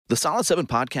The Solid 7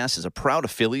 podcast is a proud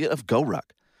affiliate of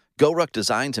GoRuck. GoRuck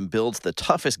designs and builds the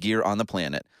toughest gear on the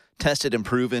planet, tested and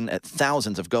proven at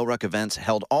thousands of GoRuck events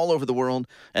held all over the world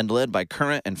and led by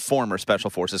current and former Special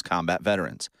Forces combat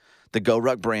veterans. The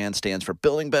GoRuck brand stands for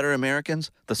building better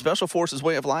Americans, the Special Forces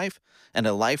way of life, and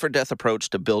a life-or-death approach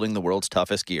to building the world's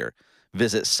toughest gear.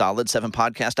 Visit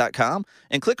solid7podcast.com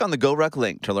and click on the GoRuck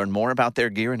link to learn more about their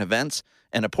gear and events,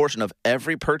 and a portion of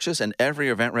every purchase and every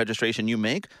event registration you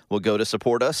make will go to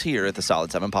support us here at the Solid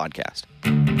 7 Podcast.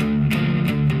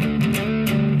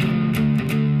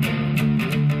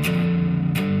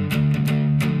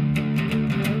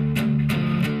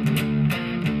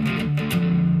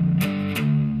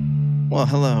 Well,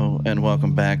 hello and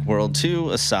welcome back, world, to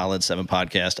a Solid 7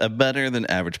 Podcast, a better than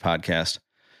average podcast,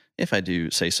 if I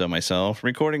do say so myself,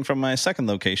 recording from my second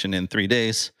location in 3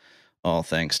 days. All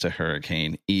thanks to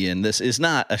Hurricane Ian. This is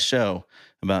not a show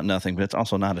about nothing, but it's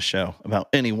also not a show about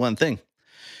any one thing.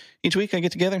 Each week I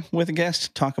get together with a guest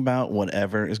to talk about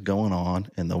whatever is going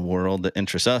on in the world that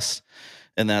interests us.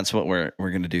 And that's what we're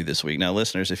going to do this week. Now,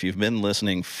 listeners, if you've been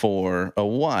listening for a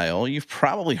while, you've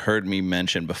probably heard me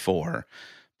mention before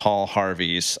Paul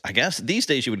Harvey's, I guess these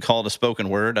days you would call it a spoken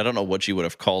word. I don't know what you would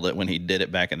have called it when he did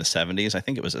it back in the 70s. I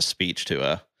think it was a speech to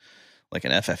an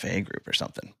FFA group or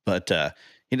something. But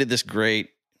he did this great,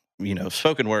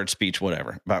 spoken word speech,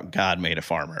 whatever, about God made a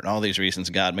farmer and all these reasons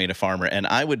God made a farmer. And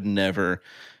I would never,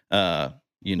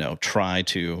 try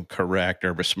to correct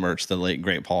or besmirch the late,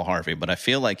 great Paul Harvey. But I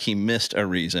feel like he missed a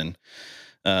reason,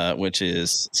 which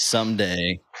is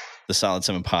someday the Solid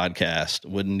 7 Podcast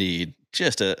would need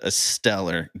just a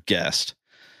stellar guest.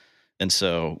 And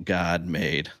so God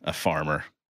made a farmer.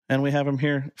 And we have him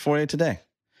here for you today.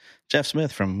 Jeff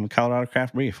Smith from Colorado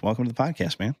Craft Brief. Welcome to the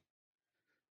podcast, man.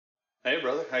 Hey,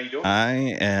 brother. How you doing? I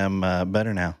am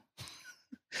better now.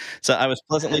 So I was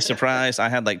pleasantly surprised. I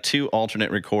had like 2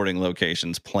 alternate recording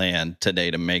locations planned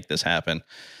today to make this happen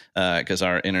because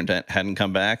our internet hadn't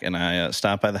come back. And I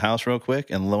stopped by the house real quick.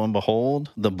 And lo and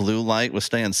behold, the blue light was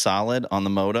staying solid on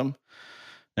the modem.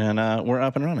 And we're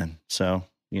up and running. So,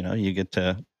 you get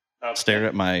to stare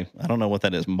at my, I don't know what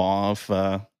that is, mauve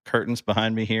curtains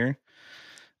behind me here.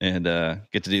 And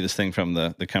get to do this thing from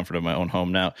the comfort of my own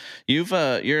home. Now, you're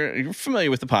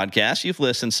familiar with the podcast. You've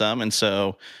listened some, and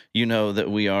so you know that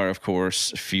we are, of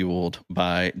course, fueled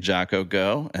by Jocko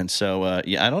Go. And so,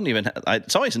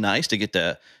 it's always nice to get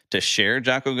to share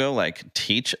Jocko Go, like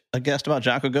teach a guest about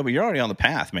Jocko Go. But you're already on the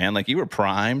path, man. Like you were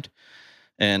primed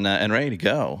and ready to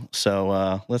go.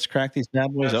 So let's crack these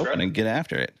bad boys open and get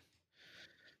after it.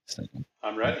 So,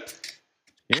 I'm ready.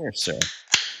 Here, sir.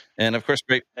 And of course,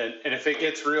 great. And if it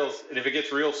gets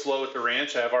real slow at the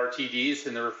ranch, I have RTDs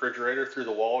in the refrigerator through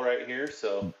the wall right here.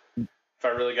 So if I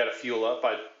really got to fuel up,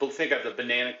 I think I have the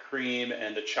banana cream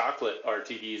and the chocolate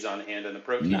RTDs on hand and the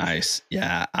protein. Nice.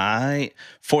 Yeah.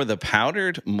 For the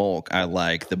powdered milk, I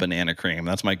like the banana cream.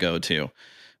 That's my go-to.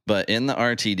 But in the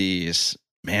RTDs,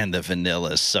 man, the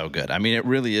vanilla is so good. I mean, it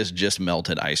really is just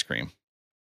melted ice cream.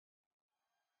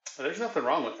 There's nothing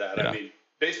wrong with that. Yeah. I mean,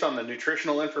 based on the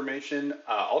nutritional information,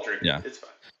 I'll drink it. It's fine.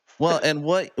 Well, and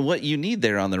what you need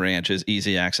there on the ranch is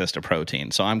easy access to protein.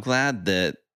 So I'm glad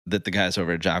that the guys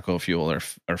over at Jocko Fuel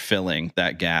are filling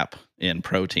that gap in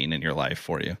protein in your life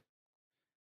for you.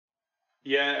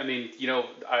 Yeah, I mean,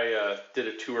 I did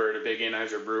a tour at a big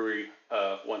Anheuser brewery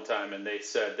one time, and they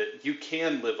said that you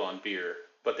can live on beer,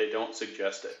 but they don't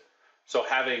suggest it. So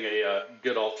having a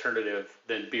good alternative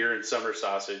than beer and summer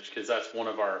sausage, because that's one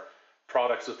of our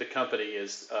products with the company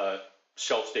is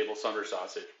shelf-stable summer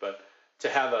sausage. But to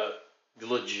have a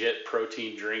legit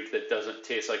protein drink that doesn't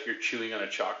taste like you're chewing on a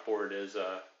chalkboard is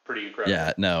pretty incredible.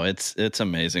 Yeah, no, it's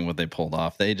amazing what they pulled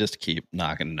off. They just keep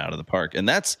knocking it out of the park. And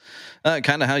that's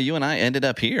kind of how you and I ended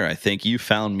up here. I think you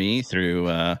found me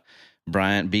through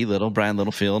Brian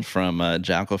Littlefield from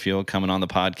Jocko Fuel coming on the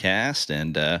podcast.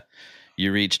 And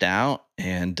you reached out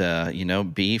and,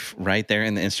 beef right there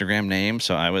in the Instagram name.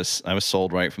 So I was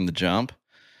sold right from the jump.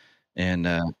 And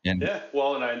yeah,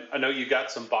 well, and I know you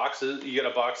got some boxes. You got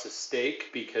a box of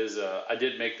steak because I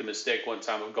did make the mistake one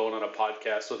time of going on a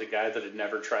podcast with a guy that had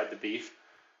never tried the beef.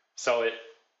 So it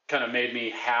kind of made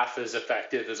me half as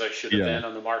effective as I should have been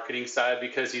on the marketing side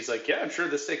because he's like, yeah, I'm sure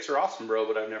the steaks are awesome, bro,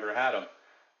 but I've never had them.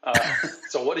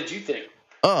 So what did you think?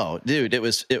 Oh, dude,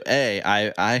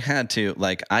 I had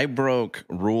to, I broke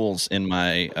rules in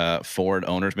my Ford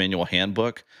owner's manual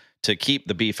handbook to keep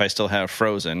the beef I still have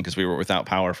frozen because we were without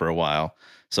power for a while.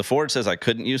 So Ford says I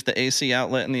couldn't use the AC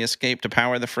outlet in the Escape to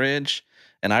power the fridge.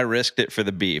 and I risked it for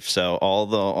the beef. So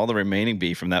all the remaining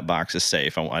beef from that box is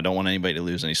safe. I don't want anybody to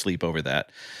lose any sleep over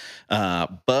that.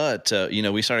 But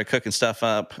we started cooking stuff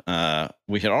up.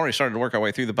 We had already started to work our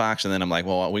way through the box, and then I'm like,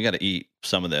 well, we got to eat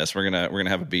some of this. We're gonna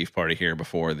have a beef party here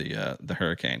before the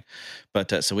hurricane.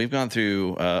 But so we've gone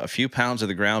through a few pounds of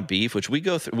the ground beef, which we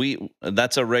go through.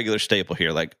 That's a regular staple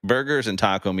here, like burgers and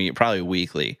taco meat, probably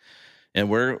weekly. And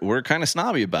we're kind of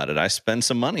snobby about it. I spend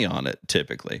some money on it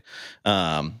typically.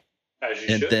 As you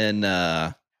and should. then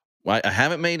I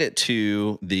haven't made it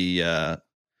to the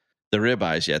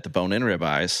ribeyes yet, the bone-in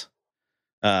ribeyes.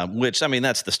 Which, I mean,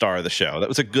 that's the star of the show. That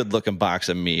was a good-looking box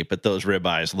of meat, but those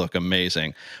ribeyes look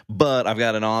amazing. But I've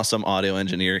got an awesome audio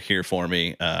engineer here for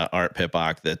me, Art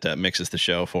Pipok, that mixes the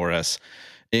show for us.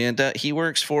 And he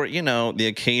works for, the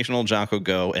occasional Jocko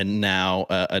Go and now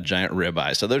a giant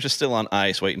ribeye. So those are still on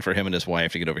ice waiting for him and his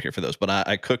wife to get over here for those. But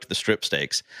I cooked the strip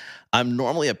steaks. I'm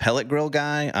normally a pellet grill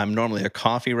guy. I'm normally a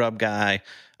coffee rub guy.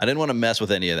 I didn't want to mess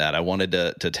with any of that. I wanted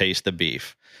to taste the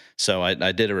beef. So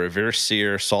I did a reverse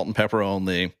sear, salt and pepper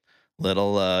only,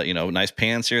 little, nice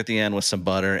pan sear at the end with some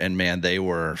butter. And man, they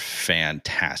were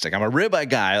fantastic. I'm a ribeye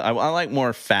guy. I like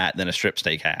more fat than a strip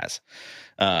steak has.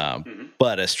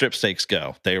 But as strip steaks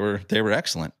go, they were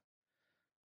excellent.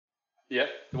 Yeah.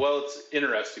 Well, it's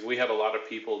interesting. We have a lot of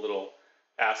people that'll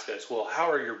ask us, well, how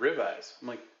are your ribeyes? I'm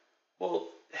like, well,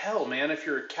 hell, man, if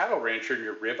you're a cattle rancher and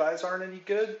your ribeyes aren't any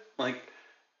good, like,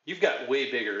 you've got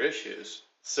way bigger issues.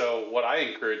 So what I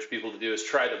encourage people to do is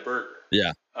try the burger.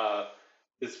 Yeah.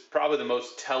 It's probably the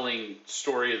most telling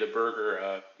story of the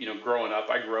burger. Growing up,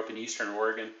 I grew up in Eastern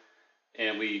Oregon,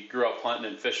 and we grew up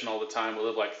hunting and fishing all the time. We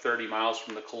lived like 30 miles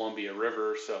from the Columbia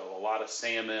River, so a lot of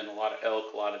salmon, a lot of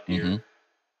elk, a lot of deer. Mm-hmm.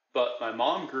 But my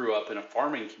mom grew up in a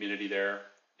farming community there,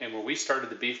 and when we started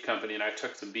the beef company and I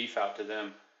took some beef out to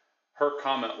them, her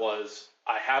comment was,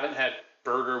 I haven't had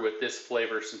burger with this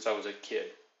flavor since I was a kid.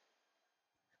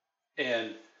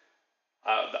 And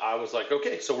I was like,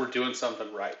 okay, so we're doing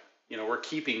something right. We're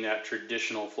keeping that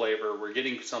traditional flavor. We're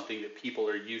getting something that people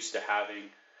are used to having,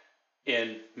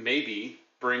 and maybe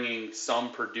bringing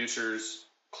some producers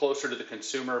closer to the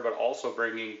consumer, but also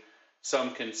bringing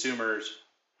some consumers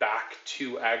back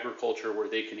to agriculture where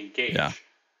they can engage. Yeah.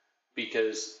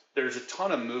 Because there's a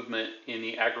ton of movement in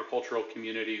the agricultural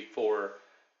community for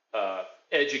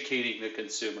educating the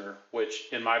consumer, which,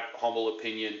 in my humble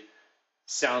opinion,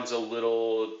 sounds a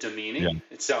little demeaning. Yeah.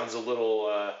 It sounds a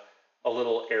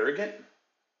little arrogant.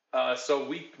 So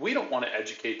we don't want to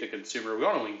educate the consumer. We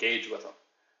want to engage with them.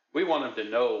 We want them to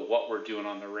know what we're doing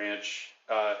on the ranch.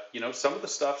 Some of the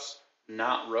stuff's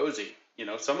not rosy.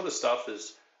 Some of the stuff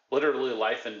is literally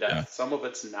life and death. Yeah. Some of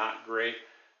it's not great.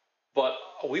 But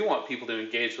we want people to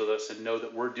engage with us and know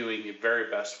that we're doing the very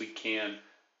best we can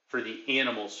for the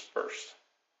animals first.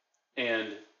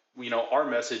 And, our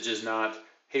message is not,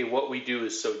 hey, what we do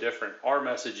is so different. Our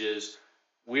message is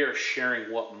we are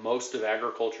sharing what most of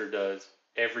agriculture does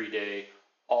every day,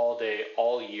 all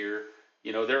year.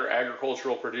 There are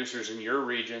agricultural producers in your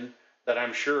region that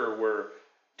I'm sure were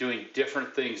doing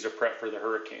different things to prep for the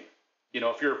hurricane.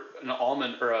 If you're an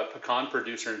almond or a pecan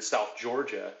producer in South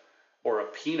Georgia, or a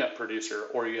peanut producer,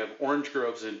 or you have orange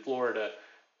groves in Florida,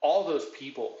 all those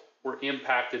people were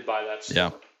impacted by that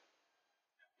storm.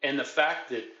 Yeah. And the fact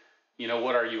that,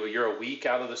 what are you? You're a week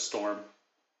out of the storm.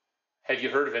 Have you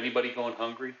heard of anybody going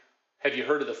hungry? Have you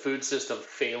heard of the food system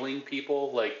failing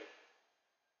people? Like,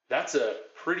 that's a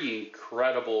pretty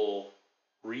incredible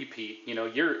repeat.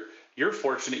 You're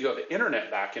fortunate you have the internet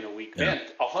back in a week. Yeah. Man,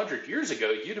 100 years ago,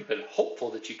 you'd have been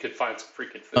hopeful that you could find some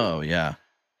freaking food. Oh, yeah.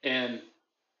 And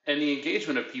the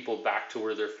engagement of people back to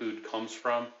where their food comes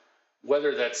from,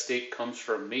 whether that steak comes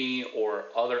from me or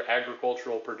other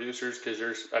agricultural producers, because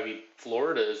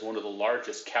Florida is one of the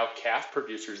largest cow-calf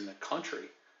producers in the country,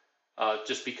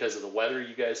 just because of the weather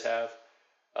you guys have.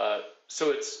 So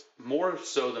it's more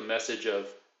so the message of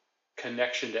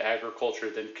connection to agriculture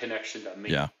than connection to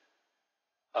me. Yeah.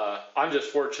 I'm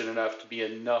just fortunate enough to be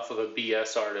enough of a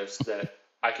BS artist that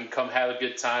I can come have a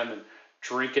good time and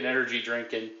drink an energy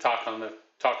drink and talk on the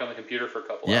computer for a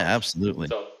couple hours. Yeah, absolutely.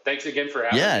 So thanks again for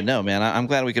having me. Yeah, no, man, I'm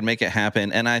glad we could make it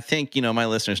happen. And I think, my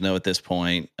listeners know at this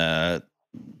point,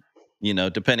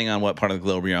 depending on what part of the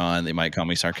globe you're on, they might call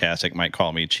me sarcastic, might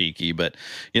call me cheeky, but,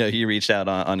 he reached out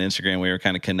on Instagram, we were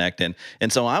kind of connecting.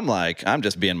 And so I'm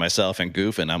just being myself and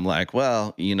goofing. I'm like,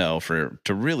 well,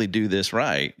 to really do this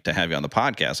right, to have you on the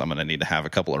podcast, I'm going to need to have a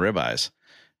couple of ribeyes.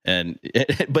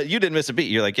 But you didn't miss a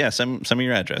beat. You're like, yeah, send me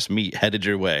your address. Meat headed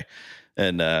your way.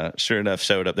 And sure enough,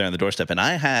 showed up there on the doorstep. And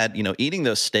I had, eating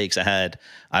those steaks,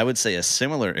 I would say, a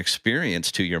similar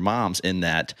experience to your mom's in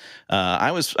that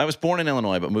I was born in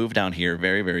Illinois, but moved down here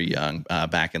very, very young,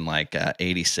 back in like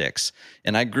 '86,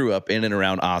 and I grew up in and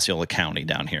around Osceola County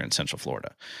down here in Central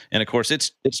Florida. And of course,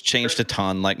 it's changed a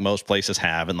ton, like most places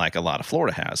have, and like a lot of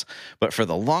Florida has. But for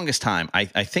the longest time, I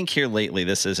think here lately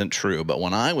this isn't true. But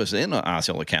when I was in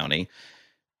Osceola County,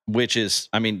 which is,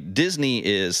 I mean, Disney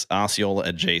is Osceola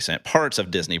adjacent. Parts of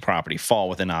Disney property fall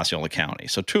within Osceola County.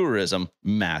 So tourism,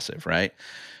 massive, right?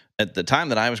 At the time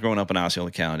that I was growing up in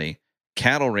Osceola County,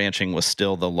 cattle ranching was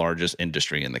still the largest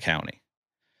industry in the county.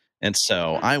 And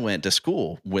so I went to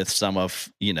school with some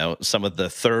of the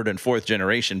third and fourth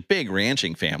generation big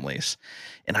ranching families.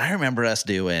 And I remember us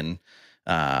doing,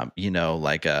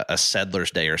 like a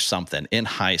Settlers Day or something in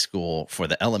high school for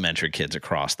the elementary kids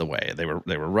across the way. They were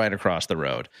right across the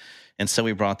road. And so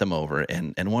we brought them over,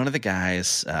 and one of the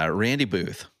guys, Randy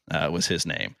Booth, was his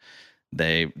name.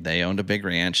 They owned a big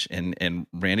ranch, and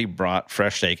Randy brought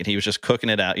fresh steak, and he was just cooking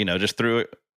it out, just threw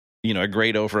it, a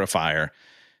grate over a fire,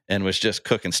 and was just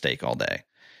cooking steak all day.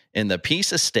 And the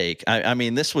piece of steak, I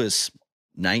mean, this was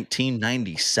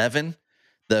 1997.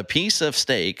 The piece of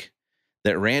steak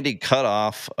that Randy cut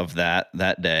off of that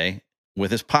day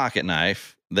with his pocket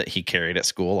knife that he carried at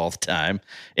school all the time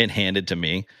and handed to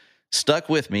me stuck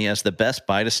with me as the best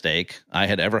bite of steak I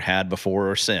had ever had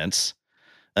before or since,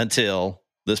 until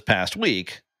this past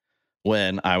week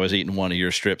when I was eating one of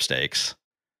your strip steaks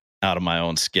out of my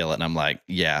own skillet. And I'm like,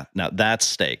 yeah, now that's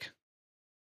steak.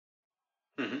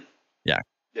 Mm-hmm. Yeah.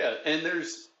 Yeah. And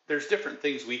there's different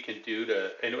things we can do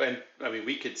and I mean,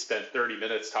 we could spend 30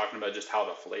 minutes talking about just how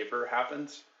the flavor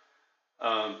happens.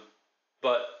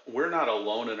 But we're not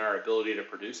alone in our ability to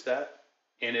produce that.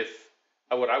 And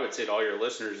what I would say to all your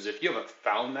listeners is, if you haven't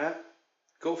found that,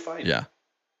 go find it.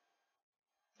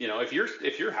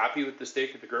 If you're happy with the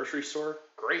steak at the grocery store,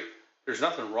 great. There's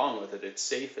nothing wrong with it. It's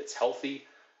safe, it's healthy,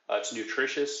 it's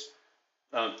nutritious.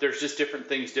 There's just different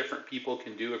things different people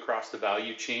can do across the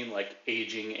value chain, like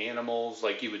aging animals,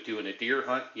 like you would do in a deer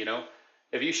hunt.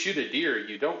 If you shoot a deer,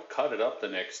 you don't cut it up the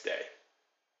next day.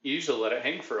 You usually let it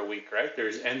hang for a week, right?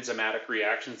 There's enzymatic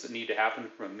reactions that need to happen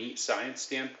from a meat science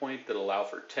standpoint that allow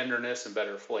for tenderness and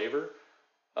better flavor.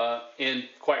 And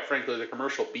quite frankly, the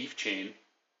commercial beef chain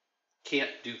can't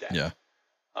do that. Yeah.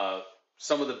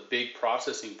 Some of the big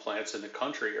processing plants in the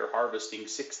country are harvesting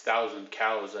 6,000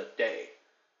 cows a day.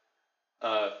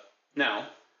 Now,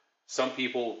 some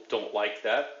people don't like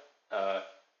that.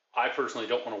 I personally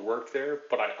don't want to work there,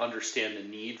 but I understand the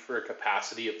need for a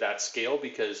capacity of that scale,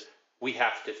 because we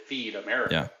have to feed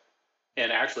America. Yeah.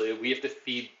 And actually, we have to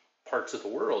feed parts of the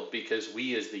world, because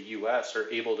we as the U.S. are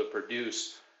able to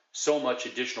produce so much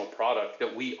additional product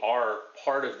that we are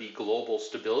part of the global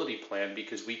stability plan,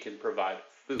 because we can provide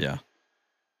food. Yeah.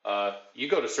 You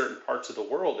go to certain parts of the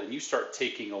world and you start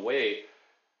taking away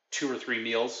 2 or 3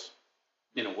 meals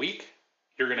in a week,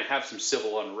 you're going to have some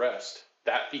civil unrest.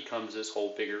 That becomes this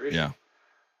whole bigger issue.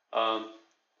 Yeah.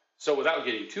 So without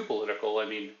getting too political, I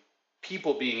mean,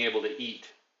 people being able to eat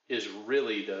is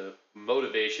really the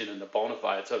motivation and the bona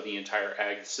fides of the entire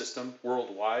ag system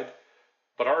worldwide.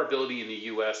 But our ability in the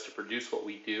U.S. to produce what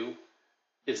we do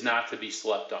is not to be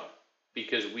slept on,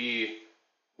 because we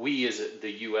as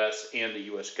the U.S. and the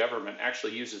U.S. government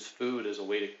actually uses food as a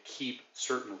way to keep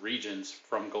certain regions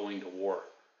from going to war.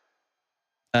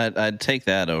 I'd take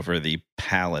that over the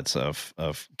pallets of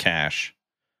cash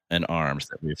and arms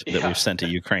that we've sent to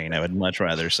Ukraine. I would much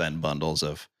rather send bundles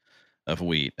of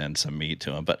wheat and some meat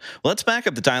to them. But let's back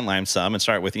up the timeline some and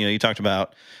start with, you talked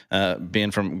about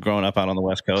being from growing up out on the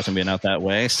West Coast and being out that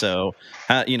way. So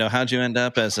how'd you end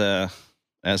up as a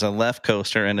left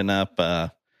coaster, ending up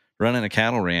running a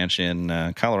cattle ranch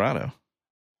in Colorado?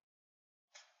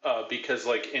 Because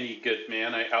like any good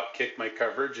man, I outkicked my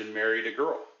coverage and married a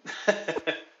girl.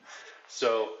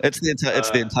 So it's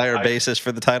the entire basis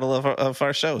for the title of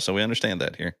our show. So we understand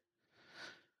that here.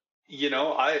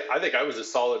 I think I was a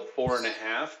solid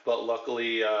 4.5, but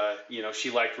luckily, she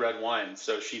liked red wine,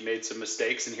 so she made some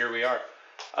mistakes, and here we are.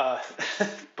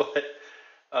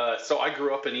 So I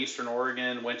grew up in Eastern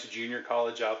Oregon, went to junior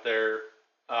college out there.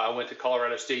 I went to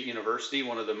Colorado State University,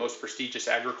 one of the most prestigious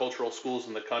agricultural schools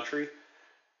in the country.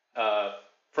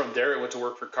 From there, I went to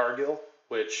work for Cargill,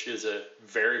 which is a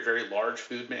very, very large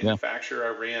food manufacturer.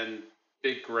 Yeah. I ran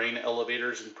big grain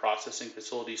elevators and processing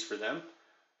facilities for them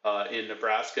in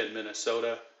Nebraska and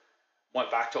Minnesota.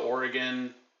 Went back to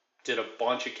Oregon, did a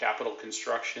bunch of capital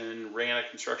construction, ran a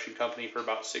construction company for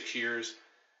about 6 years.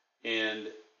 And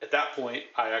at that point,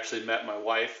 I actually met my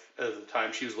wife at the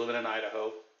time. She was living in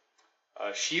Idaho.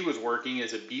 She was working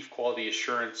as a beef quality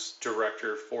assurance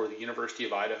director for the University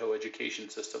of Idaho education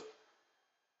system.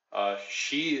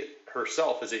 She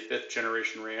herself is a fifth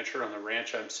generation rancher on the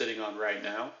ranch I'm sitting on right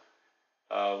now.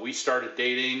 We started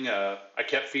dating. I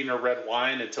kept feeding her red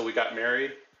wine until we got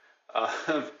married.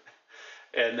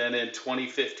 And then in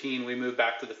 2015, we moved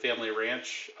back to the family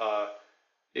ranch,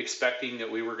 expecting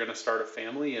that we were going to start a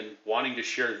family and wanting to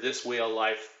share this way of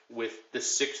life with the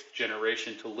sixth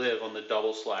generation to live on the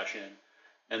Double/N.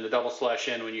 And the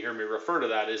Double/N, when you hear me refer to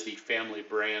that, is the family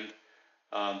brand.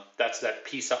 That's that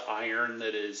piece of iron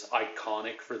that is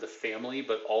iconic for the family,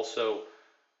 but also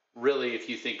really, if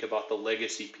you think about the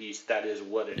legacy piece, that is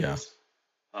what it is.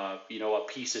 A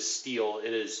piece of steel,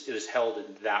 it is held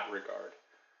in that regard.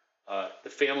 The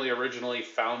family originally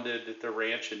founded the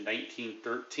ranch in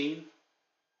 1913.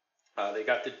 They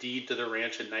got the deed to the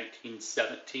ranch in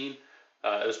 1917.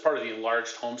 It was part of the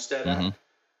Enlarged Homestead Act.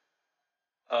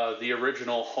 The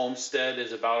original homestead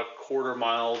is about a quarter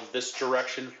mile this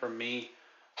direction from me.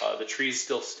 The trees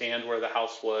still stand where the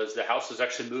house was. The house was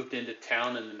actually moved into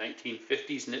town in the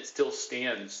 1950s, and it still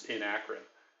stands in Akron.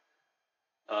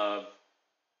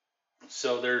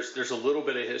 So there's a little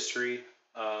bit of history.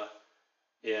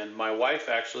 And my wife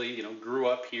actually, grew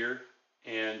up here,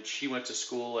 and she went to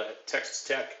school at Texas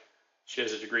Tech. She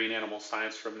has a degree in animal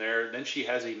science from there. Then she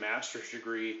has a master's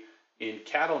degree in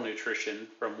cattle nutrition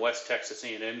from West Texas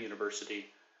A&M University.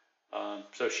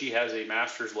 So she has a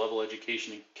master's level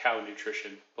education in cow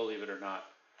nutrition, believe it or not.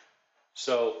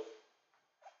 So,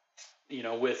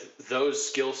 with those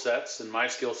skill sets and my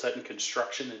skill set in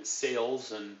construction and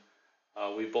sales, and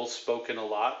we've both spoken a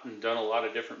lot and done a lot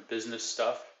of different business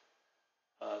stuff.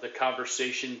 The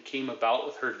conversation came about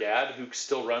with her dad, who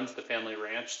still runs the family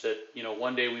ranch, that,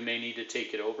 one day we may need to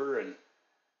take it over. And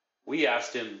we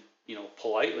asked him,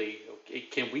 politely, okay,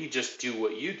 can we just do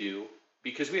what you do?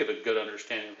 Because we have a good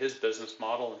understanding of his business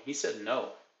model. And he said, no.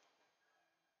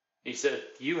 He said,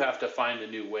 you have to find a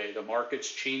new way. The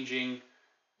market's changing.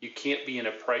 You can't be in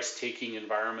a price-taking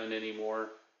environment anymore.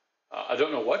 I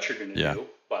don't know what you're going to do,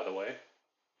 by the way,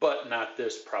 but not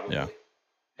this probably. Yeah.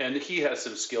 And he has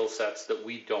some skill sets that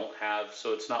we don't have.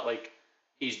 So it's not like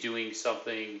he's doing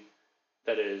something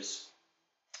that is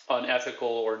unethical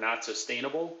or not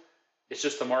sustainable. It's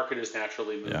just the market is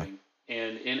naturally moving. Yeah.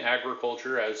 And in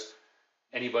agriculture, as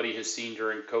anybody has seen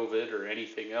during COVID or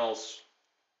anything else,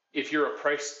 if you're a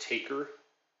price taker,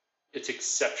 it's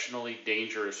exceptionally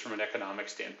dangerous from an economic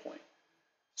standpoint.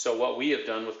 So what we have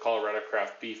done with Colorado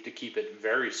Craft Beef, to keep it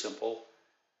very simple,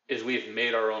 is we've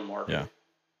made our own market. Yeah.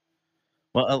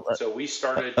 Well, so we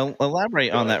started.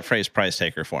 Elaborate on that phrase, price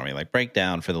taker, for me. Like, break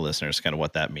down for the listeners kind of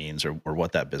what that means, or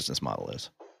what that business model is.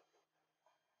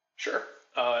 Sure.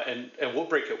 And we'll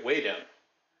break it way down.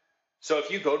 So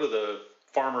if you go to the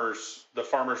farmer's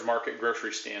market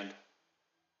grocery stand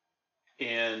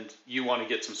and you want to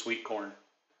get some sweet corn,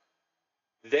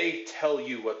 they tell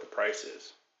you what the price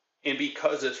is. And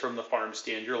because it's from the farm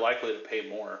stand, you're likely to pay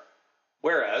more.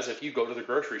 Whereas if you go to the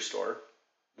grocery store,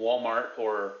 Walmart,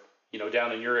 or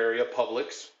down in your area,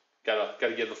 Publix,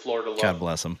 gotta give the floor to love. God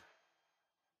bless them.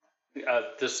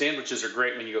 The sandwiches are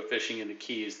great when you go fishing in the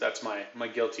Keys. That's my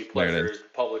guilty pleasure, is the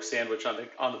Publix sandwich on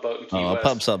the boat in Key West.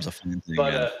 Pub sub's a fun thing.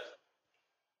 But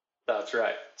that's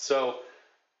right. So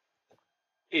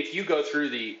if you go through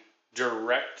the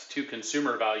direct to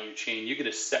consumer value chain, you get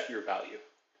to set your value.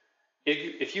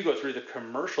 If you go through the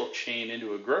commercial chain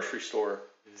into a grocery store,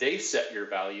 they set your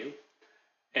value.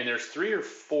 And there's 3 or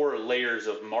 4 layers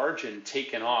of margin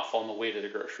taken off on the way to the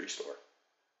grocery store.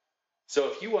 So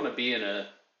if you want to be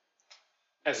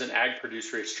as an ag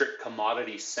producer, a strict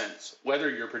commodity sense, whether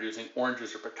you're producing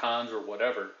oranges or pecans or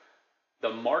whatever, the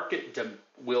market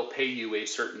will pay you a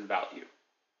certain value.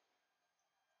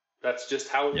 That's just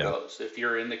how it goes. If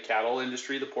you're in the cattle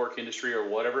industry, the pork industry, or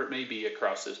whatever it may be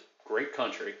across this great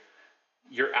country,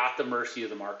 you're at the mercy of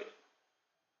the market.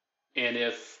 And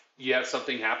if you have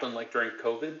something happen like during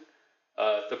COVID,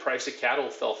 the price of cattle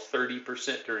fell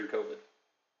 30% during COVID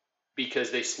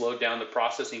because they slowed down the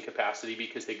processing capacity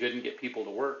because they couldn't get people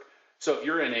to work. So if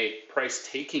you're in a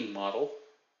price-taking model,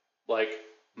 like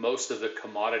most of the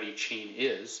commodity chain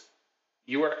is,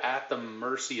 you are at the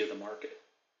mercy of the market.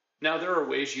 Now, there are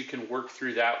ways you can work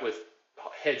through that with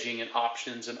hedging and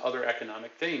options and other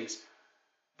economic things.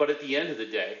 But at the end of the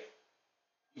day,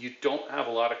 you don't have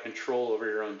a lot of control over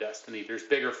your own destiny. There's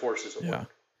bigger forces at work.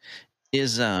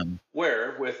 Is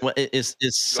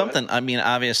something, I mean,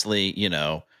 obviously,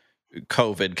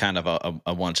 COVID kind of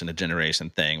a once in a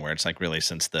generation thing, where it's like, really,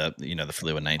 since the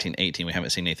flu in 1918, we haven't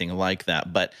seen anything like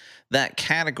that. But that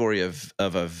category of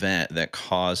event that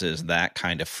causes that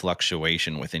kind of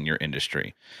fluctuation within your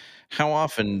industry, How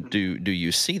often Mhm. do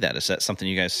you see that? Is that something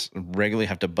you guys regularly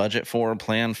have to budget for,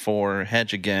 plan for,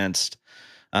 hedge against?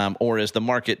 Or is the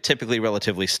market typically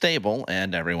relatively stable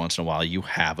and every once in a while you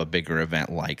have a bigger event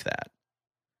like that?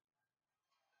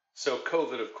 So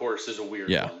COVID, of course, is a weird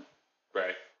Yeah. one,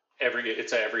 right?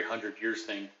 It's a every 100 years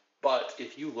thing. But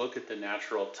if you look at the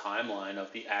natural timeline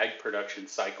of the ag production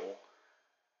cycle,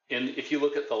 and if you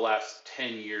look at the last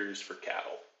 10 years for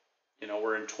cattle,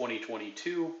 we're in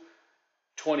 2022.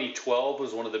 2012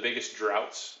 was one of the biggest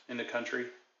droughts in the country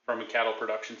from a cattle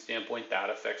production standpoint. That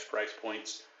affects price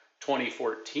points.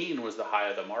 2014 was the high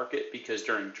of the market because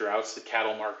during droughts, the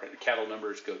cattle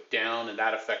numbers go down, and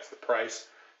that affects the price.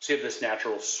 So you have this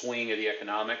natural swing of the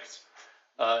economics.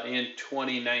 In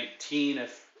 2019,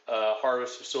 a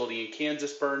harvest facility in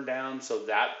Kansas burned down, so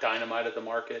that dynamited the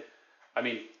market. I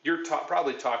mean, you're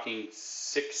probably talking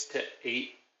 6 to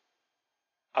 8,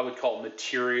 I would call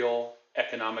material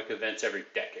economic events every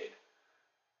decade.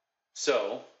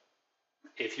 So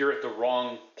if you're at the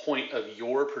wrong point of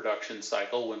your production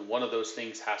cycle when one of those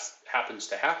things happens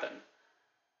to happen,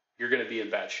 you're going to be in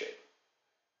bad shape.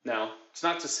 Now, it's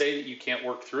not to say that you can't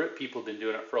work through it. People have been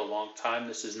doing it for a long time.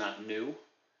 This is not new.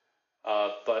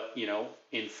 But,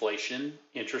 inflation,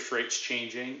 interest rates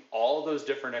changing, all of those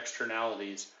different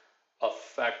externalities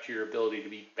affect your ability to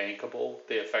be bankable.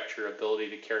 They affect your ability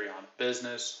to carry on a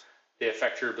business. They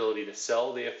affect your ability to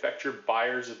sell. They affect your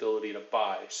buyer's ability to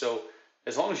buy. So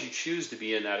as long as you choose to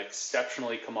be in that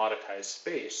exceptionally commoditized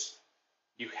space,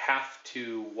 you have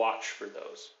to watch for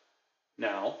those.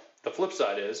 Now, the flip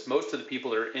side is most of the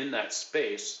people that are in that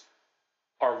space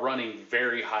are running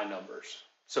very high numbers.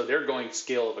 So they're going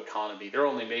scale of economy. They're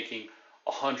only making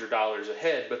 $100 a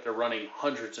head, but they're running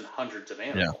hundreds and hundreds of Yeah.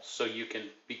 animals. So you can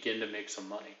begin to make some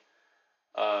money.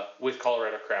 With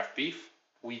Colorado craft beef,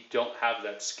 we don't have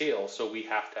that scale, so we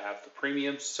have to have the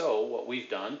premium. So what we've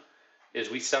done is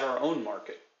we set our own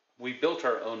market. We built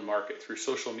our own market through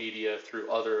social media, through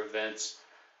other events,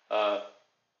 uh,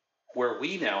 where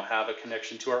we now have a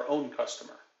connection to our own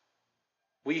customer.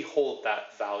 We hold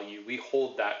that value, we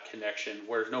hold that connection,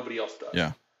 whereas nobody else does.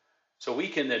 Yeah. So we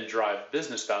can then drive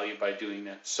business value by doing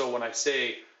that. So when I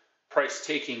say price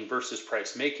taking versus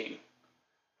price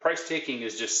taking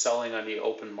is just selling on the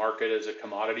open market as a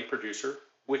commodity producer,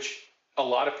 which a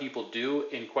lot of people do,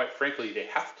 and quite frankly, they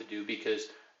have to do because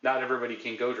not everybody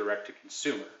can go direct to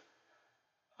consumer.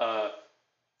 Uh,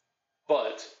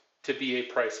 but to be a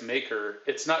price maker,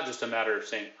 it's not just a matter of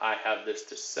saying, I have this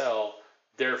to sell,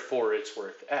 therefore it's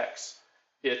worth X.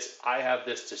 It's, I have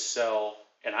this to sell,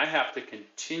 and I have to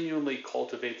continually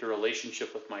cultivate the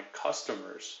relationship with my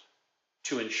customers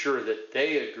to ensure that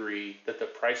they agree that the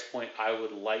price point I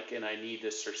would like and I need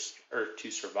to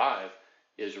survive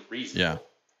is Yeah. reasonable.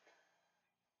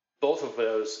 Both of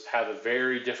those have a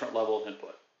very different level of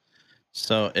input.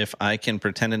 So if I can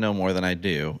pretend to know more than I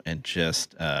do and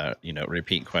just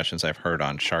repeat questions I've heard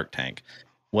on Shark Tank,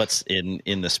 what's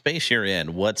in the space you're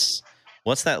in, what's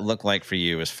that look like for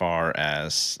you as far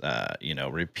as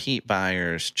repeat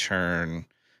buyers, churn,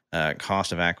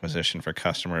 cost of acquisition for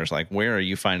customers? Like where are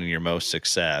you finding your most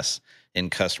success in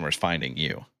customers finding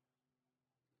you?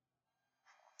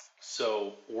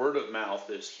 So word of mouth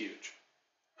is huge.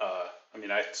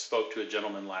 I spoke to a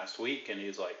gentleman last week, and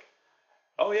he's like,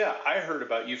 "Oh yeah, I heard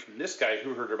about you from this guy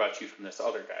who heard about you from this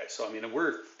other guy." So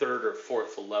we're third or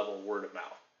fourth level word of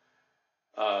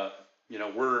mouth.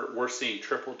 We're seeing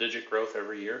triple digit growth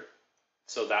every year,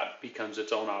 so that becomes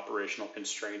its own operational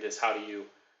constraint. Is how do you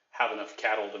have enough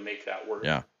cattle to make that work?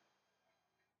 Yeah.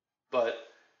 But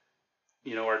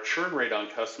our churn rate on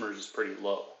customers is pretty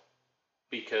low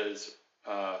because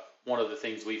one of the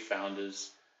things we found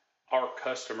is our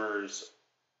customers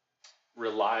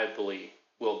reliably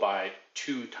will buy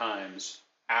 2 times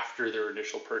after their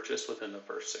initial purchase within the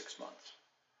first 6 months.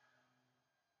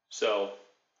 So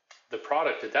the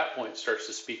product at that point starts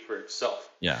to speak for itself.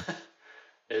 Yeah.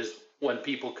 Is when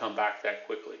people come back that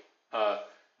quickly.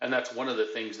 And that's one of the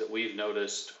things that we've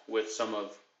noticed with some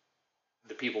of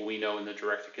the people we know in the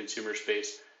direct to consumer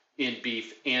space in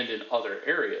beef and in other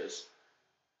areas.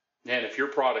 And if your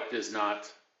product is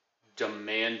not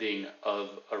demanding of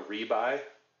a rebuy,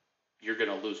 you're going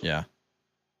to lose them. Yeah.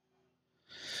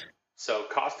 So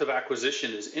cost of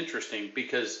acquisition is interesting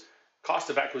because cost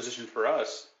of acquisition for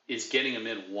us is getting them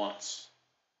in once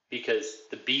because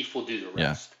the beef will do the Yeah.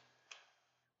 rest.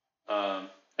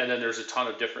 And then there's a ton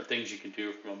of different things you can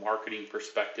do from a marketing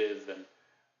perspective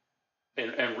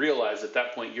and realize at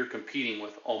that point you're competing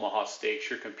with Omaha Steaks,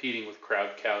 you're competing with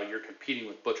Crowd Cow, you're competing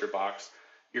with Butcher Box,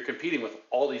 you're competing with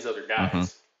all these other Hmm.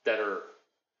 guys that are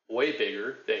way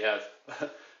bigger. They have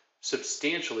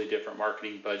substantially different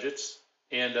marketing budgets,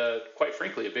 and quite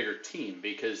frankly, a bigger team,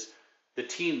 because the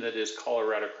team that is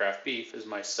Colorado Craft Beef is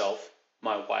myself,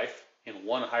 my wife, and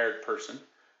one hired person.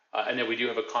 And then we do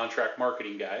have a contract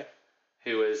marketing guy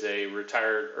who is a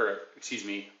retired, or excuse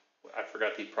me, I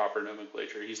forgot the proper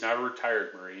nomenclature. He's not a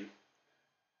retired Marine.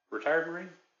 Retired Marine?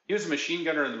 He was a machine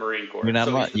gunner in the Marine Corps. You're not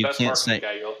So allowed, he's the you best can't marketing say,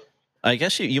 guy you'll. I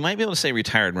guess you might be able to say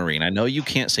retired Marine. I know you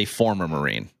can't say former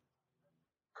Marine,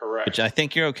 which I Correct.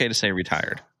 think you're okay to say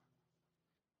retired.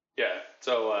 Yeah.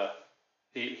 So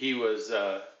he was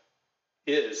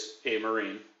is a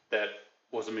Marine that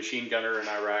was a machine gunner in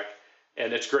Iraq.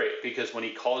 And it's great because when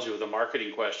he calls you with a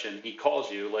marketing question, he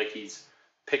calls you like he's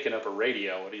picking up a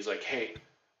radio, and he's like, "Hey,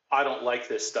 I don't like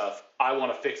this stuff. I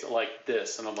want to fix it like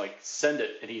this." And I'm like, "Send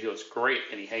it." And he goes, "Great."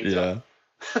 And he hangs Yeah, up.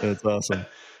 that's awesome.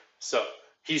 So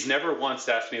he's never once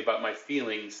asked me about my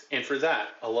feelings. And for that,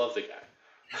 I love the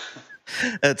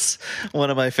guy. That's one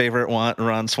of my favorite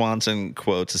Ron Swanson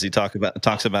quotes. Is he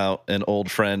talks about an old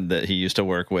friend that he used to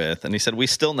work with, and he said, "We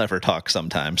still never talk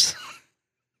sometimes."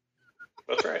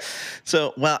 That's right.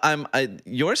 So, well,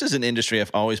 yours is an industry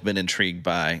I've always been intrigued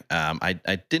by.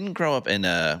 I didn't grow up in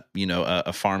a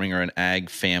farming or an ag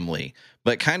family,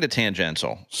 but kind of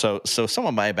tangential. So some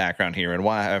of my background here and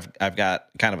why I've got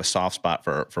kind of a soft spot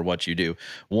for what you do.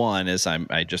 One is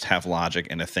I just have logic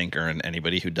and a thinker, and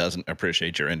anybody who doesn't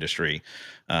appreciate your industry,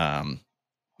 um,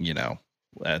 you know,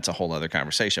 that's a whole other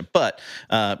conversation. But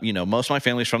most of my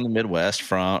family's from the Midwest,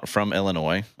 from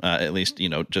Illinois. At least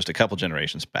just a couple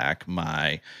generations back.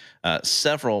 My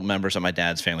several members of my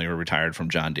dad's family were retired from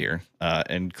John Deere,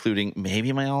 including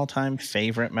maybe my all-time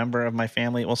favorite member of my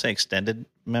family. We'll say extended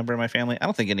member of my family. I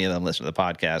don't think any of them listen to the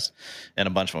podcast, and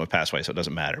a bunch of them have passed away, so it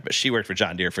doesn't matter. But she worked for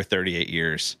John Deere for 38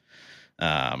 years.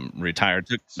 Retired.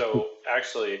 So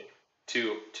actually,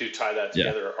 to tie that Yeah.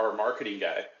 together, our marketing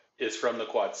guy is from the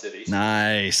Quad Cities,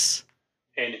 Nice.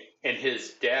 and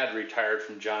his dad retired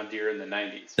from John Deere in the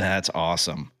 90s. That's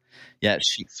awesome. Yeah,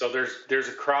 So there's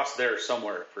a cross there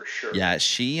somewhere for sure. Yeah,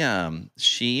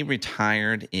 she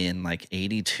retired in like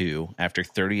 82 after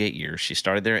 38 years. She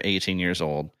started there at 18 years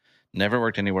old, never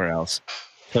worked anywhere else.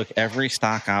 Took every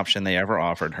stock option they ever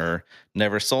offered her,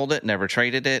 never sold it, never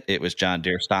traded it. It was John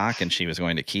Deere stock and she was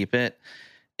going to keep it.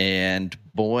 And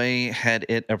boy, had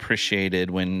it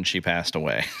appreciated when she passed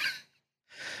away.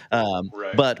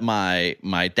 Right. But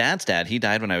my dad's dad, he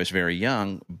died when I was very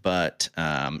young, but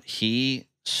he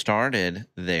started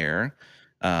there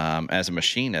as a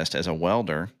machinist, as a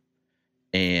welder,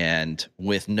 and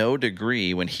with no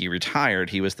degree, when he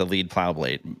retired, he was the lead plow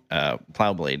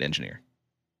blade engineer.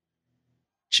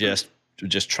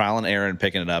 Just trial and error and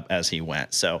picking it up as he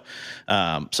went. So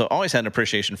always had an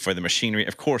appreciation for the machinery.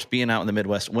 Of course, being out in the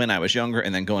Midwest when I was younger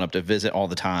and then going up to visit all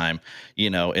the time,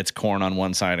 it's corn on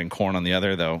one side and corn on the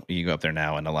other, though you go up there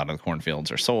now and a lot of the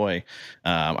cornfields are soy.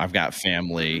 I've got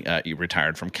family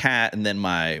retired from Cat, and then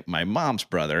my mom's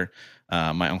brother,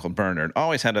 my Uncle Bernard,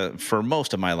 always for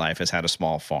most of my life, has had a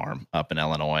small farm up in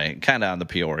Illinois, kind of on the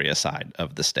Peoria side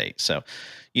of the state. So,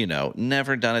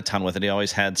 never done a ton with it. He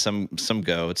always had some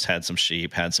goats, had some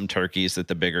sheep, had some turkeys that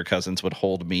the bigger cousins would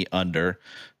hold me under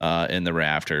in the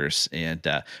rafters. And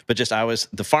but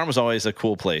the farm was always a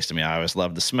cool place to me. I always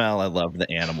loved the smell. I loved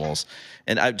the animals,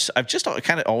 and I've just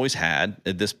kind of always had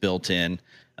this built-in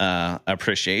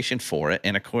appreciation for it.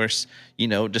 And of course,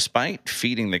 despite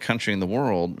feeding the country and the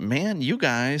world, man, you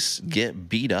guys get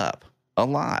beat up a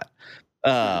lot.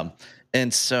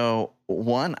 And so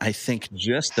I think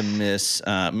just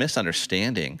the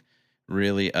misunderstanding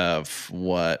really of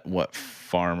what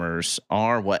farmers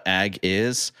are, what ag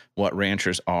is, what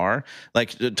ranchers are.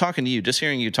 Like talking to you, just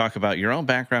hearing you talk about your own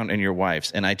background and your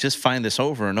wife's, and I just find this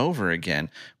over and over again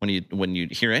when you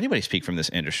hear anybody speak from this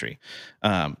industry.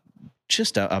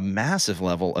 Just a massive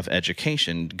level of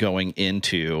education going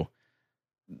into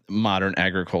modern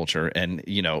agriculture. And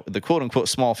the quote unquote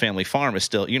small family farm is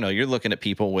still, you're looking at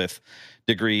people with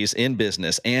degrees in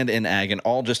business and in ag, and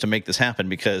all just to make this happen,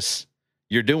 because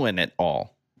you're doing it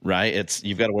all right.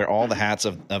 You've got to wear all the hats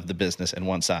of the business in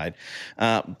one side.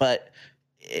 But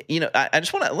I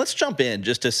just want to, let's jump in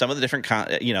just to some of the different,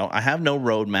 I have no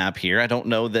roadmap here. I don't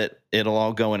know that it'll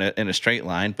all go in a straight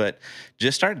line, but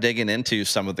just start digging into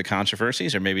some of the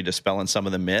controversies, or maybe dispelling some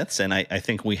of the myths. And I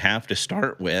think we have to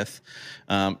start with,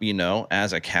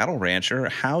 as a cattle rancher,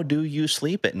 how do you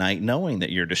sleep at night knowing that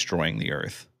you're destroying the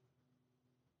earth?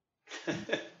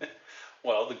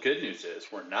 Well, the good news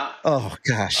is we're not. Oh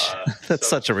gosh, that's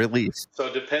such a relief.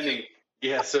 So depending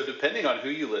on who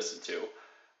you listen to,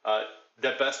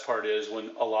 the best part is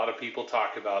when a lot of people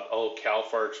talk about, cow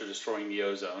farts are destroying the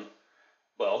ozone.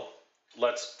 Well,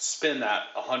 let's spin that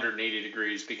 180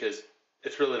 degrees, because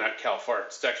it's really not cow farts.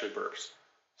 It's actually burps.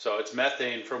 So it's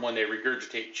methane from when they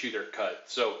regurgitate and chew their cud.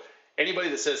 So anybody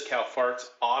that says cow farts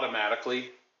automatically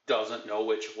doesn't know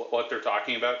what they're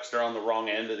talking about because they're on the wrong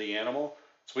end of the animal.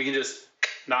 So we can just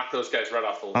knock those guys right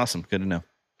off the list. Awesome. Good to know.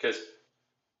 Because,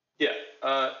 yeah.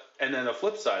 And then the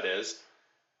flip side is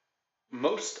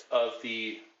most of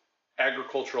the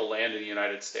agricultural land in the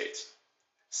United States,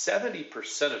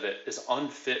 70% of it is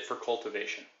unfit for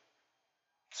cultivation.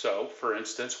 So, for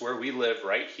instance, where we live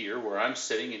right here, where I'm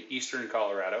sitting in eastern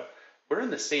Colorado, we're in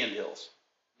the sandhills.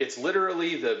 It's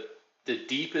literally the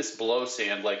deepest below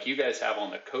sand like you guys have on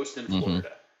the coast in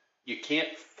Florida. You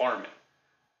can't farm it.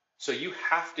 So you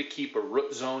have to keep a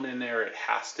root zone in there. It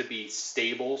has to be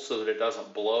stable so that it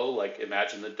doesn't blow. Like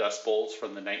imagine the Dust Bowls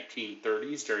from the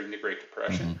 1930s during the Great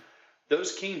Depression.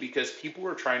 Those came because people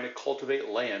were trying to cultivate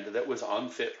land that was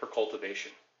unfit for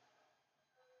cultivation.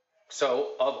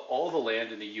 So of all the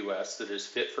land in the U.S. that is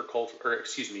fit for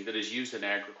that is used in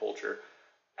agriculture,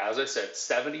 as I said,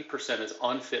 70% is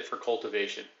unfit for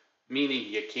cultivation, meaning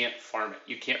you can't farm it.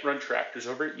 You can't run tractors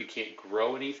over it. You can't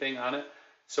grow anything on it.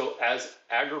 So as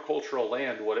agricultural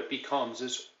land, what it becomes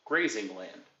is grazing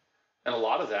land. And a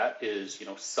lot of that is,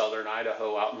 southern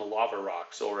Idaho out in the lava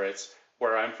rocks, or it's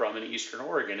where I'm from in eastern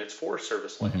Oregon. It's Forest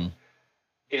Service land.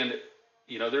 And,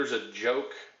 there's a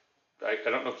joke. I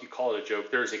don't know if you call it a joke.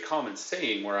 There's a common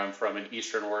saying where I'm from in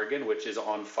eastern Oregon, which is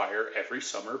on fire every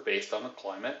summer based on the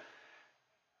climate.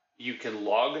 You can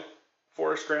log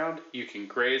forest ground, you can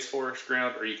graze forest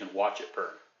ground, or you can watch it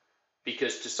burn.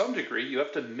 Because to some degree, you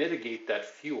have to mitigate that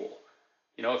fuel.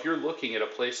 If you're looking at a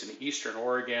place in eastern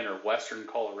Oregon or western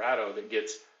Colorado that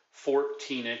gets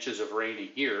 14 inches of rain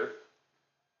a year,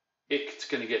 it's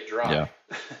going to get dry.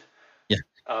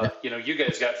 You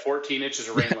guys got 14 inches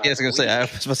of rain last week. I was going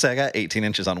to say, I got 18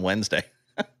 inches on Wednesday.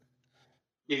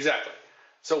 Exactly.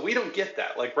 So we don't get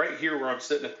that. Like right here where I'm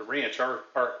sitting at the ranch, our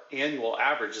annual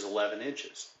average is 11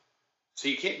 inches. So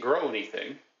you can't grow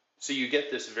anything. So you get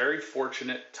this very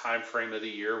fortunate time frame of the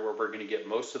year where we're going to get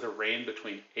most of the rain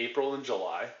between April and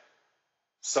July,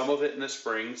 some of it in the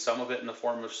spring, some of it in the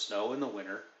form of snow in the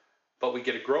winter, but we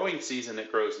get a growing season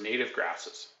that grows native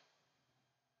grasses.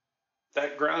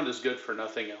 That ground is good for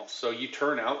nothing else. So you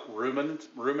turn out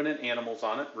ruminant animals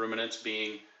on it, ruminants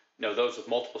being those with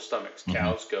multiple stomachs,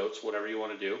 cows, goats, whatever you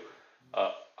want to do.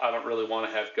 I don't really want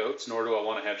to have goats, nor do I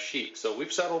want to have sheep. So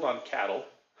we've settled on cattle.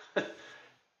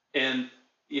 And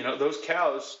those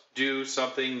cows do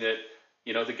something that,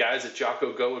 the guys at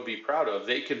Jocko Go would be proud of.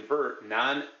 They convert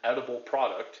non-edible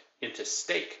product into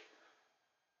steak.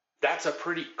 That's a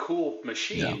pretty cool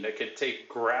machine that can take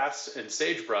grass and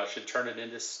sagebrush and turn it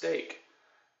into steak.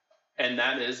 And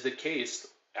that is the case,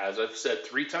 as I've said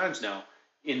 3 times now,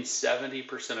 in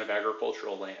 70% of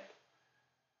agricultural land.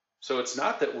 So it's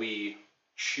not that we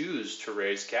choose to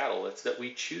raise cattle. It's that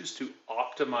we choose to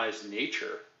optimize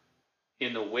nature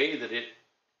in the way that it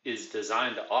is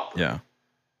designed to operate. Yeah.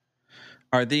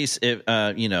 Are these,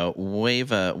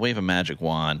 wave a magic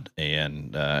wand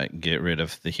and get rid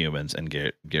of the humans and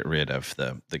get rid of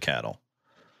the cattle?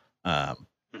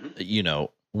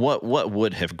 What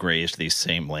would have grazed these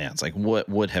same lands? Like what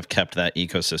would have kept that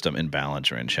ecosystem in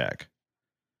balance or in check?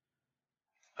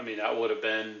 I mean, that would have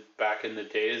been back in the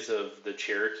days of the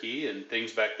Cherokee and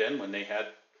things back then when they had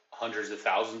hundreds of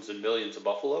thousands and millions of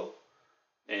buffalo.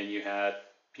 And you had,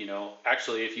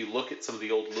 actually, if you look at some of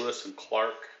the old Lewis and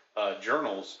Clark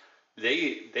journals,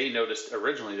 they noticed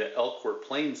originally that elk were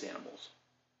plains animals.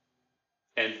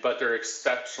 But they're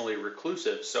exceptionally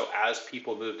reclusive. So as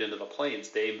people moved into the plains,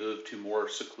 they moved to more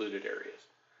secluded areas.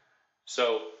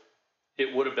 So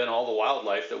it would have been all the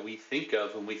wildlife that we think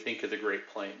of when we think of the Great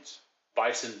Plains.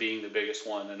 Bison being the biggest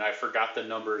one. And I forgot the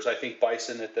numbers. I think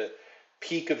bison at the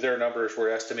peak of their numbers were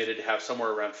estimated to have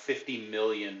somewhere around 50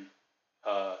 million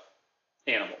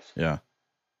animals. Yeah.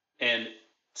 And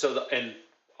so, and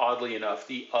oddly enough,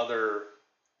 the other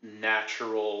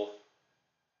natural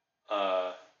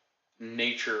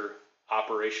nature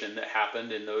operation that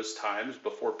happened in those times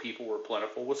before people were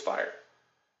plentiful was fire.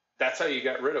 That's how you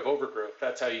got rid of overgrowth.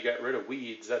 That's how you got rid of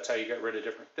weeds. That's how you got rid of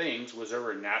different things, was there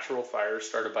were natural fires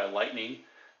started by lightning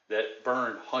that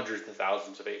burned hundreds of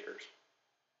thousands of acres.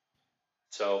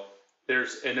 So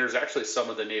there's actually some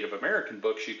of the Native American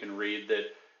books you can read that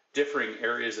differing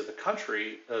areas of the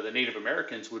country, the Native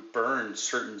Americans would burn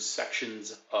certain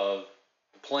sections of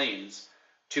the plains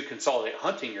to consolidate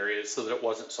hunting areas so that it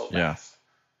wasn't so vast.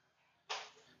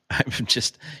 I'm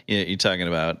just, you're talking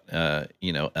about,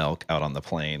 elk out on the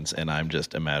plains, and I'm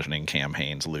just imagining Cam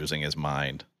Hanes losing his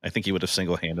mind. I think he would have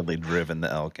single-handedly driven the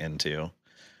elk into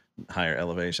higher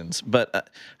elevations. But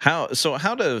how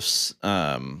does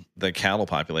the cattle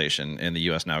population in the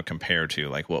U.S. now compare to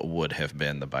like what would have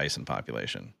been the bison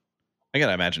population? I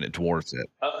gotta imagine it dwarfs it.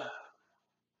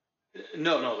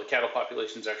 No, the cattle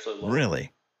population is actually lower.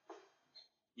 Really?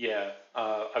 Yeah,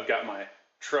 I've got my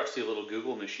trusty little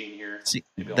Google machine here. See,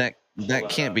 Maybe I'll pull that that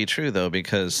can't up. be true though,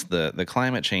 because the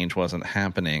climate change wasn't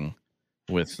happening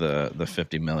with the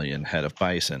 50 million head of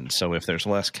bison. So if there's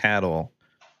less cattle,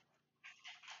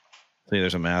 see,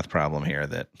 there's a math problem here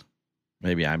that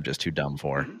maybe I'm just too dumb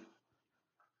for. Mm-hmm.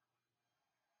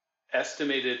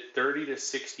 Estimated 30 to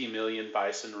 60 million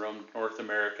bison roamed North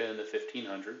America in the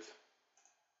 1500s.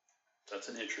 That's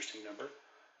an interesting number.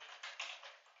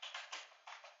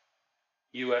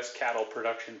 U.S. cattle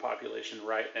production population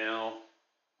right now,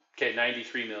 okay,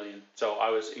 93 million. So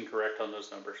I was incorrect on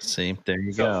those numbers. See, there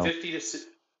you So go.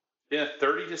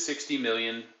 30 to 60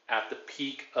 million at the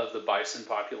peak of the bison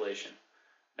population.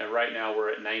 And right now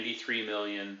we're at 93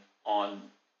 million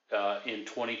in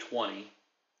 2020,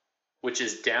 which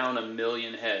is down 1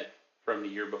 million head from the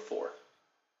year before.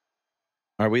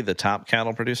 Are we the top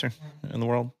cattle producer in the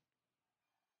world?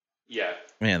 Yeah.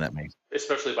 Man,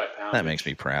 especially by poundage. That makes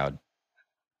me proud.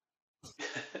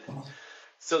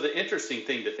 So the interesting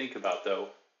thing to think about, though,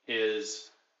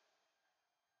 is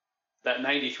that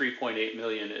 93.8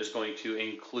 million is going to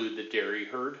include the dairy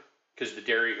herd, because the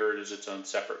dairy herd is its own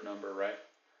separate number, right?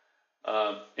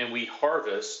 And we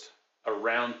harvest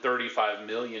around 35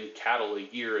 million cattle a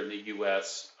year in the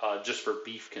U.S. Just for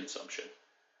beef consumption.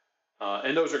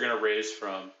 And those are going to raise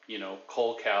from,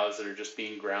 cull cows that are just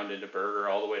being ground into burger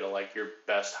all the way to like your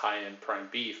best high-end prime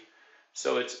beef.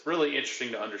 So it's really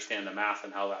interesting to understand the math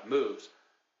and how that moves.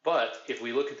 But if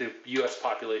we look at the U.S.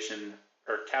 population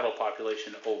or cattle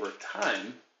population over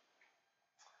time,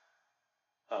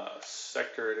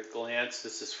 sector at a glance,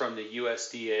 this is from the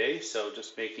USDA, so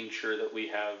just making sure that we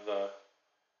have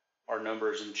our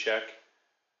numbers in check.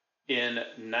 In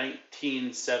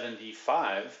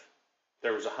 1975,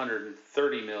 there was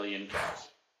 130 million cows,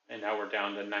 and now we're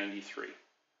down to 93.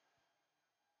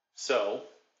 So,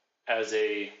 as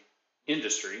a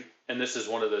industry, and this is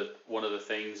one of the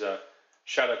things.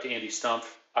 Shout out to Andy Stumpf.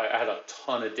 I had a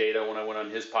ton of data when I went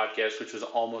on his podcast, which was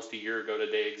almost a year ago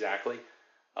today exactly.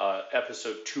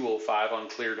 Episode 205 on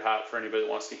Cleared Hot for anybody that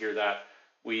wants to hear that.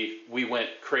 We went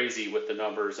crazy with the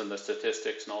numbers and the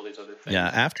statistics and all these other things. Yeah,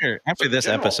 after this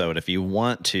episode, if you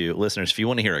want to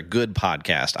hear a good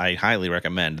podcast, I highly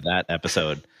recommend that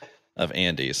episode of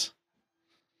Andy's.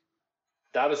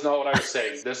 That is not what I was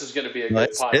saying. This is going to be a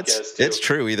good podcast too. It's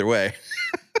true either way.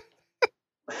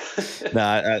 No,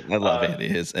 I love Andy.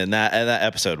 And that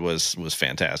episode was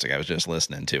fantastic. I was just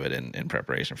listening to it in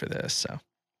preparation for this. So,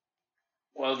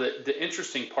 well, the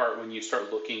interesting part when you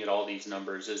start looking at all these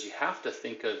numbers is you have to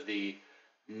think of the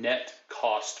net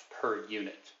cost per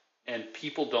unit. And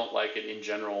people don't like it in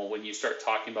general when you start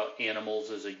talking about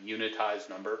animals as a unitized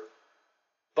number.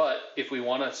 But if we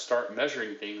want to start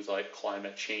measuring things like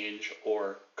climate change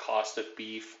or cost of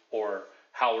beef or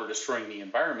how we're destroying the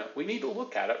environment, we need to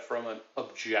look at it from an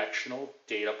objective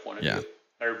data point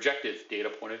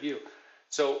of view.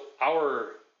 So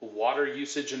our water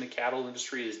usage in the cattle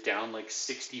industry is down like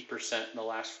 60% in the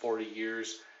last 40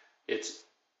 years.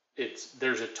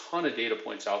 There's a ton of data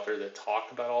points out there that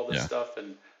talk about all this stuff,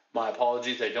 and my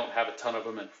apologies, I don't have a ton of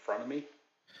them in front of me.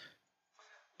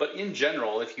 But in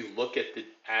general, if you look at the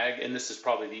ag, and this is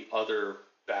probably the other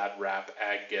bad rap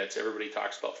ag gets, everybody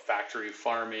talks about factory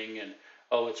farming and,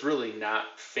 it's really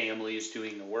not families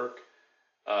doing the work.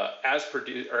 As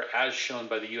shown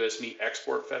by the U.S. Meat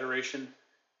Export Federation,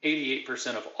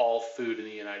 88% of all food in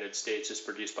the United States is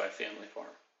produced by a family farm.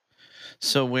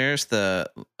 So where's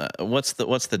what's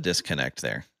the disconnect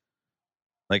there?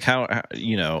 Like how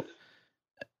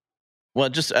well,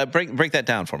 just break that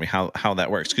down for me, how that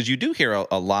works, because you do hear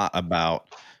a lot about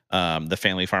the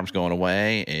family farms going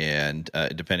away, and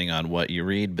depending on what you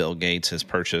read, Bill Gates has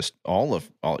purchased all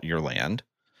your land.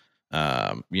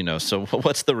 So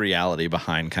what's the reality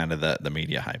behind kind of the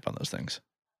media hype on those things?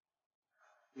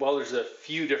 Well, there's a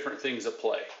few different things at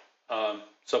play.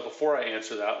 So before I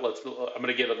answer that, I'm going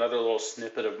to give another little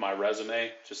snippet of my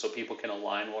resume just so people can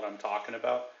align what I'm talking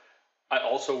about. I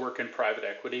also work in private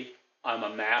equity. I'm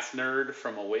a math nerd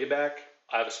from a way back.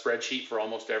 I have a spreadsheet for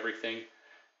almost everything.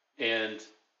 And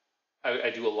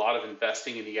I do a lot of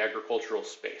investing in the agricultural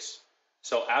space.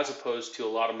 So as opposed to a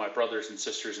lot of my brothers and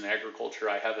sisters in agriculture,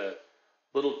 I have a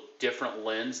little different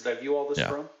lens that I view all this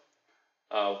from,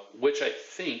 which I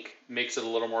think makes it a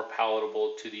little more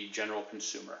palatable to the general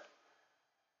consumer.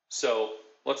 So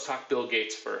let's talk Bill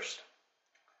Gates first.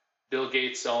 Bill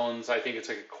Gates owns, I think it's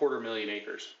like 250,000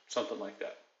 acres, something like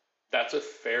that. That's a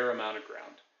fair amount of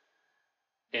ground.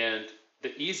 And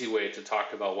the easy way to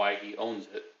talk about why he owns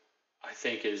it, I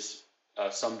think, is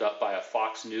summed up by a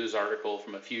Fox News article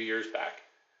from a few years back.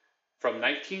 From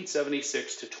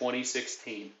 1976 to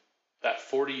 2016, that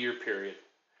 40-year period,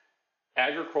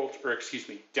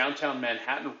 downtown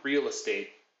Manhattan real estate,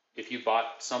 if you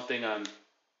bought something on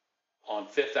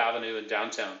Fifth Avenue in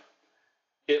downtown,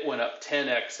 it went up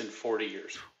 10x in 40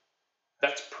 years.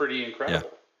 That's pretty incredible.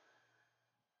 Yeah.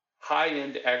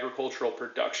 High-end agricultural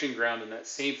production ground in that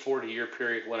same 40-year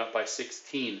period went up by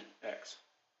 16x.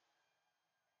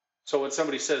 So when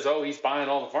somebody says, oh, he's buying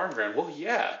all the farm ground, well,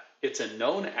 yeah, it's a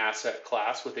known asset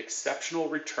class with exceptional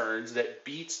returns that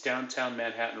beats downtown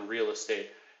Manhattan real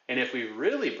estate. And if we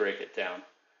really break it down,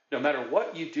 no matter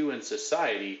what you do in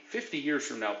society, 50 years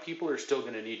from now, people are still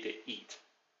going to need to eat.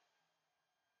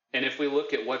 And if we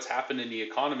look at what's happened in the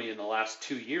economy in the last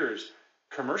 2 years,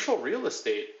 commercial real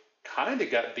estate kind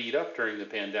of got beat up during the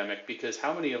pandemic, because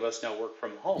how many of us now work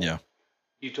from home? Yeah.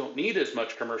 You don't need as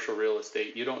much commercial real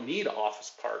estate. You don't need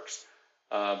office parks.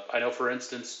 I know, for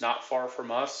instance, not far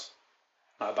from us,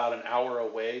 about an hour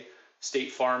away,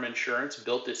 State Farm Insurance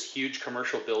built this huge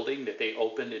commercial building that they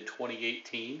opened in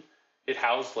 2018. It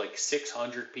housed like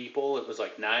 600 people. It was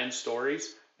like 9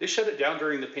 stories. They shut it down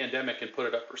during the pandemic and put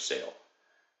it up for sale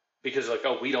because, like,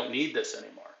 oh, we don't need this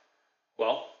anymore.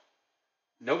 Well,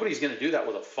 nobody's going to do that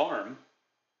with a farm.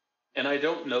 And I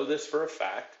don't know this for a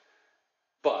fact,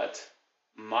 but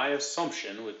my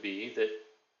assumption would be that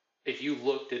if you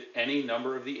looked at any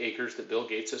number of the acres that Bill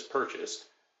Gates has purchased,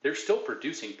 they're still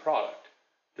producing product.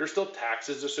 There's still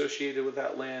taxes associated with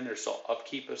that land. There's still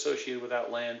upkeep associated with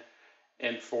that land.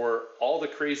 And for all the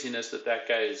craziness that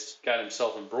guy's got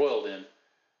himself embroiled in,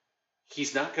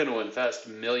 he's not going to invest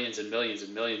millions and millions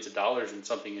and millions of dollars in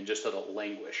something and just let it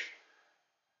languish.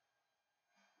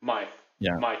 My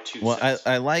 2 cents.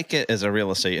 I like it as a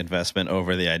real estate investment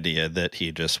over the idea that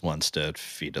he just wants to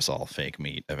feed us all fake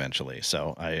meat eventually.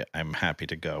 So I'm happy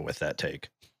to go with that take.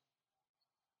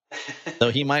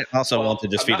 So he might also want to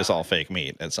just feed us all fake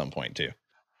meat at some point too.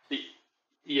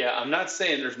 Yeah, I'm not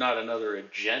saying there's not another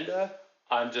agenda.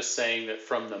 I'm just saying that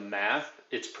from the math,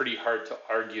 it's pretty hard to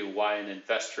argue why an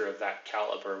investor of that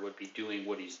caliber would be doing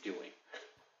what he's doing.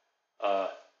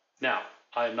 Now,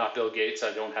 I'm not Bill Gates.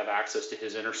 I don't have access to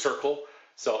his inner circle.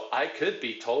 So I could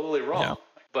be totally wrong. Yeah.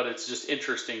 But it's just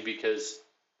interesting because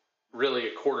really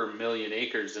 250,000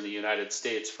 acres in the United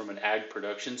States from an ag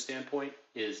production standpoint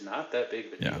is not that big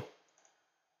of a deal.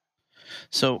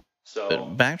 So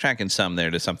backtracking some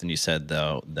there to something you said,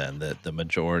 though, then that the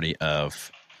majority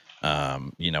of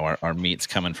our meat's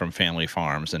coming from family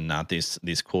farms and not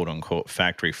these quote unquote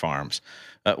factory farms.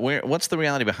 What's the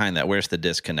reality behind that? Where's the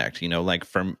disconnect? Like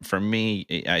for me,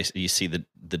 you see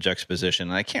the juxtaposition,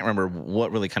 and I can't remember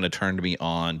what really kind of turned me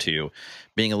on to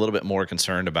being a little bit more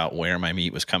concerned about where my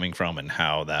meat was coming from and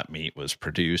how that meat was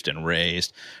produced and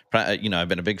raised. I've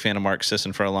been a big fan of Mark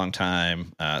Sisson for a long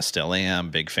time, still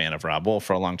am. Big fan of Rob Wolf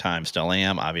for a long time, still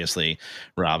am. Obviously,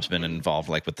 Rob's been involved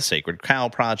like with the Sacred Cow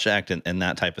Project and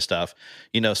that type of stuff.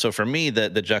 So for me,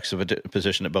 the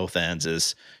juxtaposition at both ends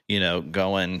is,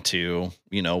 going to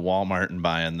Walmart and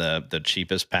buying the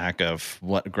cheapest pack of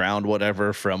ground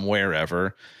whatever from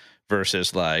wherever,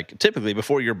 versus like typically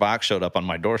before your box showed up on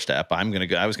my doorstep, I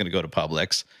was gonna go to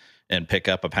Publix and pick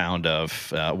up a pound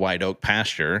of White Oak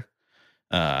pasture,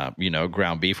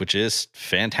 ground beef, which is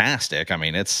fantastic. I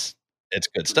mean, it's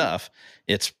good stuff.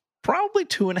 It's probably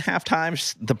 2.5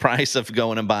 times the price of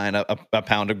going and buying a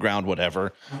pound of ground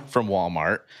whatever from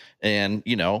Walmart. And,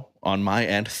 on my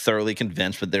end, thoroughly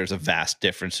convinced that there's a vast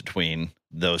difference between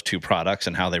those two products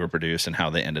and how they were produced and how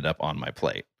they ended up on my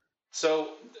plate. So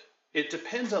it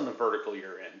depends on the vertical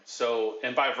you're in. So,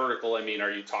 and by vertical, I mean,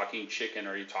 are you talking chicken?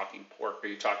 Are you talking pork? Are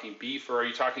you talking beef? Or are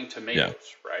you talking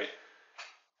tomatoes, right?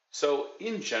 So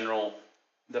in general,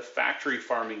 the factory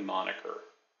farming moniker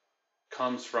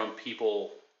comes from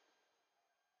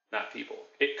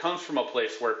it comes from a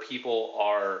place where people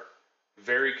are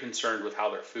very concerned with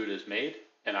how their food is made,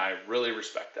 and I really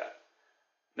respect that.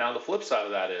 Now, the flip side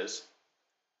of that is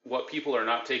what people are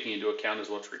not taking into account is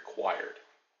what's required.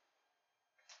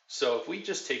 So if we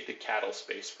just take the cattle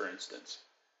space, for instance,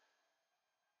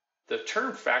 the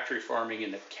term factory farming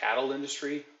in the cattle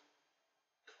industry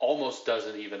almost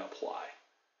doesn't even apply.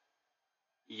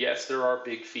 Yes, there are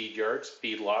big feed yards,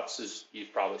 feedlots, as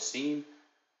you've probably seen,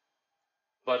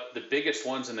 but the biggest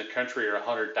ones in the country are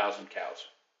 100,000 cows.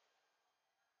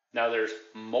 Now there's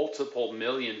multiple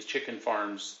millions chicken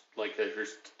farms, like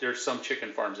there's some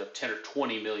chicken farms that have 10 or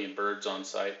 20 million birds on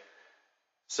site.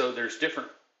 So there's different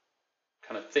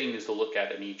kind of things to look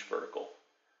at in each vertical.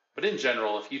 But in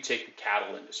general, if you take the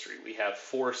cattle industry, we have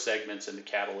 4 segments in the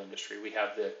cattle industry. We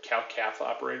have the cow-calf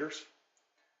operators,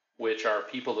 which are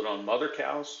people that own mother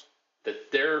cows,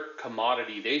 that their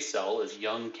commodity they sell is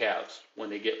young calves when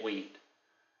they get weaned.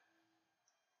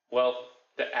 Well,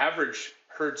 the average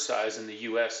herd size in the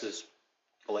U.S. is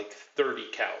like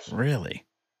 30 cows. Really?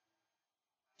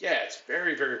 Yeah, it's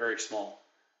very, very, very small.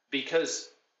 Because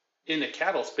in the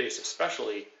cattle space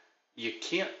especially, you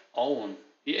can't own,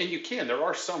 and you can, there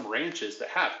are some ranches that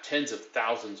have tens of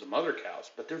thousands of mother cows,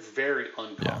 but they're very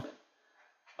uncommon.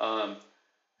 Yeah.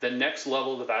 The next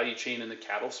level of the value chain in the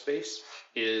cattle space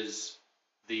is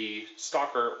the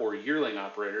stocker or yearling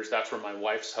operators. That's where my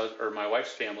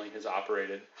wife's family has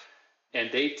operated.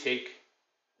 And they take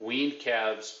weaned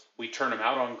calves, we turn them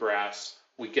out on grass,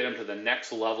 we get them to the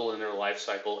next level in their life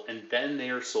cycle, and then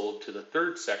they are sold to the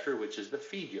third sector, which is the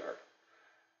feed yard.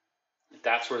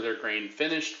 That's where they're grain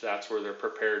finished. That's where they're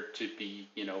prepared to be,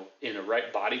 in a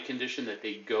right body condition, that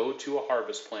they go to a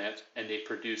harvest plant and they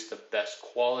produce the best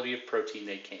quality of protein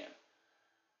they can.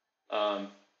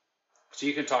 So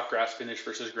you can talk grass finished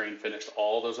versus grain finished,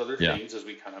 all those other things as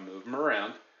we kind of move them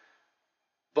around.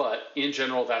 But in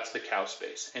general, that's the cow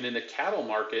space. And in the cattle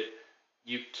market,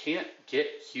 you can't get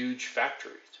huge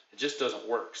factories. It just doesn't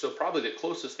work. So probably the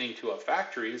closest thing to a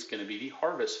factory is going to be the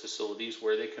harvest facilities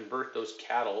where they convert those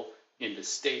cattle into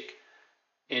steak.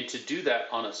 And to do that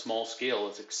on a small scale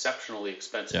is exceptionally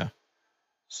expensive. Yeah.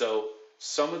 So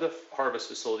some of the harvest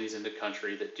facilities in the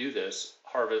country that do this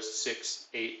harvest 6,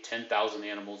 8, 10,000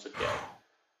 animals a day.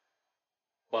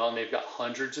 Well, and they've got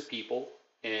hundreds of people,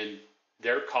 and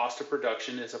their cost of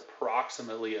production is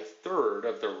approximately a third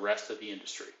of the rest of the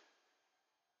industry.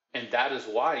 And that is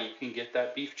why you can get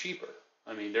that beef cheaper.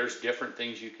 I mean, there's different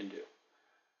things you can do.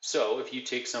 So if you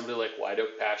take somebody like White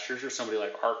Oak Pastures or somebody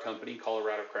like our company,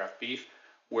 Colorado Craft Beef,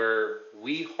 where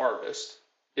we harvest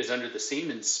is under the same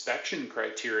inspection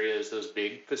criteria as those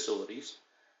big facilities,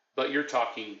 but you're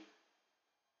talking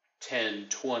 10,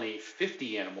 20,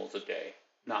 50 animals a day,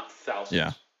 not thousands.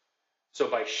 Yeah. So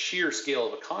by sheer scale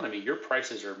of economy, your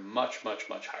prices are much, much,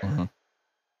 much higher.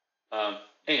 Mm-hmm.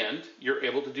 And you're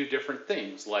able to do different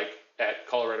things. Like at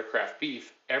Colorado Craft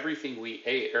Beef, everything we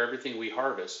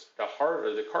harvest,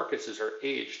 the carcasses are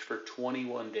aged for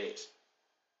 21 days.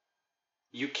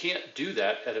 You can't do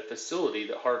that at a facility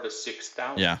that harvests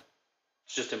 6,000. Yeah.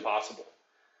 It's just impossible.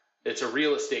 It's a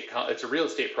real estate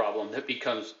problem that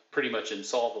becomes pretty much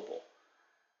insolvable.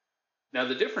 Now,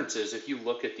 the difference is if you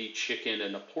look at the chicken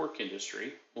and the pork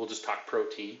industry, we'll just talk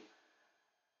protein.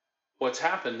 What's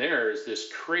happened there is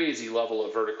this crazy level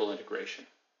of vertical integration.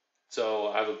 So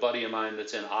I have a buddy of mine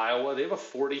that's in Iowa. They have a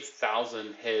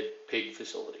 40,000 head pig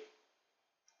facility.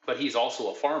 But he's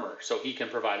also a farmer, so he can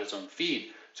provide his own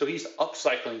feed. So he's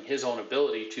upcycling his own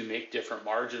ability to make different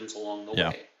margins along the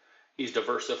way. He's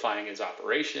diversifying his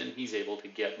operation. He's able to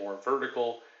get more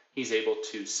vertical. He's able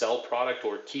to sell product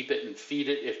or keep it and feed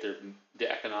it if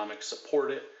the economics support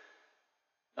it.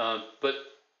 But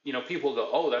people go,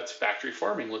 "Oh, that's factory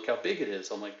farming. Look how big it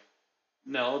is." I'm like,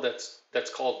 no, that's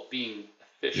called being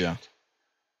efficient.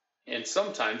 Yeah. And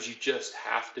sometimes you just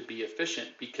have to be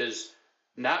efficient because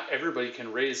not everybody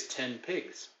can raise 10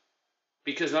 pigs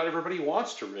because not everybody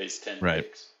wants to raise 10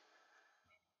 pigs.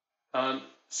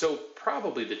 So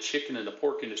probably the chicken and the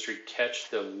pork industry catch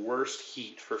the worst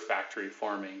heat for factory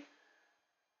farming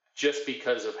just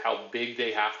because of how big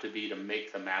they have to be to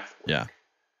make the math work.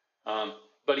 Yeah.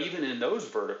 But even in those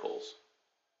verticals,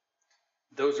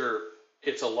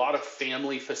 it's a lot of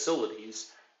family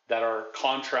facilities that are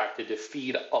contracted to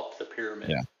feed up the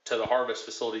pyramid to the harvest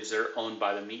facilities that are owned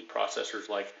by the meat processors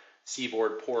like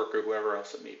Seaboard Pork or whoever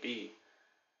else it may be.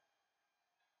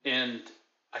 And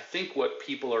I think what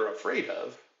people are afraid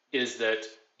of is that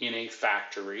in a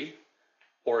factory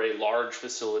or a large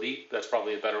facility, that's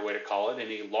probably a better way to call it,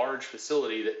 in a large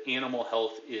facility that animal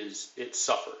health it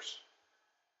suffers.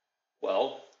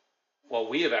 Well, what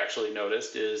we have actually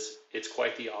noticed is it's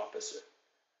quite the opposite.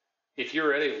 If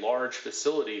you're at a large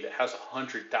facility that has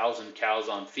 100,000 cows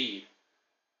on feed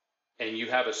and you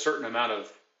have a certain amount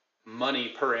of money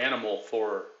per animal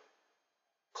for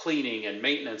cleaning and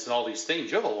maintenance and all these things,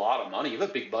 you have a lot of money. You have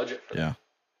a big budget for that.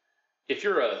 If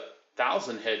you're a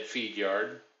 1,000-head feed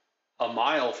yard, a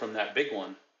mile from that big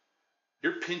one,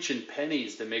 you're pinching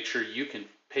pennies to make sure you can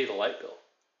pay the light bill.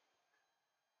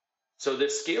 So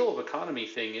this scale of economy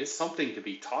thing is something to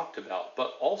be talked about,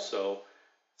 but also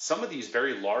some of these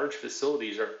very large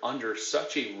facilities are under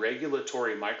such a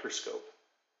regulatory microscope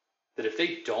that if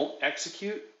they don't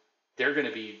execute, they're going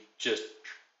to be just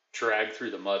dragged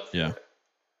through the mud for it.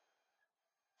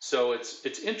 So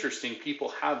it's interesting. People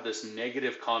have this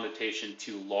negative connotation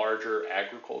to larger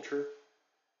agriculture,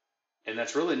 and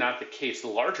that's really not the case. The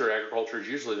larger agriculture is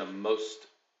usually the most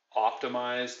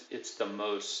optimized. It's the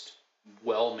most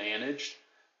well managed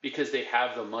because they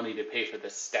have the money to pay for the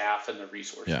staff and the Yeah.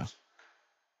 resources.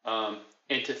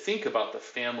 And to think about the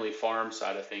family farm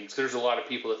side of things, there's a lot of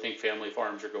people that think family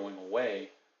farms are going away.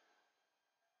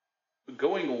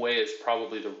 Going away is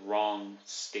probably the wrong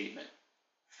statement.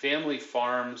 Family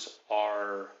farms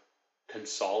are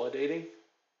consolidating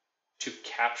to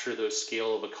capture those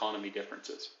scale of economy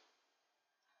differences.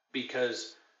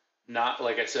 Because not,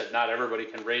 like I said, not everybody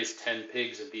can raise 10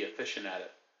 pigs and be efficient at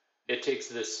it. It'll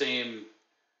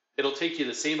take you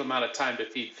the same amount of time to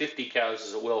feed 50 cows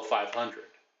as it will 500.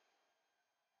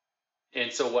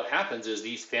 And so what happens is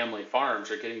these family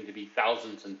farms are getting to be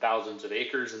thousands and thousands of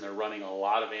acres, and they're running a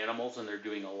lot of animals, and they're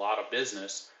doing a lot of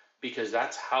business because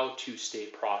that's how to stay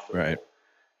profitable. Right.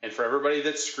 And for everybody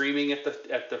that's screaming at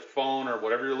the phone or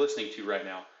whatever you're listening to right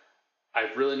now,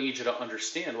 I really need you to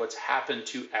understand what's happened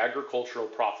to agricultural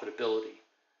profitability.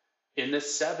 In the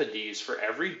 70s, for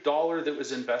every dollar that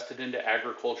was invested into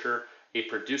agriculture, a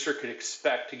producer could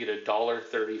expect to get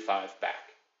 $1.35 back.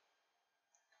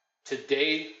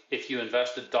 Today, if you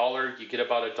invest $1, you get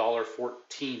about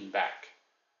 $1.14 back.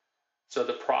 So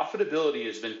the profitability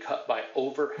has been cut by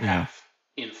over half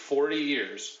in 40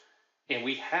 years, and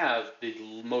we have the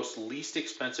most least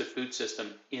expensive food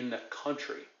system in the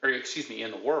country,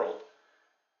 in the world.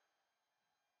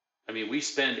 I mean, we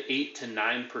spend 8 to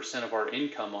 9% of our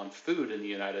income on food in the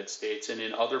United States, and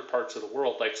in other parts of the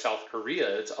world, like South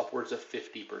Korea, it's upwards of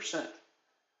 50%.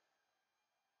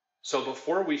 So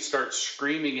before we start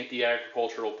screaming at the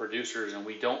agricultural producers and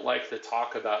we don't like to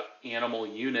talk about animal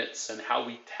units and how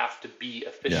we have to be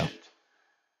efficient,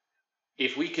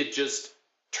 if we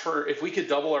could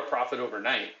double our profit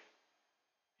overnight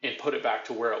and put it back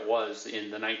to where it was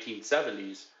in the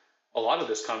 1970s, a lot of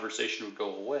this conversation would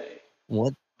go away.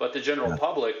 What? But the general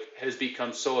public has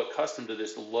become so accustomed to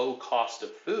this low cost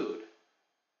of food,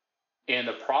 and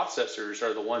the processors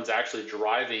are the ones actually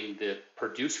driving the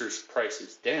producers'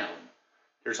 prices down.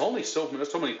 There's only so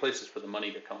many places for the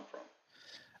money to come from.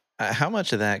 How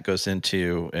much of that goes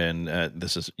into, and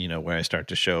this is where I start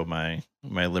to show my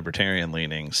libertarian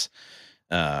leanings.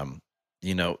 Man,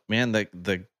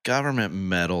 the government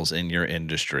meddles in your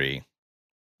industry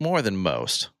more than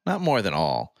most, not more than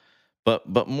all,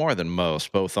 but more than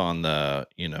most, both on the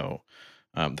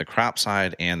the crop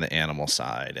side and the animal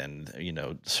side, and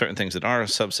certain things that are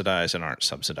subsidized and aren't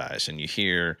subsidized. And you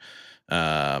hear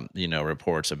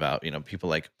reports about people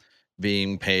like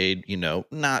being paid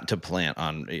not to plant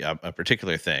on a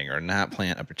particular thing or not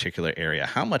plant a particular area.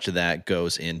 How much of that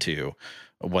goes into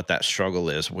what that struggle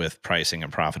is with pricing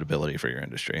and profitability for your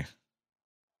industry?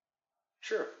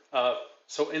 Sure.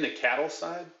 So in the cattle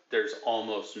side, there's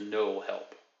almost no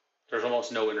help. There's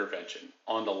almost no intervention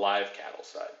on the live cattle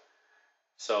side.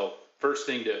 So first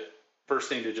thing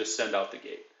to just send out the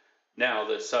gate. Now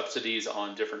the subsidies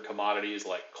on different commodities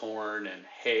like corn and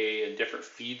hay and different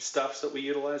feedstuffs that we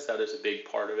utilize, that is a big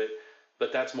part of it.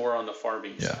 But that's more on the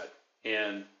farming side.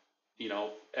 And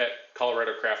at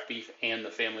Colorado Craft Beef and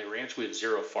the Family Ranch, we have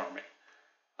zero farming.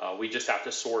 We just have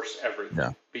to source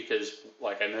everything because,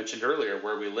 like I mentioned earlier,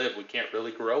 where we live, we can't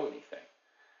really grow anything.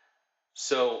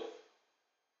 So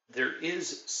there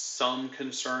is some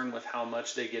concern with how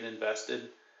much they get invested,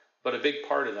 but a big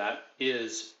part of that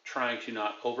is trying to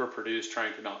not overproduce,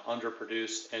 trying to not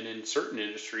underproduce. And in certain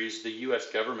industries, the U.S.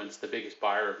 government's the biggest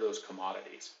buyer of those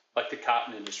commodities, like the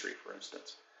cotton industry, for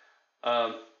instance.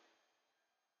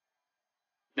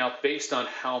 Now, based on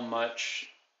how much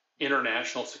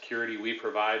international security we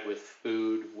provide with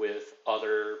food, with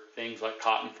other things like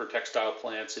cotton for textile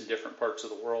plants in different parts of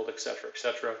the world, et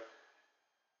cetera,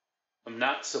 I'm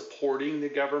not supporting the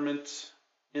government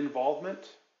involvement.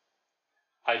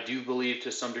 I do believe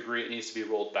to some degree it needs to be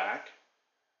rolled back,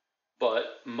 but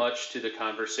much to the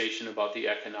conversation about the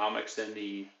economics and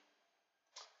the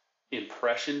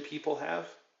impression people have,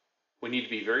 we need to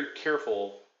be very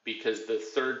careful because the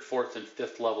third, fourth, and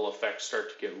fifth level effects start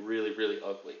to get really, really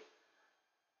ugly.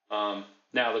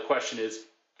 Now the question is,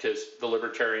 because the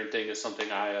libertarian thing is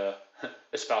something I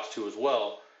espouse to as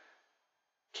well,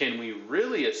 can we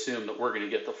really assume that we're going to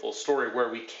get the full story where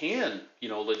we can,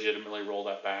 legitimately roll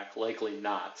that back? Likely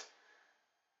not.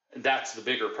 That's the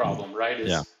bigger problem, right?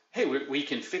 Hey, we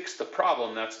can fix the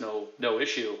problem. That's no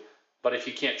issue. But if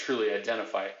you can't truly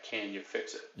identify it, can you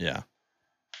fix it? Yeah.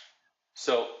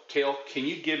 So, Cale, can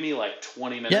you give me like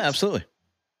 20 minutes? Yeah, absolutely.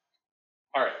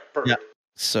 All right, perfect. Yeah.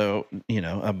 So,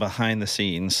 a behind the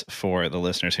scenes for the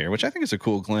listeners here, which I think is a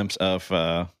cool glimpse of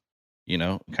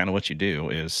kind of what you do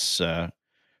is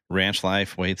ranch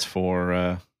life waits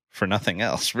for nothing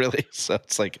else, really. So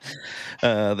it's like the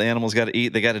animals got to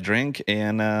eat, they got to drink,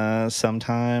 and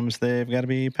sometimes they've got to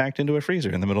be packed into a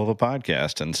freezer in the middle of a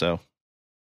podcast. And so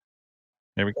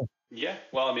there we go. Yeah,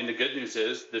 well, I mean, the good news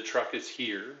is the truck is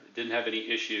here. It didn't have any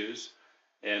issues,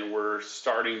 and we're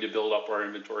starting to build up our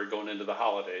inventory going into the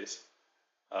holidays.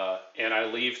 And I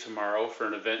leave tomorrow for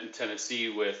an event in Tennessee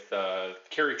with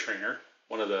Carry Trainer,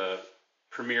 one of the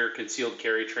premier concealed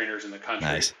carry trainers in the country.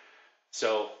 Nice.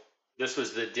 So this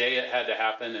was the day it had to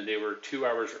happen, and they were 2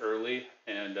 hours early.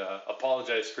 And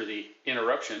apologize for the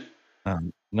interruption.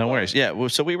 No But worries. Yeah. Well,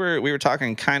 so we were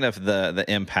talking kind of the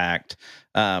impact,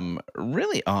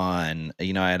 really on,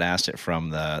 I had asked it from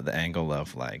the angle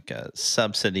of like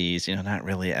subsidies, not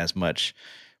really as much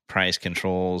price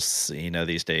controls,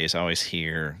 these days. I always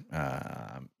hear,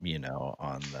 on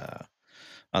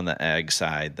the egg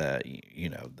side, the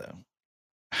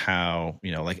how,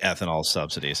 like ethanol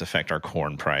subsidies affect our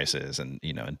corn prices and,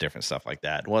 and different stuff like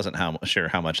that. Wasn't sure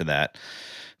how much of that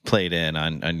played in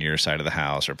on your side of the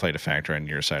house or played a factor on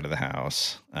your side of the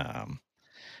house. I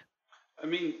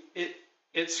mean,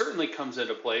 it certainly comes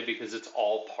into play because it's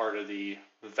all part of the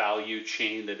value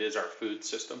chain that is our food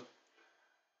system.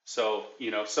 So,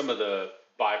 some of the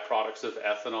byproducts of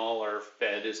ethanol are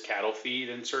fed as cattle feed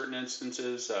in certain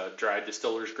instances. Dried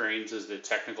distillers grains is the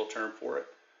technical term for it.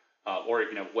 Or you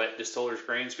can have wet distillers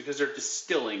grains because they're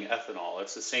distilling ethanol.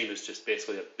 It's the same as just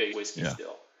basically a big whiskey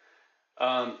still.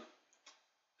 Um,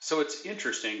 so it's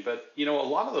interesting, but a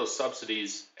lot of those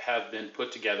subsidies have been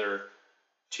put together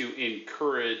to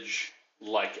encourage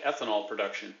like ethanol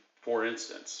production, for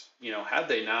instance. Had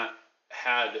they not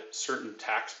had certain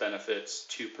tax benefits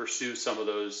to pursue some of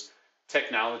those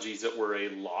technologies that were a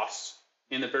loss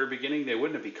in the very beginning, they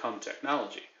wouldn't have become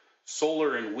technology.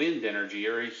 Solar and wind energy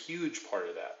are a huge part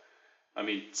of that. I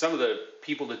mean, some of the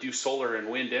people that do solar and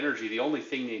wind energy, the only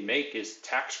thing they make is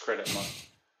tax credit money.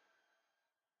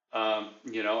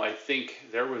 I think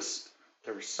there was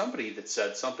somebody that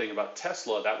said something about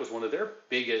Tesla. That was one of their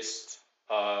biggest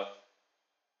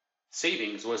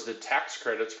savings was the tax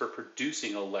credits for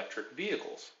producing electric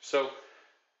vehicles. So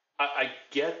I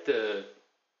get the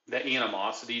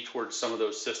animosity towards some of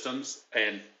those systems,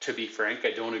 and to be frank,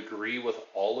 I don't agree with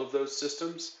all of those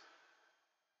systems.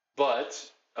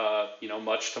 But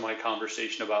much to my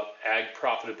conversation about ag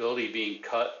profitability being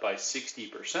cut by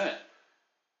 60%,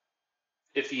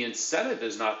 if the incentive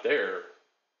is not there,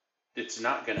 it's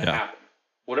not going to happen.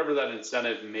 Whatever that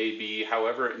incentive may be,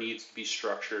 however it needs to be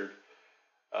structured.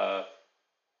 A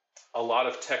lot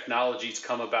of technologies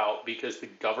come about because the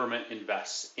government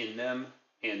invests in them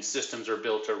and systems are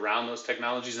built around those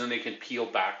technologies, and they can peel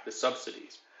back the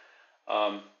subsidies.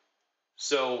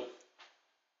 So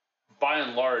by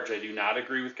and large, I do not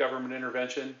agree with government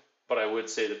intervention, but I would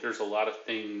say that there's a lot of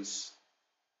things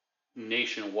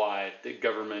nationwide that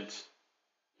government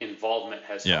involvement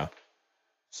has helped.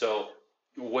 So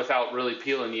without really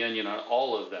peeling the onion on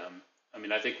all of them, I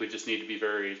mean, I think we just need to be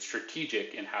very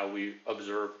strategic in how we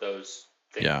observe those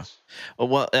things. Yeah.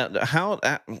 Well, how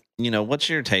what's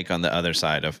your take on the other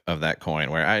side of that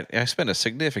coin? Where I spent a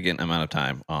significant amount of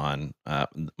time on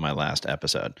my last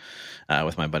episode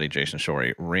with my buddy Jason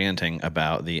Shorey ranting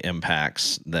about the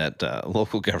impacts that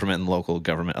local government and local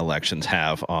government elections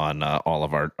have on all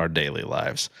of our daily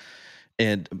lives.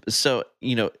 And so,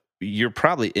 you're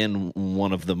probably in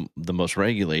one of the most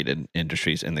regulated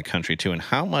industries in the country too. And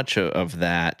how much of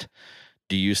that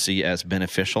do you see as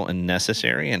beneficial and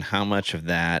necessary, and how much of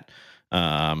that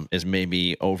is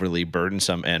maybe overly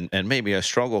burdensome and maybe a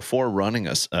struggle for running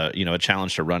a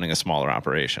challenge to running a smaller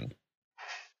operation?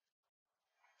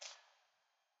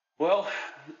 Well,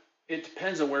 it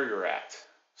depends on where you're at.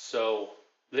 So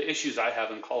the issues I have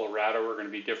in Colorado are going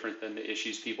to be different than the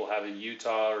issues people have in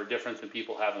Utah or different than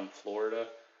people have in Florida.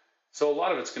 So a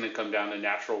lot of it's going to come down to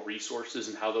natural resources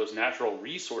and how those natural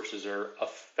resources are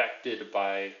affected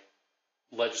by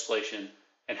legislation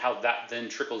and how that then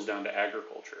trickles down to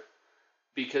agriculture.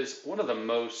 Because one of the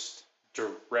most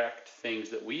direct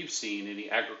things that we've seen in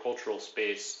the agricultural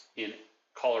space in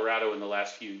Colorado in the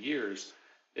last few years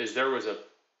is there was a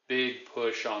big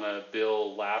push on a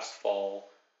bill last fall,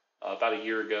 about a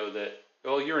year ago,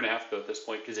 a year and a half ago at this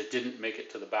point, because it didn't make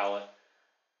it to the ballot.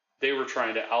 They were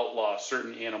trying to outlaw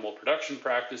certain animal production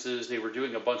practices. They were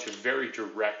doing a bunch of very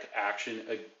direct action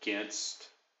against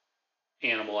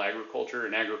animal agriculture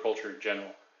and agriculture in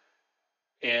general.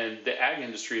 And the ag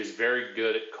industry is very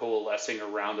good at coalescing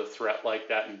around a threat like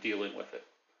that and dealing with it.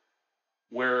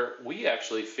 Where we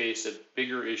actually face a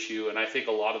bigger issue, and I think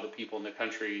a lot of the people in the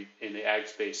country in the ag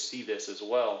space see this as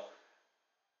well,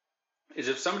 is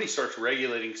if somebody starts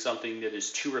regulating something that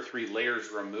is 2 or 3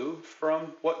 layers removed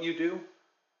from what you do,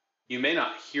 you may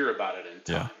not hear about it in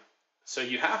time. So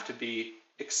you have to be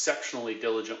exceptionally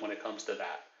diligent when it comes to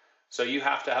that. So you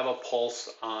have to have a pulse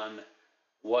on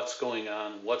what's going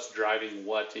on, what's driving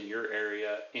what in your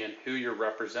area, and who your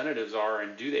representatives are,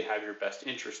 and do they have your best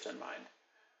interest in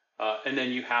mind. And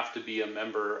then you have to be a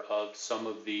member of some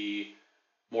of the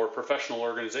more professional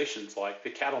organizations like the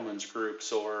cattlemen's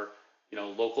groups or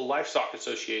local livestock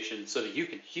associations, so that you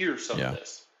can hear some of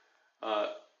this.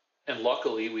 And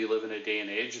luckily, we live in a day and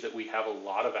age that we have a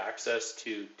lot of access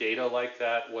to data like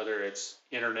that, whether it's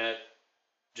internet,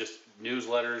 just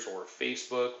newsletters, or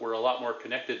Facebook. We're a lot more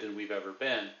connected than we've ever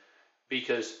been,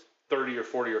 because 30 or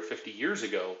 40 or 50 years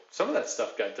ago, some of that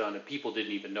stuff got done and people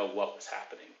didn't even know what was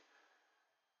happening.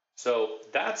 So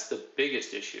that's the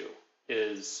biggest issue,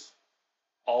 is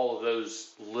all of those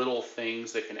little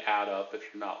things that can add up if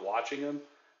you're not watching them.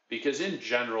 Because in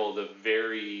general, the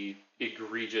very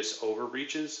egregious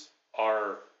overreaches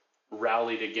are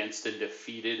rallied against and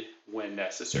defeated when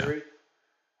necessary.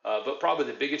 But probably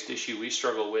the biggest issue we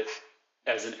struggle with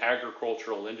as an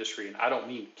agricultural industry, and I don't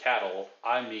mean cattle,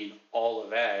 I mean all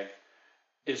of ag,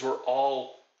 is we're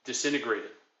all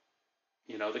disintegrated.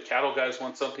 The cattle guys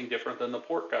want something different than the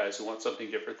pork guys, who want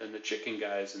something different than the chicken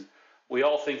guys. And we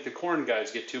all think the corn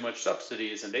guys get too much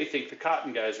subsidies, and they think the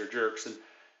cotton guys are jerks. And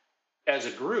as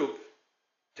a group,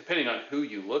 depending on who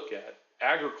you look at,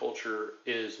 agriculture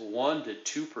is 1%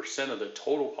 to 2% of the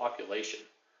total population.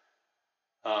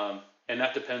 And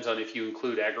that depends on if you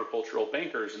include agricultural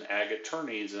bankers and ag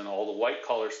attorneys and all the white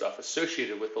collar stuff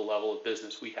associated with the level of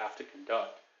business we have to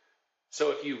conduct.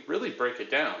 So if you really break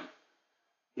it down,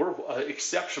 we're an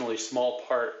exceptionally small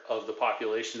part of the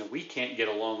population, and we can't get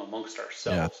along amongst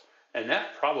ourselves. And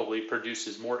that probably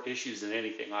produces more issues than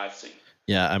anything I've seen.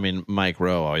 Yeah, I mean, Mike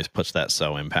Rowe always puts that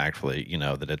so impactfully,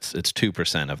 that it's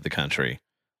 2% of the country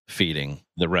feeding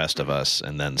the rest of us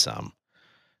and then some.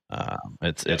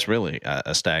 It's really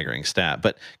a staggering stat.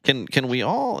 But can we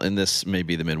all, in this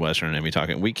maybe the Midwestern enemy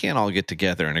talking, we can't all get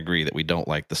together and agree that we don't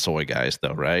like the soy guys,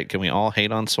 though, right? Can we all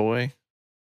hate on soy?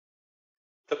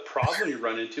 The problem you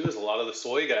run into is a lot of the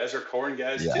soy guys are corn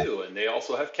guys too, and they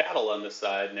also have cattle on the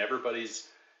side, and everybody's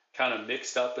kind of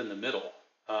mixed up in the middle.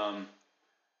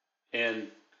 And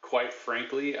quite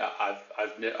frankly,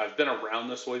 I've been around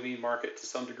the soybean market to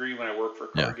some degree when I worked for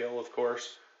Cargill, of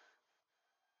course.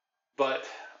 But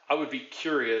I would be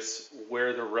curious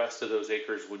where the rest of those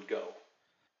acres would go,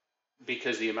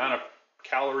 because the amount of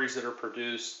calories that are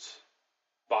produced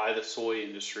by the soy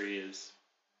industry is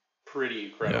pretty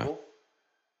incredible.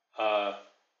 I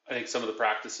think some of the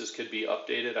practices could be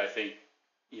updated. I think,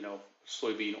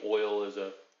 soybean oil is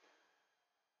a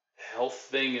health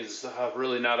thing is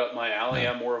really not up my alley.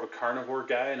 I'm more of a carnivore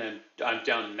guy, and I'm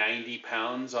down 90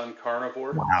 pounds on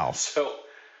carnivore. Wow. So,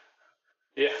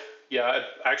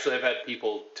 I've had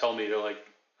people tell me, they're like,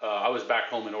 I was back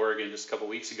home in Oregon just a couple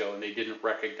weeks ago, and they didn't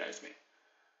recognize me.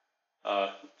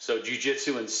 So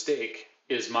jiu-jitsu and steak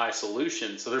is my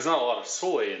solution. So there's not a lot of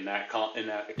soy in that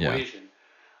equation.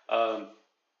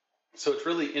 So it's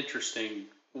really interesting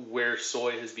where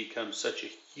soy has become such a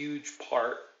huge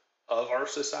part of our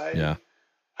society.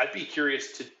 I'd be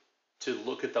curious to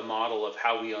look at the model of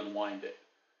how we unwind it.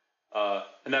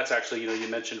 And that's actually, you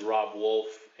mentioned Rob Wolf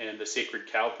and the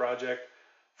Sacred Cow Project.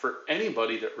 For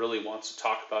anybody that really wants to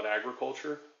talk about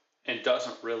agriculture and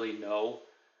doesn't really know,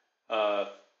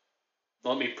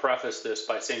 let me preface this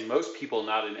by saying most people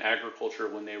not in agriculture,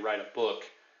 when they write a book,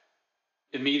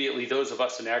 immediately those of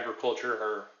us in agriculture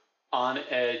are on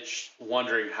edge,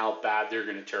 wondering how bad they're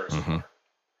going to tear us apart.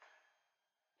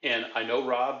 And I know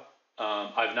Rob.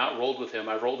 I've not rolled with him.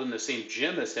 I've rolled in the same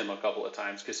gym as him a couple of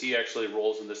times, because he actually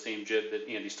rolls in the same gym that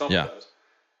Andy Stump does.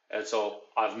 And so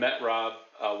I've met Rob.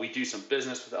 We do some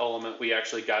business with Element. We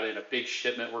actually got in a big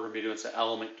shipment. We're going to be doing some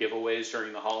Element giveaways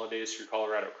during the holidays through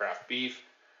Colorado Craft Beef.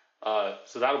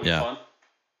 So that'll be fun.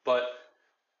 But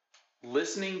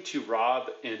listening to Rob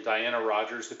and Diana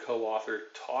Rogers, the co-author,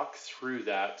 talk through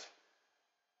that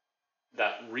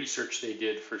research they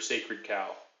did for Sacred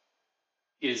Cow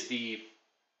is the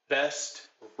best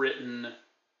written,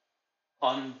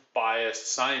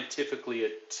 unbiased, scientifically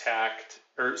attached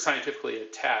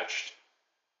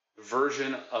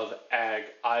version of ag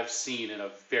I've seen in a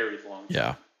very long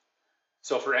time.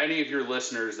 So for any of your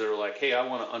listeners that are like, hey, I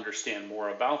want to understand more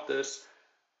about this,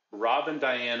 Rob and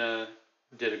Diana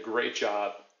did a great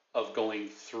job of going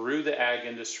through the ag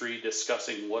industry,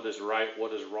 discussing what is right,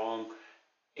 what is wrong.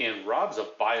 And Rob's a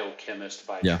biochemist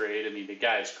by trade. I mean, the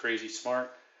guy is crazy smart.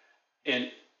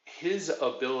 And his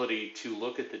ability to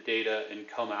look at the data and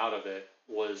come out of it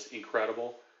was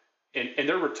incredible. And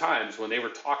there were times when they were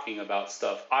talking about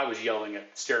stuff, I was yelling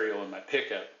at the stereo in my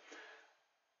pickup,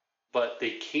 but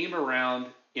they came around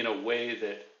in a way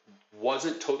that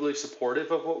wasn't totally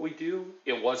supportive of what we do.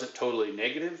 It wasn't totally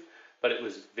negative, but it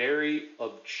was very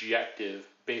objective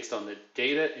based on the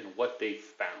data and what they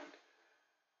found.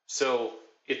 So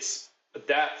it's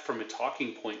that, from a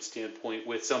talking point standpoint,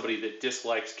 with somebody that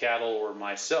dislikes cattle or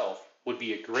myself, would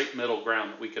be a great middle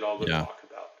ground that we could all go Yeah. talk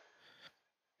about.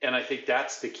 And I think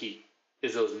that's the key,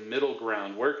 is those middle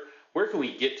ground. Where can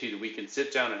we get to that we can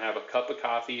sit down and have a cup of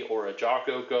coffee or a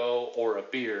Jocko Go or a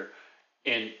beer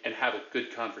and have a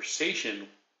good conversation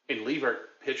and leave our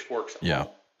pitchforks at Yeah.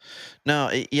 home? No,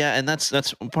 yeah, and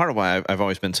that's part of why I've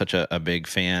always been such a big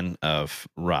fan of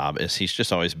Rob. Is he's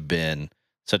just always been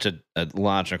such a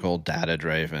logical, data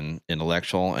driven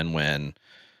intellectual, and when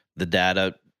the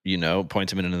data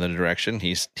points him in another direction,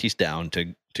 he's down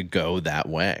to go that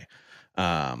way.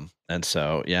 And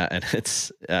so yeah, and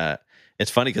it's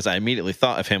funny because I immediately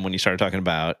thought of him when you started talking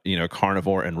about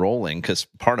carnivore and rolling, because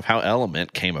part of how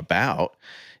Element came about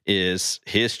is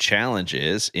his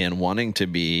challenges in wanting to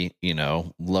be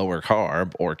lower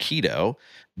carb or keto,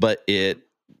 but it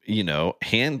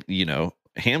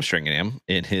hamstringing him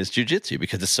in his jujitsu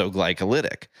because it's so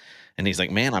glycolytic. And he's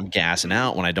like, man, I'm gassing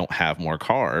out when I don't have more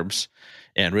carbs.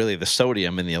 And really, the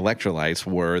sodium and the electrolytes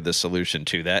were the solution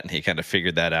to that. And he kind of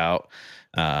figured that out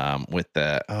with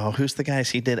who's the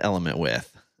guys he did Element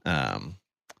with?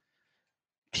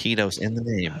 Keto's in the I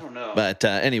name. don't know. But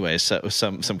anyways, so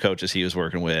some coaches he was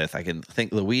working with, I can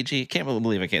think Luigi. Can't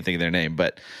believe I can't think of their name,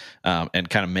 but and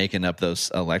kind of making up those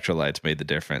electrolytes made the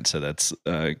difference. So that's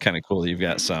kind of cool. You've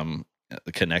got some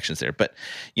connections there, but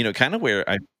kind of where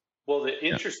I Well,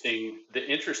 yeah, the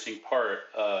interesting part,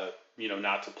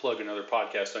 not to plug another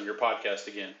podcast on your podcast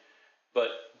again, but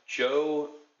Joe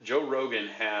Rogan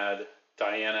had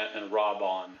Diana and Rob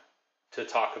on to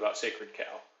talk about sacred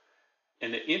cow.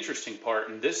 And the interesting part,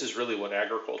 and this is really what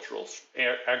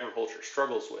agriculture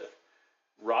struggles with.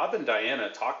 Rob and Diana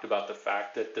talked about the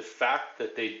fact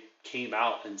that they came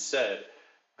out and said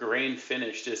grain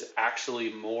finished is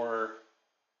actually more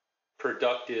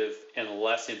productive and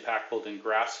less impactful than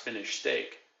grass finished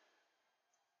steak.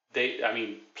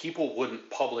 People wouldn't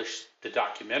publish the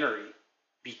documentary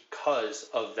because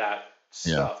of that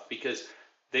yeah, stuff, because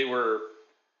they were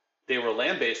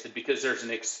lambasted because there's an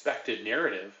expected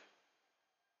narrative.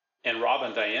 And Rob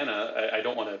and Diana, I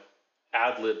don't want to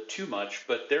ad lib too much,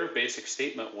 but their basic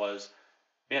statement was,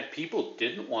 man, people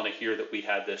didn't want to hear that we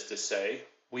had this to say.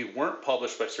 We weren't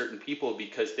published by certain people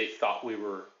because they thought we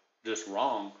were just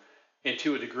wrong. And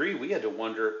to a degree, we had to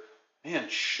wonder, man,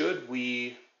 should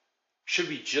we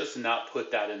just not put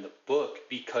that in the book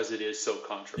because it is so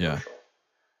controversial?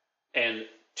 And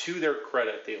to their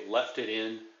credit, they left it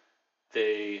in.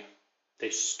 They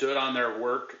stood on their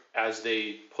work as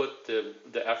they put the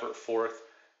effort forth,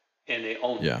 and they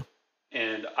owned it.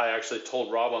 And I actually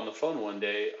told Rob on the phone one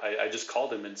day, I just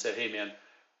called him and said, hey, man,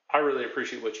 I really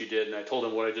appreciate what you did. And I told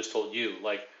him what I just told you.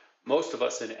 Like, most of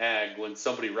us in ag, when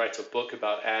somebody writes a book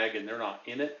about ag and they're not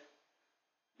in it,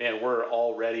 man, we're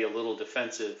already a little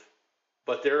defensive.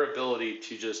 But their ability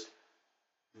to just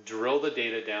drill the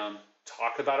data down,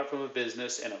 talk about it from a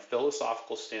business and a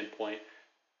philosophical standpoint,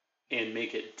 and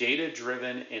make it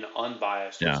data-driven and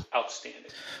unbiased was outstanding.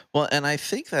 Well, and I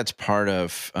think that's part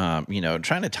of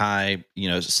trying to tie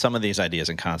some of these ideas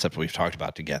and concepts we've talked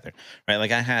about together, right?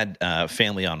 Like I had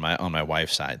family on my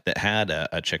wife's side that had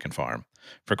a chicken farm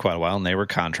for quite a while, and they were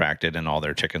contracted, and all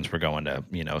their chickens were going to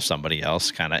somebody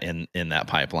else, kind of in that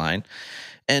pipeline.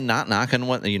 And not knocking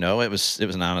what it was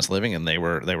an honest living, and they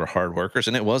were hard workers,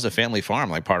 and it was a family farm.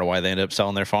 Like part of why they ended up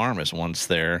selling their farm is once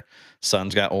their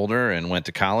sons got older and went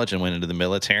to college and went into the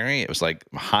military, it was like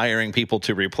hiring people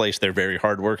to replace their very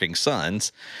hardworking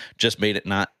sons just made it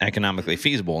not economically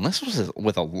feasible. And this was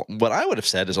with what I would have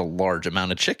said is a large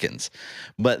amount of chickens.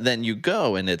 But then you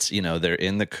go and it's they're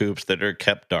in the coops that are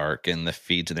kept dark and the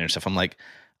feeds in there and stuff. I'm like,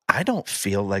 I don't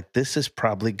feel like this is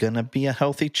probably gonna be a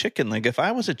healthy chicken. Like if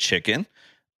I was a chicken,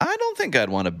 I don't think I'd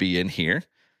want to be in here.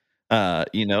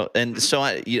 And so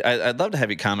I'd love to have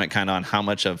you comment kind of on how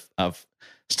much of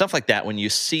stuff like that when you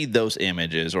see those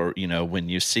images, or when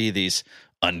you see these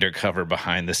undercover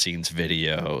behind the scenes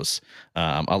videos,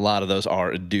 a lot of those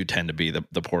do tend to be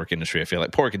the pork industry. I feel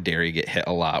like pork and dairy get hit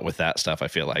a lot with that stuff, I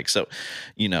feel like. So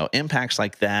impacts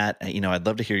like that, I'd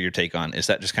love to hear your take on, is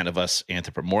that just kind of us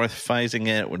anthropomorphizing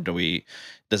it, or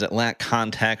does it lack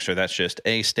context, or that's just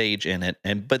a stage in it?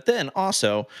 But then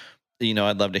also,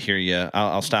 I'd love to hear you.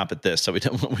 I'll stop at this so we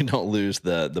don't lose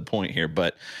the point here.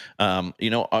 But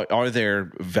are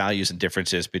there values and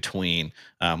differences between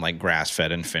like grass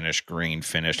fed and finished, green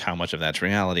finished? How much of that's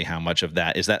reality? How much of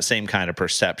that is that same kind of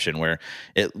perception where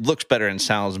it looks better and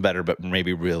sounds better, but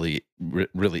maybe really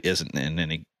isn't in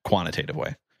any quantitative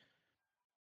way?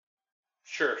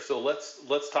 Sure. So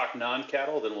let's talk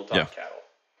non-cattle, then we'll Yeah. talk cattle.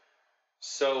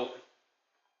 So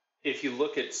if you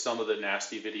look at some of the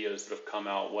nasty videos that have come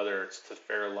out, whether it's the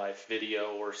Fairlife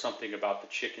video or something about the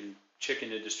chicken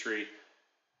industry,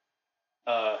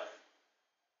 uh,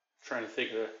 trying to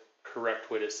think of the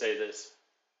correct way to say this.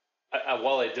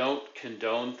 While I don't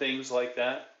condone things like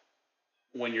that,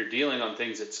 when you're dealing on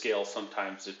things at scale,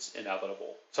 sometimes it's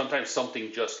inevitable. Sometimes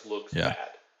something just looks Yeah.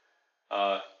 bad.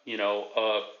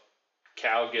 A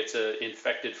cow gets an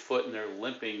infected foot and they're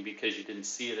limping because you didn't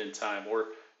see it in time. Or,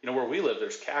 where we live,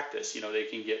 there's cactus. They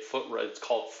can get foot rot. It's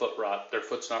called foot rot. Their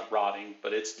foot's not rotting,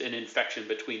 but it's an infection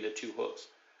between the two hooves.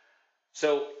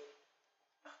 So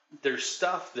there's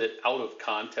stuff that out of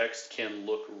context can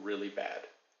look really bad.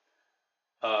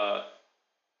 Uh,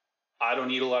 I don't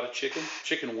eat a lot of chicken.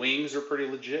 Chicken wings are pretty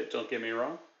legit, don't get me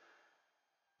wrong.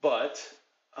 But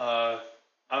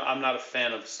I'm not a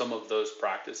fan of some of those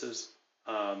practices.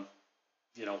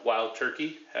 Wild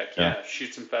turkey, heck Yeah. yeah,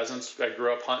 shoot some pheasants. I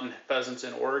grew up hunting pheasants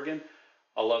in Oregon.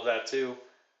 I love that too.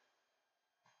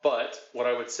 But what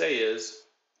I would say is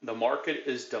the market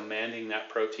is demanding that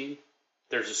protein.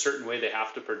 There's a certain way they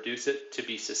have to produce it to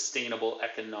be sustainable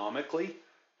economically.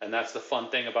 And that's the fun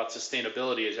thing about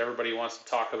sustainability is everybody wants to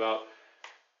talk about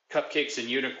cupcakes and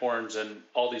unicorns and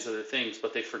all these other things,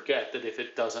 but they forget that if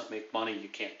it doesn't make money, you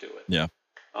can't do it. Yeah.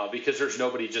 Because there's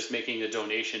nobody just making a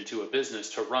donation to a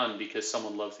business to run because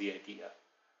someone loves the idea.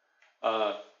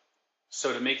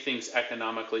 So to make things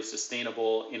economically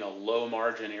sustainable in a low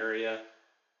margin area,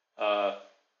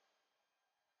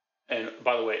 and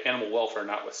by the way, animal welfare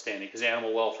notwithstanding, because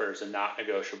animal welfare is a not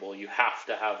negotiable. You have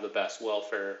to have the best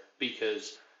welfare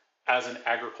because as an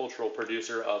agricultural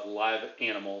producer of live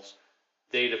animals,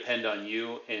 they depend on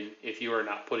you. And if you are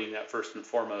not putting that first and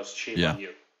foremost, shame Yeah. on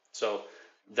you. So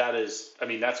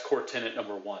that's core tenet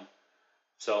number one.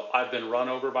 So I've been run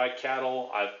over by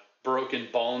cattle. I've broken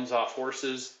bones off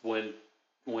horses when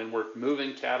we're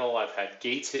moving cattle. I've had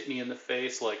gates hit me in the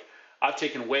face. Like I've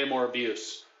taken way more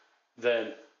abuse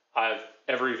than I've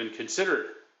ever even considered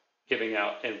giving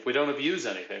out. And we don't abuse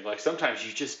anything. Like sometimes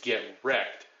you just get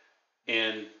wrecked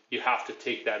and you have to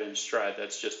take that in stride.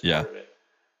 That's just part of it.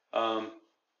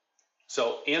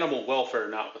 So animal welfare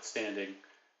notwithstanding,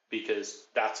 because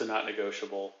that's a not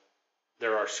negotiable.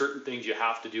 There are certain things you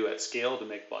have to do at scale to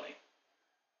make money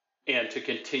and to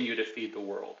continue to feed the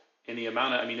world. And the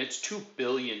amount of, it's 2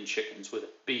 billion chickens with a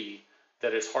B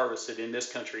that is harvested in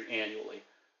this country annually.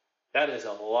 That is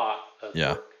a lot of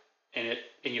work. And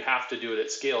you have to do it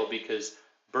at scale because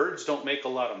birds don't make a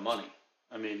lot of money.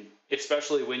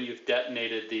 Especially when you've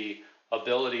detonated the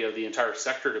ability of the entire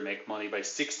sector to make money by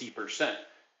 60%,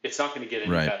 it's not going to get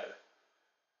any better.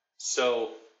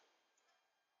 So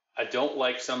I don't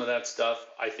like some of that stuff.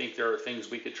 I think there are things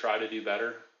we could try to do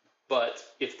better. But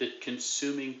if the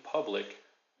consuming public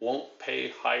won't pay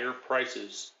higher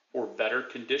prices or better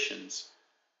conditions,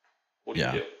 what do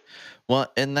you do?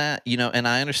 Well, and that, and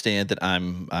I understand that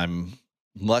I'm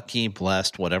lucky,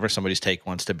 blessed, whatever somebody's take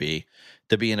wants to be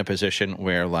in a position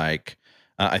where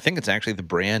I think it's actually the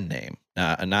brand name,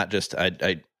 and not just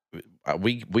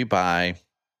we buy.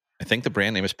 I think the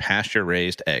brand name is Pasture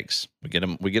Raised Eggs. We get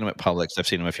them at Publix. I've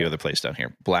seen them a few other places down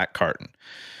here. Black carton,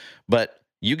 but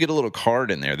you get a little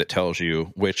card in there that tells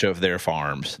you which of their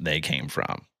farms they came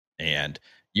from, and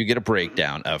you get a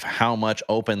breakdown of how much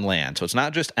open land. So it's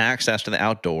not just access to the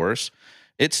outdoors.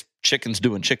 It's chickens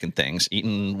doing chicken things,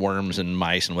 eating worms and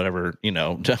mice and whatever,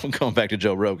 going back to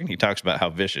Joe Rogan, he talks about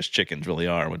how vicious chickens really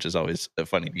are, which is always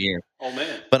funny to hear. Oh,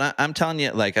 man. But I'm telling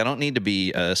you, I don't need to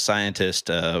be a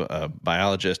scientist, a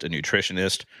biologist, a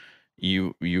nutritionist.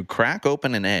 You crack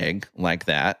open an egg like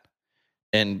that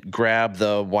and grab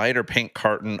the white or pink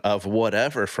carton of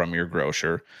whatever from your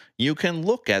grocer. You can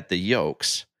look at the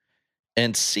yolks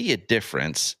and see a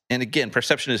difference. And again,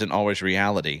 perception isn't always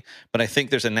reality, but I think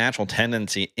there's a natural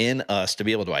tendency in us to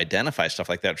be able to identify stuff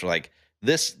like that. We're like,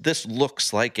 this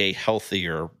looks like a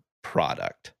healthier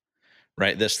product,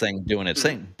 right? This thing doing its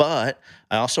thing. But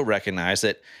I also recognize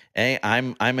that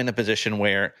I'm in a position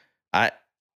where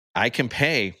I can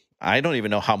pay. I don't even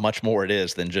know how much more it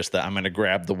is than just that I'm going to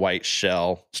grab the white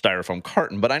shell styrofoam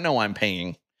carton, but I know I'm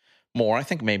paying more. I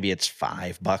think maybe it's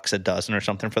 $5 a dozen or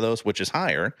something for those, which is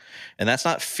higher. And that's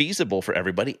not feasible for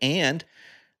everybody. And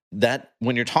that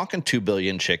when you're talking 2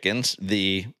 billion chickens,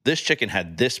 this chicken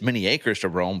had this many acres to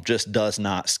roam just does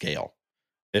not scale.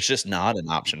 It's just not an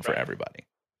option for Right. everybody.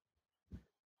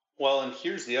 Well, and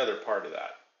here's the other part of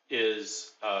that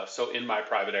is so in my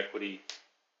private equity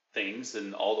things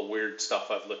and all the weird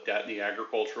stuff I've looked at in the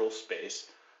agricultural space,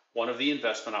 one of the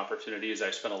investment opportunities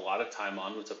I spent a lot of time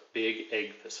on was a big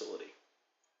egg facility.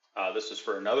 This was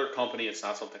for another company. It's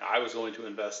not something I was going to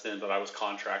invest in, but I was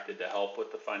contracted to help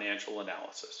with the financial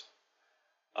analysis.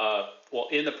 Well,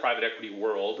 in the private equity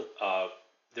world,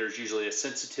 there's usually a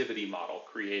sensitivity model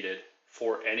created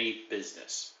for any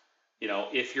business. You know,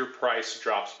 if your price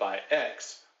drops by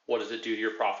X, what does it do to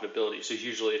your profitability? So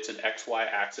usually it's an XY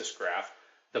axis graph.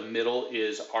 The middle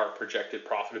is our projected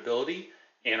profitability,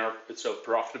 and so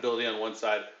profitability on one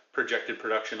side, projected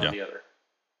production on the other.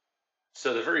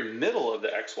 So the very middle of the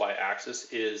XY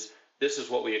axis is this is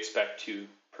what we expect to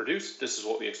produce, this is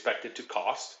what we expect it to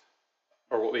cost,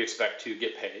 or what we expect to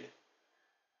get paid.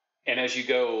 And as you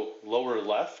go lower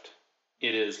left,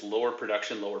 it is lower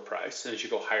production, lower price. And as you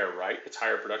go higher right, it's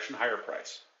higher production, higher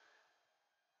price.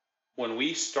 When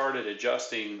we started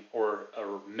adjusting or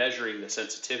measuring the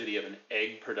sensitivity of an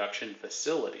egg production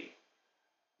facility,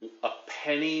 a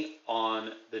penny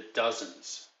on the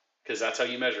dozens, because that's how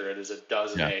you measure it, is a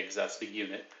dozen eggs, that's the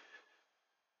unit.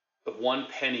 But 1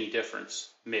 penny difference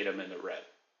made them in the red.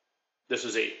 This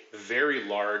was a very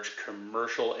large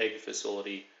commercial egg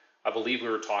facility. I believe we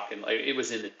were talking, like, it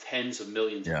was in the tens of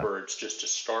millions of birds just to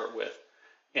start with.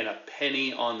 And a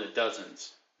penny on the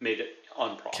dozens made it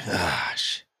unprofitable.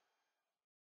 Gosh.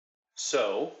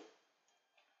 So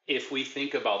if we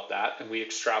think about that and we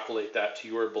extrapolate that to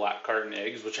your black carton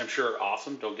eggs, which I'm sure are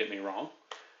awesome, don't get me wrong,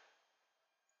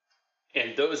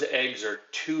 and those eggs are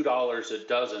 $2 a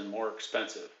dozen more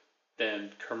expensive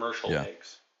than commercial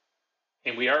eggs.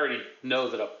 And we already know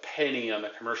that a penny on the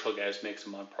commercial guys makes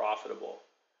them unprofitable.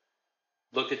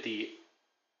 Look at the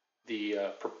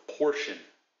proportion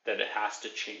that it has to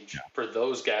change for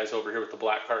those guys over here with the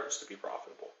black cartons to be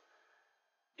profitable.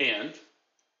 And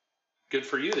good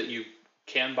for you that you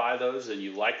can buy those and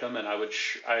you like them. And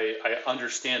I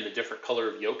understand the different color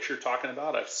of yolks you're talking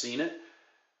about. I've seen it.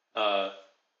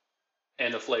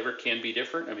 And the flavor can be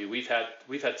different. I mean, we've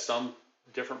had some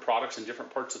different products in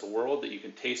different parts of the world that you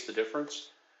can taste the difference.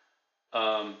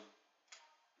 The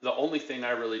only thing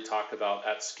I really talk about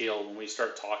at scale when we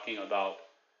start talking about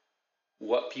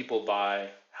what people buy,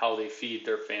 how they feed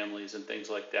their families and things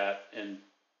like that, and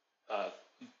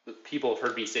people have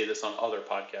heard me say this on other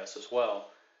podcasts as well,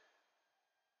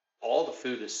 all the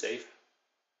food is safe.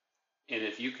 And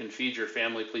if you can feed your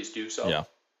family, please do so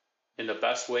in the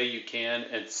best way you can.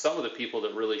 And some of the people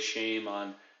that really shame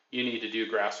on, you need to do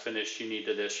grass finished, you need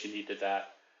to this, you need to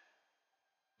that.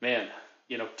 Man,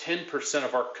 10%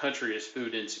 of our country is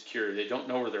food insecure. They don't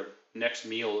know where their next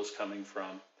meal is coming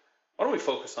from. Why don't we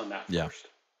focus on that first?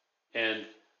 And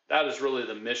that is really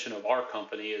the mission of our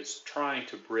company, is trying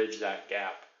to bridge that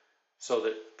gap so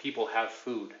that people have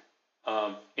food.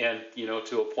 And,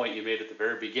 to a point you made at the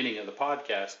very beginning of the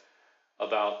podcast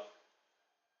about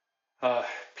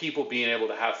people being able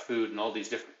to have food and all these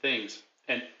different things,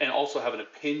 and also have an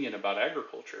opinion about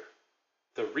agriculture.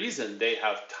 The reason they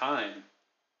have time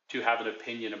to have an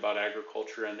opinion about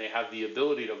agriculture and they have the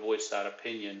ability to voice that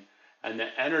opinion and the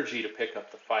energy to pick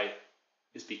up the fight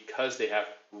is because they have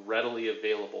readily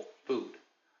available food.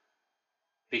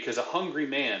 Because a hungry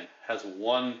man has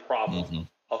one problem.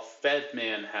 A fed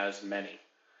man has many.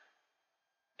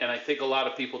 And I think a lot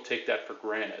of people take that for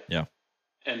granted.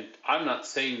 And I'm not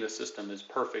saying the system is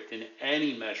perfect in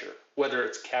any measure, whether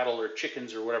it's cattle or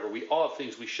chickens or whatever. We all have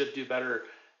things we should do better.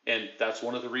 And that's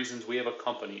one of the reasons we have a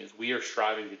company, is we are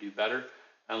striving to do better.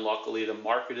 And luckily the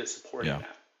market is supporting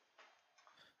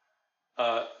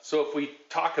that. So if we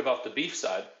talk about the beef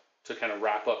side, to kind of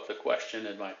wrap up the question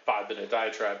in my 5-minute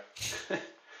diatribe,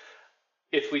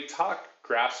 if we talk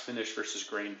grass finished versus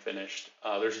grain finished,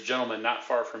 there's a gentleman not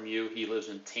far from you. He lives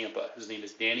in Tampa. His name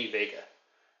is Danny Vega.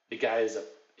 The guy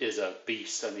is a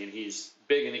beast. I mean, he's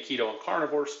big in the keto and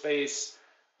carnivore space,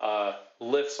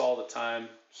 lifts all the time.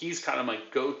 He's kind of my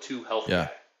go-to health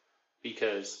guy,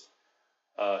 because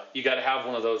you got to have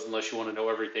one of those unless you want to know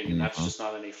everything, and that's just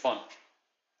not any fun.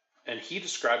 And he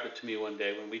described it to me one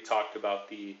day when we talked about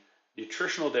the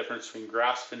nutritional difference between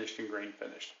grass finished and grain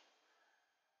finished.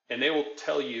 And they will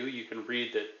tell you, you can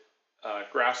read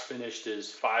that grass finished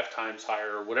is 5 times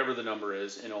higher, or whatever the number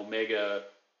is, in omega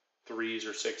 3s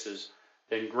or 6s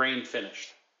than grain finished.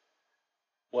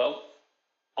 Well,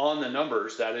 on the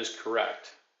numbers, that is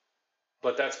correct.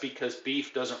 But that's because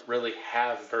beef doesn't really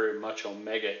have very much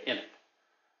omega in it.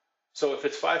 So if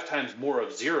it's 5 times more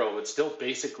of zero, it's still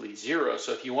basically zero.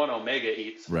 So if you want omega,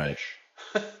 eat some Right.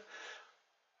 fish.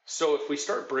 So if we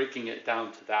start breaking it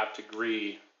down to that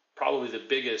degree, probably the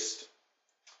biggest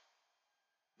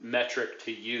metric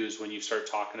to use when you start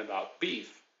talking about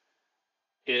beef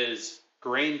is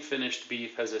grain finished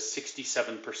beef has a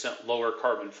 67% lower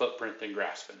carbon footprint than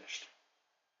grass finished.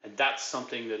 And that's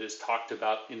something that is talked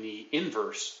about in the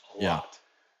inverse a lot.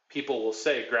 People will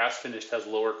say grass finished has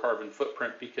lower carbon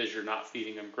footprint because you're not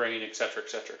feeding them grain, et cetera, et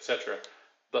cetera, et cetera.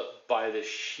 But by the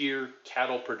sheer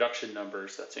cattle production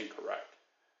numbers, that's incorrect.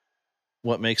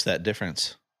 What makes that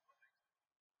difference?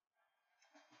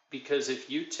 Because if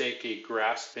you take a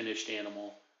grass finished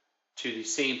animal to the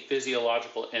same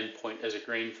physiological endpoint as a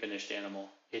grain finished animal,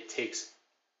 it takes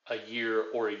a year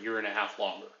or a year and a half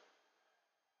longer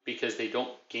because they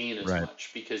don't gain as much,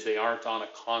 because they aren't on a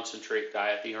concentrate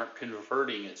diet, they aren't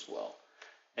converting as well.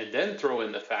 And then throw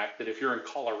in the fact that if you're in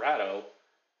Colorado,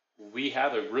 we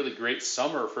have a really great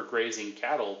summer for grazing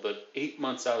cattle, but 8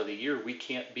 months out of the year, we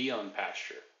can't be on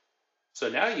pasture. So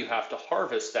now you have to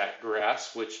harvest that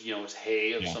grass, which is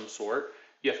hay of some sort.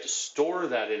 You have to store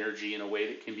that energy in a way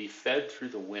that can be fed through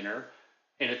the winter,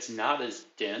 and it's not as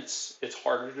dense. It's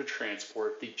harder to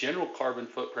transport. The general carbon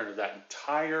footprint of that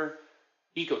entire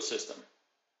ecosystem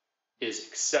is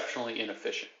exceptionally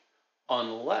inefficient,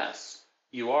 unless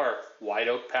you are white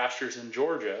oak pastures in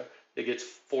Georgia that gets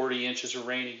 40 inches of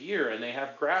rain a year and they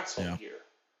have grass all year.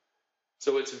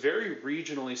 So it's very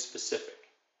regionally specific.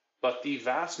 But the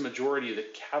vast majority of the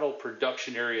cattle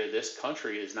production area of this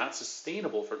country is not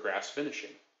sustainable for grass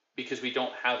finishing because we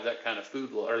don't have that kind of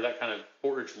food load or that kind of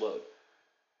forage load.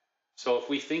 So if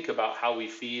we think about how we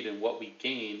feed and what we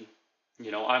gain,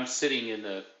 I'm sitting in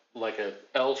a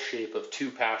L shape of two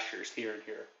pastures here and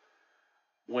here.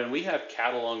 When we have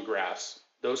cattle on grass,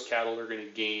 those cattle are going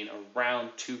to gain around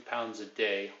 2 pounds a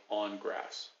day on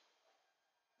grass.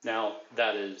 Now,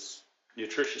 that is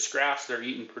nutritious grass. They're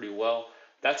eating pretty well.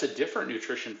 That's a different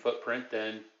nutrition footprint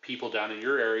than people down in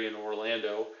your area in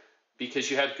Orlando because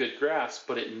you have good grass,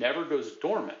 but it never goes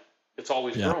dormant. It's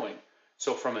always growing.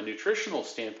 So from a nutritional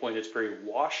standpoint, it's very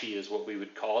washy is what we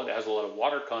would call it. It has a lot of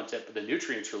water content, but the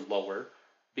nutrients are lower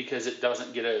because it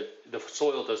doesn't the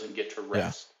soil doesn't get to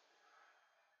rest.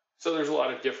 So there's a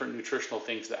lot of different nutritional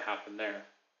things that happen there.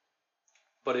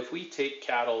 But if we take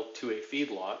cattle to a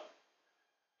feedlot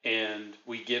and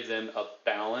we give them a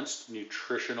balanced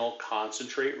nutritional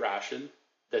concentrate ration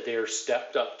that they are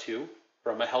stepped up to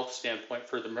from a health standpoint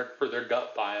for their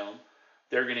gut biome,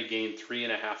 they're going to gain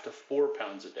 3.5 to 4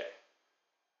 pounds a day.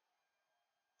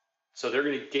 So they're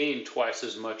going to gain twice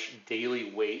as much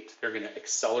daily weight. They're going to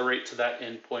accelerate to that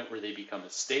endpoint where they become a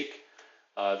steak.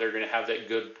 They're going to have that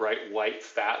good bright white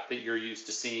fat that you're used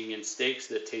to seeing in steaks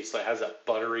that tastes like has that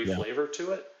buttery flavor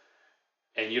to it.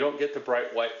 And you don't get the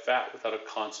bright white fat without a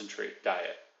concentrate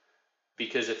diet.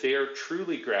 Because if they are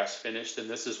truly grass finished, and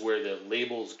this is where the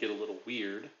labels get a little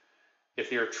weird, if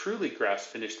they are truly grass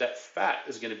finished, that fat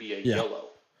is going to be a yellow.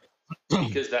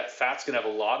 Because that fat's going to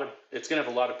have a lot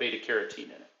of beta carotene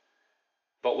in it.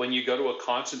 But when you go to a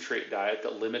concentrate diet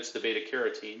that limits the beta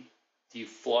carotene, you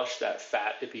flush that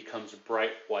fat, it becomes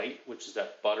bright white, which is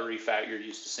that buttery fat you're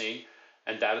used to seeing.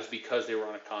 And that is because they were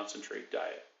on a concentrate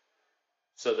diet.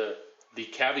 So the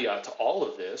caveat to all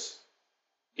of this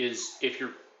is if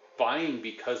you're buying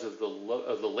because of the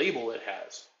label it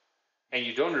has, and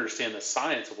you don't understand the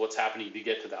science of what's happening to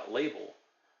get to that label,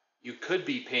 you could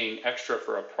be paying extra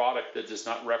for a product that does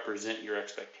not represent your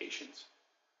expectations.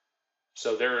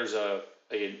 So there is a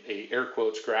air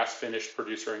quotes grass finished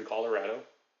producer in Colorado,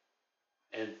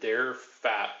 and their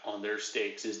fat on their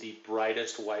steaks is the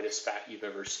brightest, whitest fat you've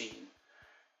ever seen.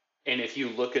 And if you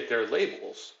look at their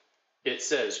labels, it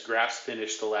says grass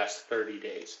finished the last 30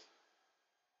 days.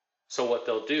 So what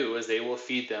they'll do is they will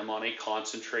feed them on a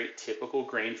concentrate, typical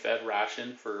grain-fed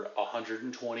ration for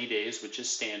 120 days, which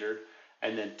is standard,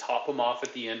 and then top them off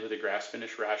at the end with a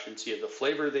grass-finished ration. So you have the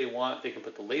flavor they want, they can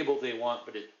put the label they want,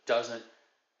 but it doesn't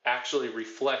actually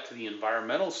reflect the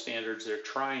environmental standards they're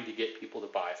trying to get people to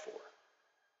buy for.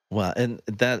 Well, and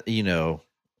that,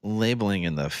 labeling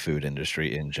in the food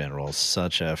industry in general is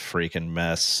such a freaking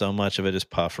mess. So much of it is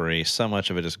puffery. So much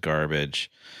of it is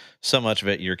garbage. So much of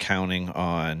it you're counting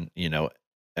on,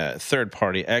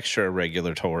 third-party extra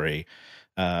regulatory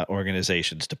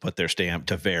organizations to put their stamp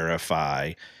to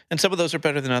verify. And some of those are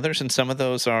better than others, and some of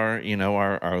those are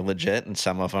legit, and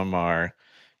some of them are,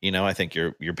 I think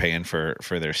you're paying for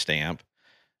their stamp.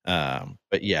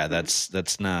 But yeah,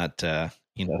 that's not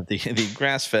the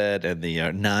grass-fed and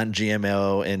the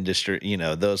non-GMO industry.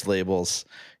 Those labels,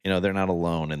 they're not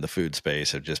alone in the food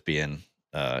space of just being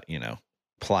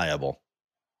pliable.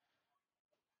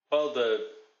 Well,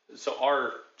 so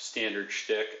our standard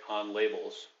shtick on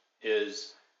labels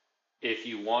is if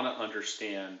you want to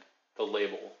understand the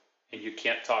label and you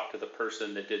can't talk to the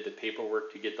person that did the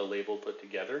paperwork to get the label put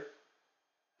together,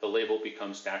 the label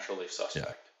becomes naturally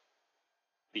suspect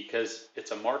because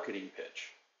it's a marketing pitch.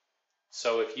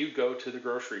 So if you go to the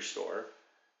grocery store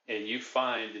and you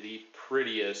find the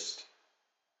prettiest,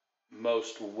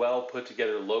 most well put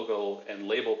together logo and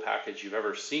label package you've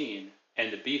ever seen,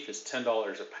 and the beef is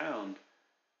 $10 a pound,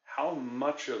 how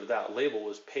much of that label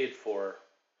was paid for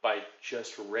by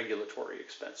just regulatory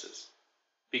expenses?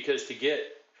 Because to get,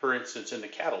 for instance, in the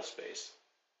cattle space,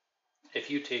 if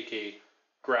you take a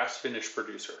grass finished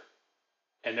producer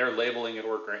and they're labeling it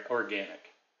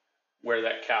organic, where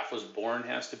that calf was born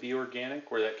has to be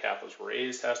organic, where that calf was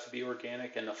raised has to be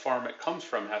organic, and the farm it comes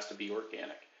from has to be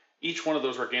organic. Each one of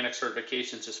those organic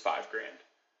certifications is $5,000,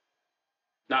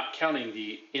 not counting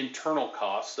the internal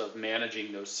costs of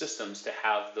managing those systems to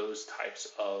have those types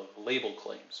of label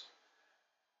claims.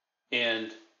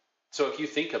 And so if you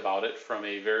think about it from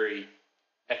a very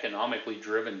economically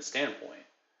driven standpoint,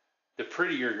 the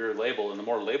prettier your label and the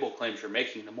more label claims you're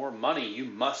making, the more money you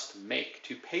must make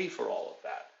to pay for all of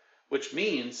that, which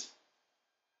means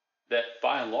that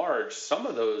by and large, some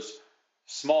of those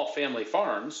small family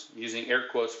farms, using air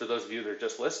quotes for those of you that are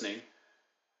just listening,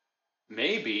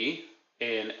 may be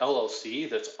an LLC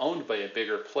that's owned by a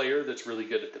bigger player that's really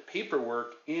good at the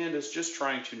paperwork and is just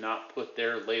trying to not put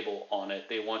their label on it.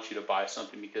 They want you to buy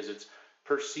something because it's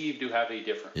perceived to have a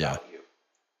different value.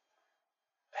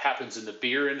 Happens in the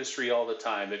beer industry all the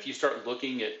time. If you start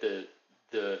looking at the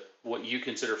what you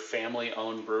consider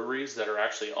family-owned breweries that are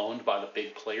actually owned by the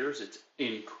big players, it's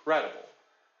incredible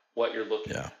what you're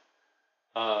looking at.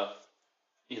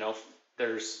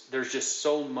 There's just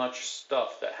so much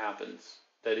stuff that happens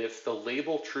that if the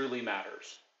label truly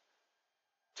matters,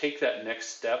 take that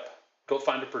next step, go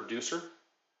find a producer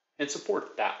and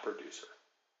support that producer.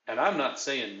 And I'm not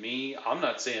saying me, I'm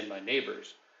not saying my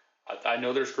neighbors. I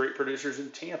know there's great producers in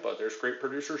Tampa. There's great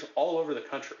producers all over the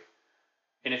country.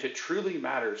 And if it truly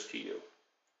matters to you,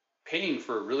 paying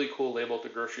for a really cool label at the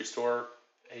grocery store,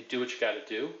 hey, do what you got to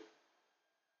do.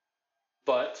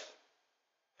 But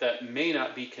that may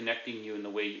not be connecting you in the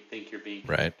way you think you're being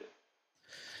connected. Right.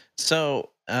 So,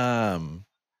 and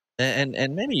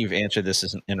maybe you've answered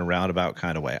this in a roundabout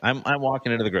kind of way. I'm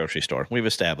walking into the grocery store. We've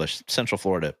established Central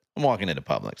Florida. I'm walking into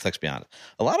Publix. Let's be honest.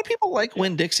 A lot of people like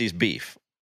Winn-Dixie's beef,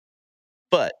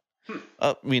 but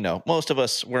most of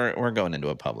us we're going into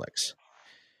a Publix.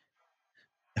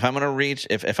 If I'm gonna reach,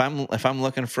 if I'm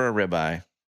looking for a ribeye,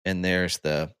 and there's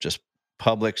the just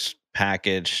Publix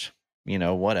packaged,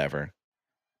 whatever,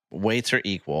 weights are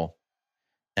equal.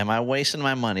 Am I wasting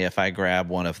my money if I grab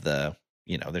one of the,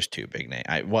 there's two big names.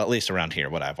 Well, at least around here,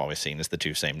 what I've always seen is the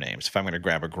two same names. If I'm going to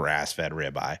grab a grass-fed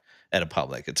ribeye at a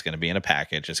Publix, it's going to be in a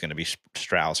package. It's going to be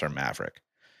Strauss or Maverick.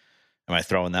 Am I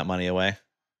throwing that money away?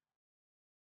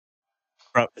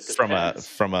 From a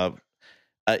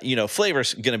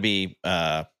flavor's going to be,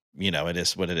 it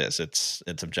is what it is.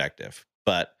 It's objective,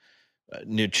 but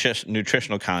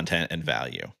nutritional content and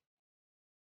value.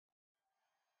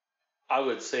 I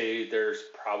would say there's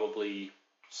probably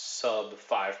sub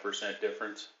 5%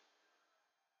 difference.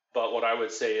 But what I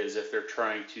would say is if they're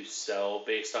trying to sell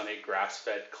based on a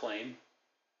grass-fed claim,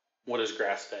 what does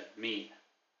grass-fed mean?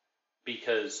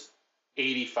 Because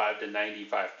 85 to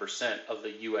 95% of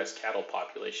the U.S. cattle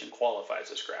population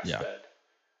qualifies as grass-fed. Yeah.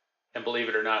 And believe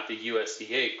it or not, the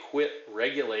USDA quit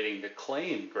regulating the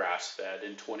claim grass-fed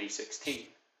in 2016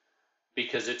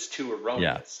 because it's too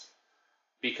erroneous.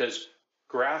 Yeah. Because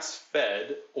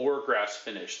grass-fed or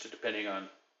grass-finished, depending on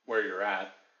where you're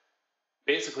at,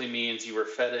 basically means you were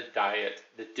fed a diet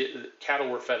cattle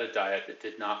were fed a diet that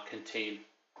did not contain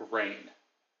grain.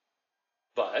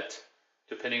 But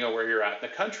depending on where you're at in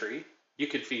the country, you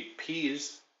could feed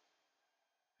peas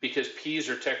because peas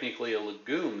are technically a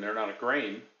legume; they're not a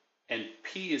grain, and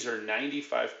peas are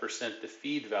 95% the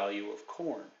feed value of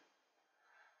corn.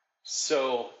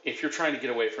 So if you're trying to get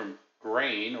away from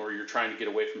grain or you're trying to get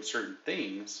away from certain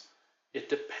things, it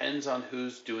depends on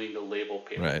who's doing the label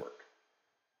paperwork. Right.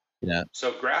 Yeah.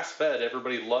 So grass-fed,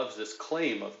 everybody loves this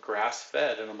claim of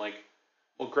grass-fed. And I'm like,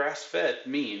 well, grass-fed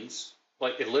means,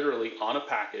 like it literally on a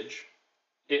package,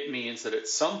 it means that at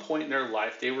some point in their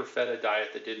life, they were fed a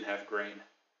diet that didn't have grain.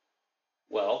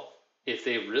 Well, if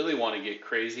they really want to get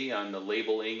crazy on the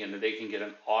labeling and they can get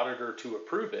an auditor to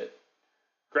approve it,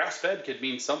 grass-fed could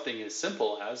mean something as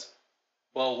simple as,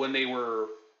 well, when they were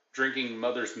drinking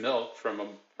mother's milk from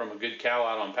a good cow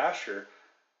out on pasture,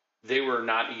 they were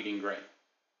not eating grain.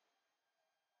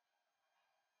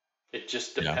 It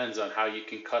just depends on how you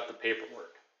can cut the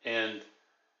paperwork. And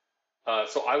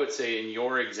so I would say in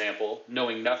your example,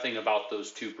 knowing nothing about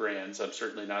those two brands, I'm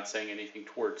certainly not saying anything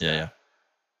towards Yeah, that. yeah.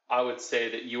 I would say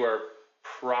that you are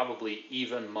probably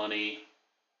even money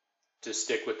to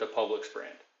stick with the Publix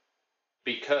brand,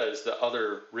 because the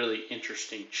other really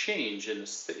interesting change in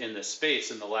the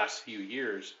space in the last few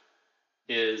years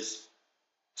is,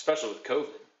 especially with COVID,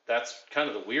 that's kind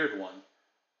of the weird one.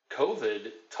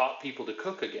 COVID taught people to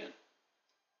cook again.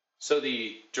 So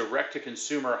the direct to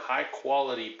consumer high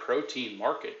quality protein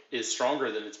market is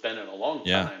stronger than it's been in a long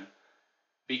Yeah. time,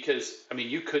 because I mean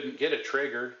you couldn't get a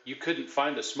Traeger, you couldn't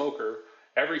find a smoker,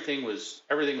 everything was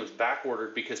back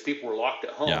ordered because people were locked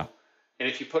at home. Yeah. And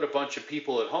if you put a bunch of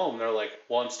people at home, they're like,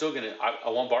 well, I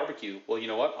want barbecue. Well, you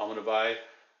know what?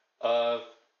 Uh,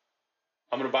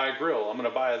 I'm gonna buy a grill. I'm gonna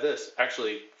buy this.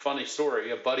 Actually, funny story.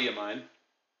 A buddy of mine,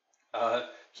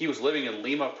 he was living in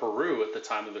Lima, Peru at the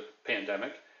time of the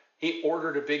pandemic. He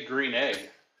ordered a big green egg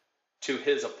to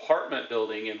his apartment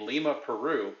building in Lima,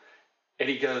 Peru, and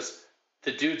he goes,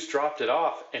 the dudes dropped it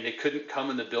off and it couldn't come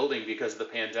in the building because of the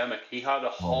pandemic. He had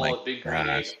to Oh my haul a big green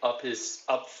egg gosh.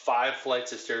 up 5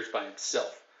 flights of stairs by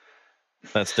himself.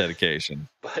 That's dedication.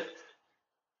 But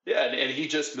yeah, and he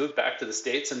just moved back to the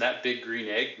States, and that big green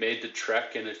egg made the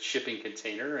trek in a shipping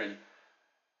container. And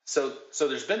so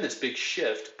there's been this big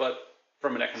shift, but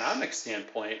from an economic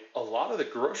standpoint, a lot of the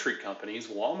grocery companies,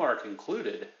 Walmart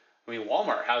included, I mean,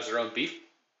 Walmart has their own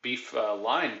beef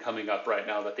line coming up right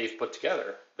now that they've put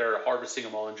together. They're harvesting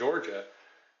them all in Georgia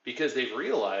because they've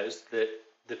realized that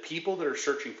the people that are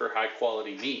searching for high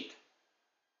quality meat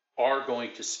are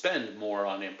going to spend more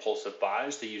on impulsive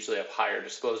buys. They usually have higher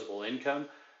disposable income.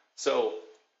 So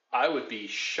I would be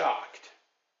shocked,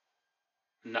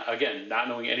 again, not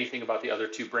knowing anything about the other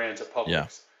two brands at Publix. Yeah.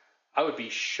 I would be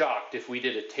shocked if we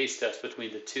did a taste test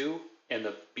between the two and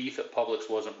the beef at Publix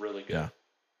wasn't really good. Yeah.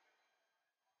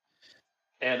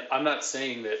 And I'm not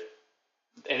saying that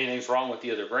anything's wrong with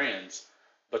the other brands,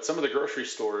 but some of the grocery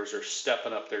stores are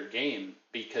stepping up their game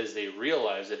because they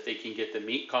realize if they can get the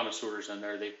meat connoisseurs in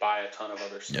there, they buy a ton of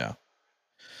other stuff. Yeah.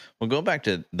 Well, go back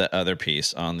to the other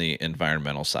piece on the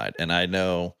environmental side. And I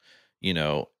know,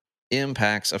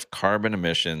 impacts of carbon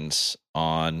emissions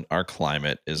on our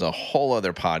climate is a whole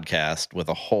other podcast with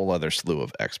a whole other slew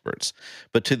of experts.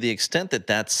 But to the extent that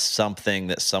that's something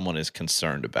that someone is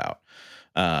concerned about,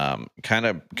 kind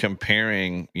of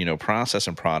comparing, process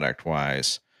and product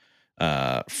wise,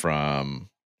 from,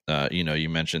 you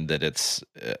mentioned that it's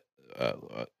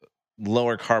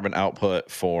lower carbon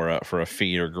output for a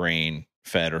feed or grain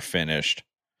fed or finished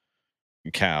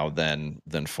cow than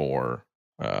for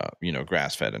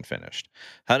grass fed and finished.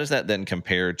 How does that then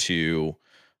compare to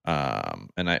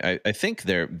and I think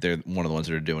they're one of the ones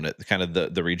that are doing it, kind of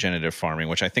the regenerative farming,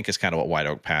 which I think is kind of what White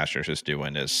Oak Pastures is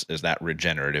doing, is that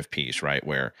regenerative piece, right?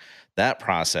 Where that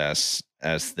process,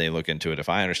 as they look into it, if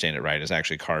I understand it right, is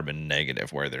actually carbon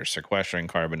negative, where they're sequestering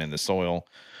carbon in the soil.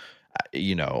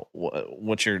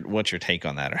 What's your take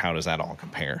on that, or how does that all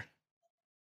compare?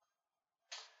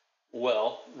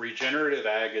 Well, regenerative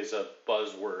ag is a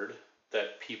buzzword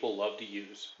that people love to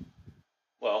use.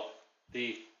 Well,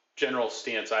 the general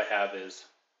stance I have is,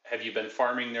 have you been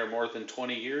farming there more than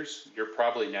 20 years? You're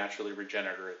probably naturally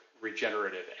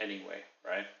regenerative anyway,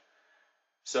 right?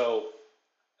 So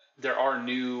there are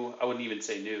I wouldn't even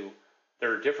say new,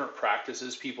 there are different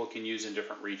practices people can use in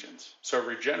different regions. So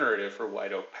regenerative for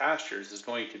White Oak Pastures is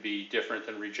going to be different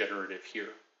than regenerative here.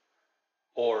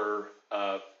 Or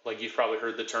like you've probably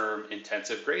heard the term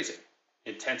intensive grazing,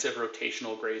 intensive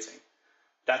rotational grazing.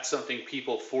 That's something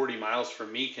people 40 miles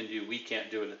from me can do. We can't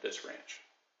do it at this ranch.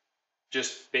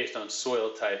 Just based on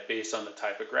soil type, based on the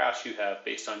type of grass you have,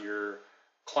 based on your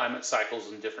climate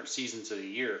cycles and different seasons of the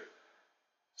year.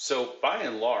 So by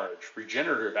and large,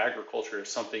 regenerative agriculture is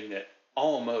something that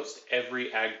almost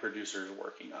every ag producer is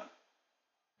working on.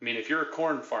 I mean, if you're a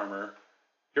corn farmer,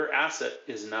 your asset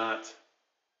is not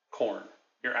corn.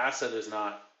 Your asset is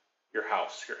not your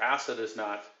house. Your asset is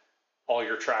not all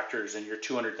your tractors and your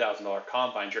 $200,000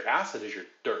 combines. Your asset is your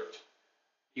dirt.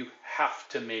 You have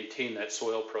to maintain that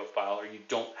soil profile or you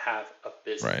don't have a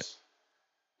business.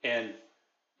 Right.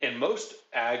 And most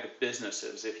ag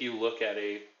businesses, if you look at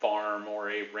a farm or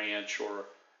a ranch or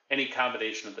any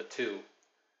combination of the two,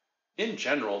 in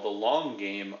general, the long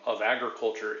game of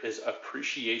agriculture is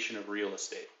appreciation of real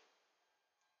estate.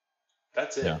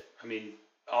 That's it. Yeah. I mean,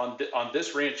 on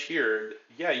this ranch here,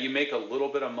 yeah, you make a little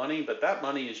bit of money, but that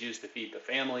money is used to feed the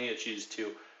family. It's used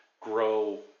to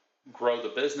grow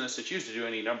the business. It's used to do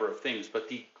any number of things. But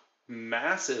the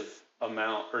massive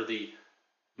amount, or the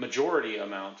majority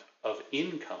amount of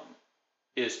income,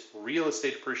 is real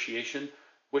estate appreciation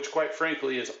which quite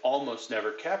frankly is almost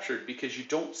never captured because you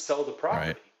don't sell the Right.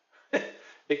 property.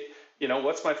 It-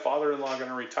 what's my father-in-law going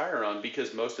to retire on?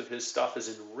 Because most of his stuff is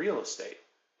in real estate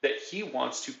that he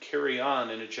wants to carry on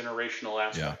in a generational Yeah.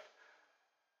 aspect.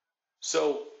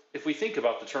 So if we think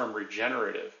about the term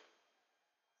regenerative,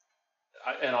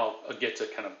 and I'll get to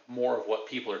kind of more of what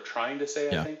people are trying to say,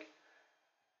 I Yeah. think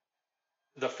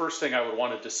the first thing I would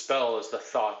want to dispel is the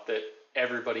thought that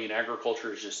everybody in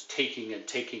agriculture is just taking and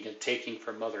taking and taking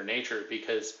from Mother Nature,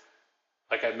 because,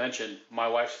 like I mentioned, my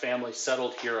wife's family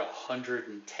settled here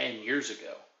 110 years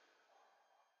ago.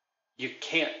 You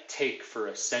can't take for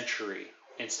a century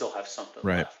and still have something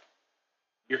Right. left.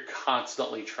 You're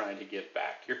constantly trying to give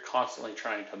back. You're constantly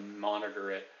trying to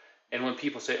monitor it. And when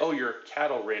people say, oh, you're a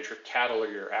cattle rancher, cattle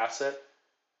are your asset,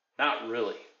 not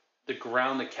really. The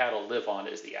ground the cattle live on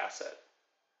is the asset.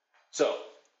 So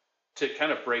to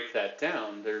kind of break that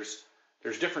down, there's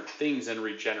different things in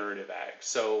regenerative ag.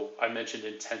 So I mentioned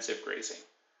intensive grazing.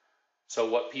 So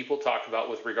what people talk about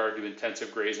with regard to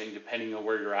intensive grazing, depending on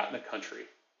where you're at in the country,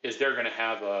 is they're going to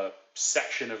have a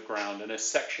section of ground, and a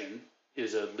section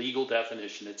is a legal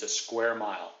definition. It's a square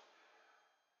mile.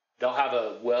 They'll have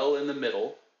a well in the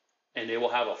middle, and they will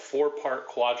have a 4-part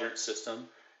quadrant system.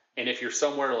 And if you're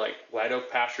somewhere like White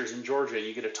Oak Pastures in Georgia and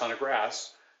you get a ton of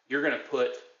grass, you're going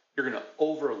to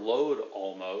overload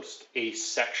almost a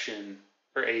section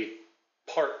or a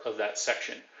part of that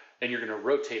section, and you're going to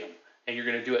rotate them, and you're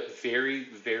going to do it very,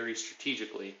 very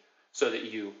strategically so that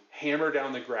you hammer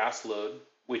down the grass load,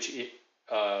 which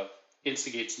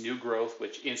instigates new growth,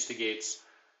 which instigates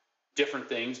different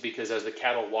things, because as the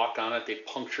cattle walk on it, they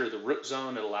puncture the root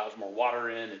zone. It allows more water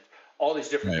in, and all these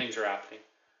different Right. things are happening.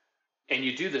 And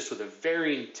you do this with a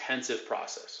very intensive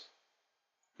process.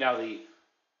 Now, the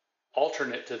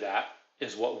alternate to that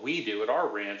is what we do at our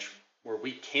ranch, where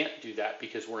we can't do that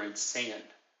because we're in sand.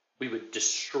 We would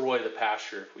destroy the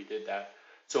pasture if we did that.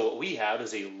 So what we have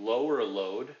is a lower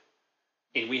load,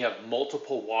 and we have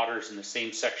multiple waters in the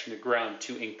same section of ground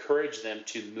to encourage them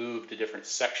to move to different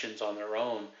sections on their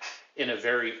own in a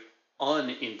very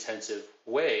unintensive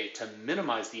way to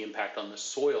minimize the impact on the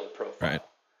soil profile. Right.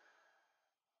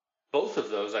 Both of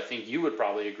those, I think you would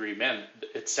probably agree, man,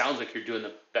 it sounds like you're doing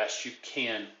the best you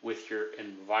can with your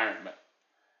environment.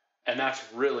 And that's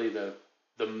really the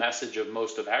message of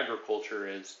most of agriculture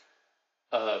is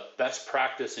best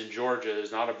practice in Georgia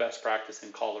is not a best practice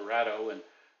in Colorado. And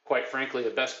quite frankly,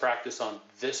 a best practice on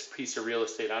this piece of real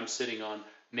estate I'm sitting on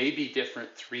may be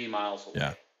different 3 miles away.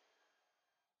 Yeah.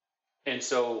 And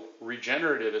so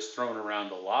regenerative is thrown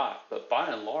around a lot, but by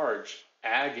and large,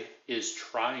 ag is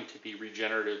trying to be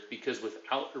regenerative, because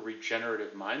without a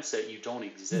regenerative mindset, you don't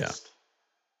exist.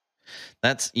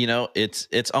 That's,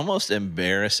 it's almost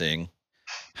embarrassing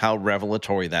how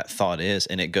revelatory that thought is.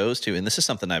 And it goes to, and this is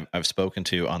something I've spoken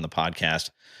to on the podcast,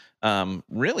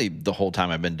 really the whole time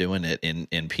I've been doing it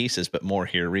in pieces, but more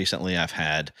here recently. I've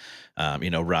had,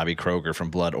 Robbie Kroger from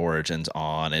Blood Origins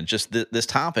on, and just this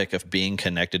topic of being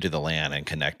connected to the land and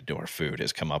connected to our food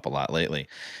has come up a lot lately.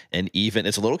 And even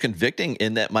it's a little convicting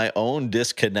in that my own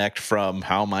disconnect from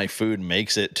how my food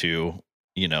makes it to,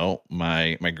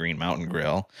 my Green Mountain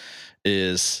Grill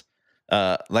is,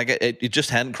 like it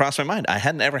just hadn't crossed my mind. I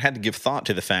hadn't ever had to give thought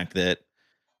to the fact that,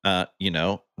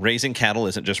 raising cattle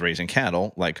isn't just raising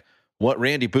cattle. Like what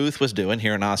Randy Booth was doing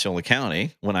here in Osceola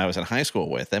County when I was in high school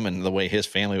with him, and the way his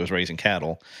family was raising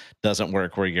cattle doesn't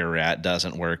work where you're at,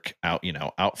 doesn't work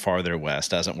out farther west,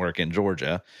 doesn't work in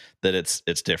Georgia. That it's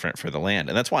different for the land.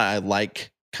 And that's why I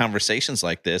like conversations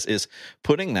like this, is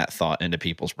putting that thought into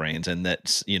people's brains. And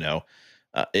that's,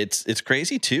 it's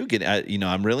crazy too.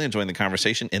 I'm really enjoying the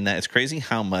conversation in that it's crazy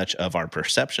how much of our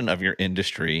perception of your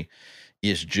industry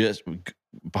is just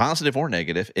positive or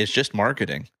negative. It's just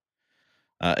marketing.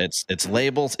 It's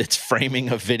labels, it's framing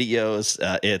of videos,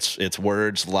 it's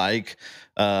words like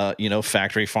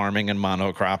factory farming and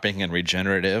monocropping and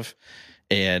regenerative,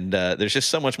 and there's just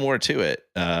so much more to it.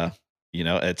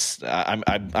 It's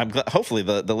I'm glad, hopefully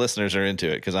the listeners are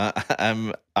into it, because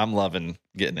I'm loving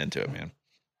getting into it, man.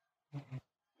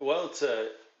 Well,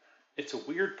 it's a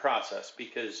weird process,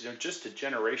 because just a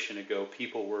generation ago,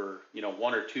 people were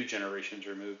 1 or 2 generations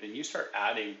removed, and you start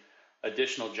adding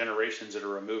additional generations that are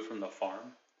removed from the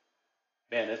farm.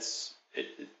 Man,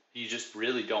 you just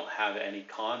really don't have any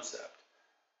concept.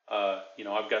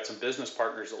 I've got some business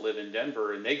partners that live in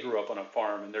Denver, and they grew up on a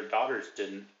farm, and their daughters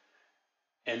didn't.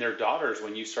 And their daughters,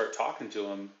 when you start talking to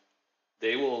them,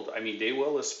 they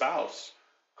will espouse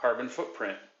carbon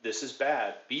footprint. This is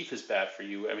bad. Beef is bad for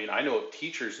you. I mean, I know of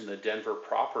teachers in the Denver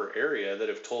proper area that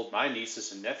have told my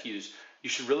nieces and nephews, you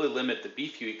should really limit the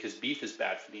beef you eat, because beef is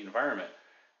bad for the environment.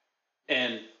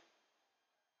 And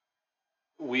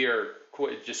we are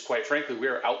quite frankly, we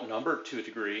are outnumbered to a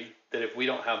degree that if we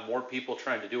don't have more people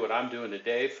trying to do what I'm doing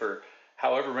today, for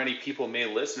however many people may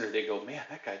listen, or they go, man,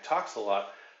 that guy talks a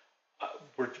lot.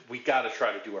 We got to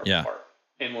try to do our part.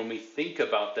 And when we think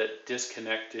about that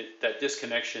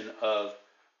disconnection of,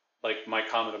 like my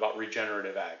comment about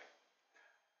regenerative ag,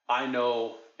 I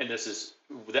know, and this is,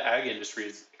 the ag industry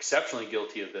is exceptionally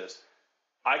guilty of this.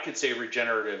 I could say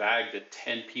regenerative ag to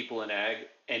 10 people in ag,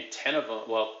 and 8 of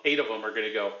them are going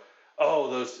to go,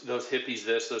 oh, those hippies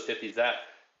this, those hippies that,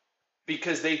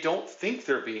 because they don't think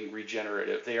they're being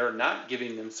regenerative. They are not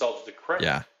giving themselves the credit.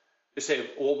 Yeah. They say,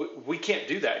 well, we can't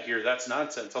do that here. That's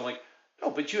nonsense. I'm like, no,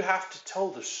 but you have to tell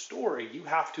the story. You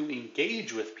have to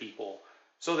engage with people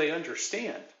so they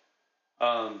understand.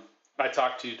 I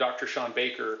talked to Dr. Sean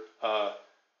Baker.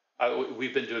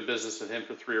 We've been doing business with him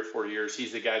for 3 or 4 years.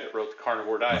 He's the guy that wrote the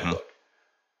Carnivore Diet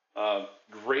book.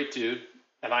 Great dude.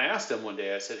 And I asked him one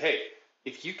day, I said, hey,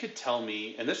 if you could tell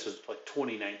me, and this was like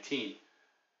 2019,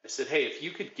 I said, hey, if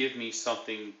you could give me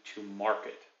something to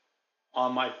market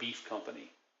on my beef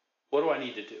company, what do I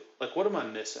need to do? Like, what am I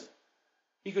missing?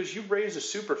 He goes, you raise a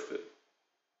superfood.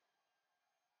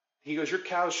 He goes, your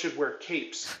cows should wear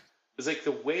capes. It's like,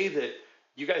 the way that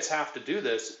you guys have to do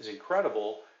this is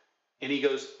incredible. And he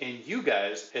goes, and you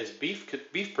guys as beef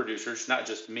producers, not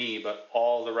just me, but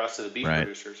all the rest of the beef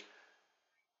producers,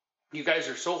 you guys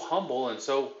are so humble and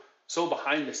so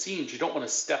behind the scenes. You don't want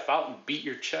to step out and beat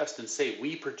your chest and say,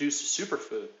 we produce a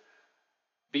superfood.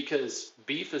 Because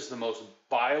beef is the most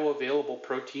bioavailable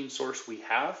protein source we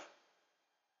have.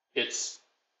 It's,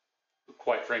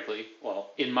 quite frankly,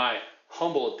 well, in my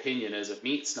humble opinion as a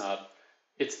meat snob,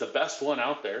 it's the best one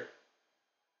out there.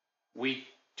 We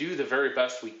do the very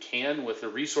best we can with the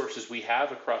resources we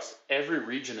have across every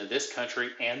region of this country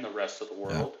and the rest of the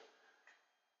world.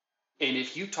 Yeah. And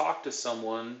if you talk to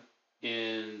someone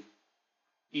in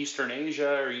Eastern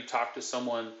Asia, or you talk to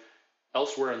someone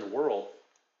elsewhere in the world,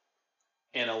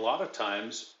 and a lot of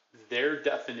times their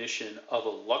definition of a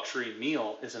luxury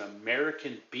meal is an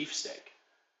American beefsteak.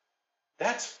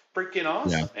 That's freaking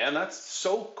awesome, man. That's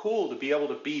so cool to be able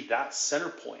to be that center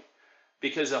point.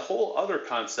 Because a whole other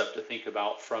concept to think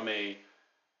about from a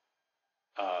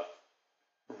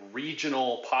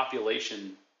regional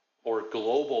population or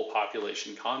global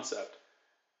population concept,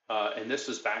 and this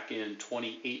was back in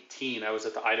 2018. I was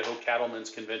at the Idaho Cattlemen's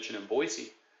Convention in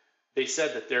Boise. They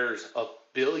said that there's 1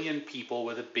 billion people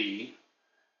with a B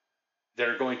that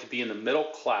are going to be in the middle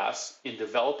class in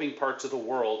developing parts of the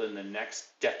world in the next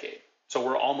decade. So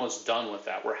we're almost done with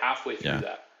that. We're halfway through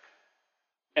that.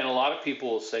 And a lot of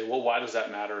people will say, well, why does that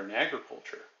matter in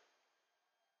agriculture?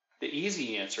 The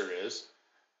easy answer is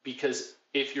because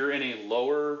if you're in a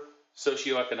lower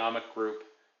socioeconomic group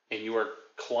and you are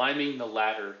climbing the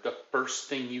ladder, the first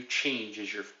thing you change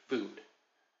is your food.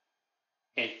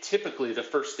 And typically the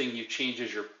first thing you change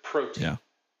is your protein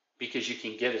because you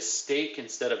can get a steak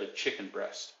instead of a chicken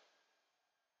breast.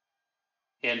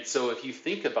 And so if you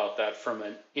think about that from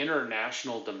an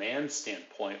international demand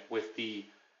standpoint, with the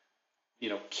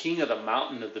king of the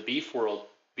mountain of the beef world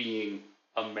being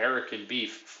American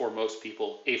beef for most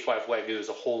people, A5 Wagyu is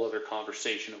a whole other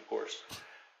conversation, of course.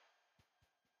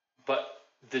 But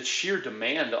the sheer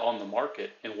demand on the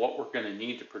market and what we're going to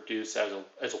need to produce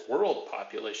as a world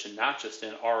population, not just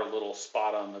in our little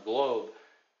spot on the globe,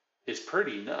 is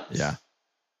pretty nuts. Yeah.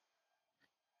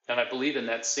 And I believe in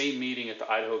that same meeting at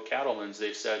the Idaho Cattlemen's,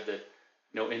 they said that,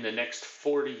 in the next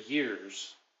 40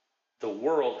 years, the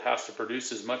world has to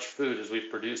produce as much food as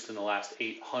we've produced in the last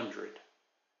 800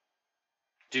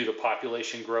 due to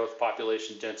population growth,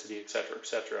 population density, et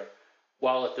cetera,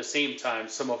 while at the same time,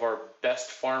 some of our best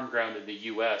farm ground in the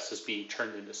U.S. is being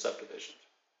turned into subdivisions.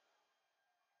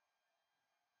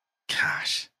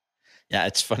 Gosh. Yeah,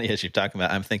 it's funny as you're talking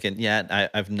about, I'm thinking,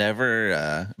 I've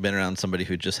never been around somebody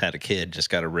who just had a kid, just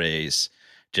got a raise,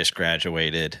 just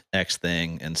graduated, X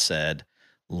thing, and said,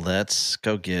 let's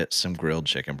go get some grilled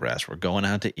chicken breast. We're going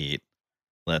out to eat.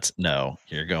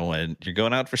 You're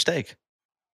going out for steak.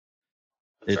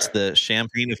 It's the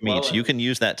champagne of meats. You can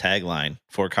use that tagline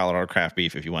for Colorado craft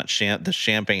beef if you want. The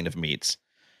champagne of meats.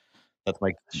 That's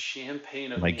my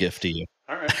gift to you.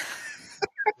 All right.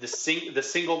 The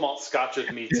single malt Scotch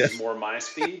of meats is more my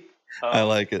speed. I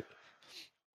like it.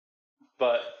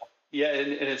 But and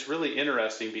it's really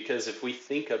interesting because if we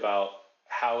think about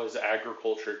how is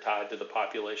agriculture tied to the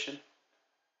population,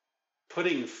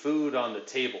 putting food on the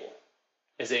table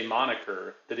is a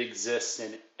moniker that exists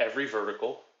in every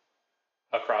vertical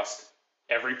across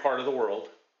every part of the world.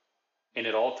 And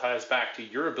it all ties back to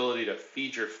your ability to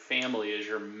feed your family as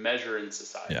your measure in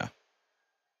society. Yeah.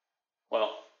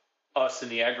 Well, us in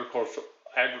the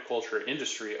agriculture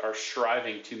industry are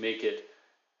striving to make it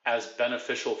as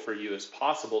beneficial for you as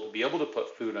possible to be able to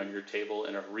put food on your table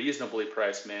in a reasonably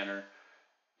priced manner.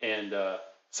 And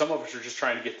some of us are just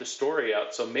trying to get the story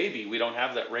out. So maybe we don't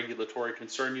have that regulatory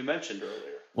concern you mentioned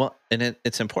earlier. Well, and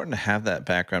it's important to have that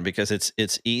background because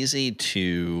it's easy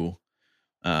to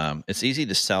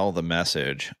sell the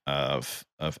message of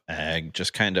ag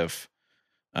just kind of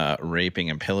raping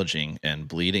and pillaging and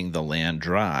bleeding the land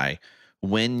dry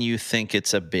when you think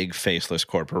it's a big faceless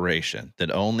corporation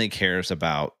that only cares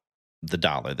about the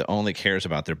dollar, that only cares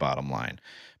about their bottom line.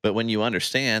 But when you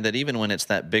understand that even when it's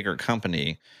that bigger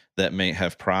company that may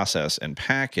have processed and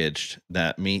packaged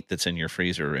that meat that's in your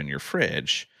freezer or in your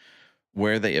fridge,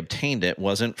 where they obtained it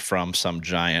wasn't from some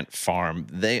giant farm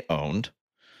they owned,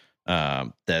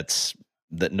 that's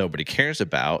that nobody cares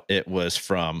about. It was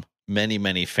from many,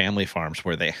 many family farms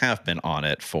where they have been on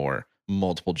it for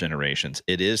multiple generations.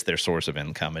 It is their source of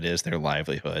income. It is their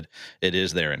livelihood. It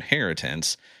is their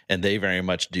inheritance, and they very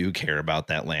much do care about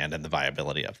that land and the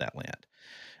viability of that land.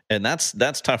 And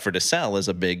that's tougher to sell as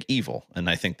a big evil. And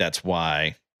I think that's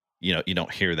why you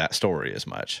don't hear that story as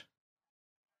much.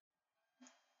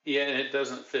 Yeah, and it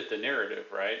doesn't fit the narrative,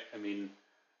 right? I mean,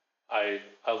 I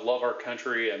love our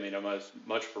country. I mean, I'm as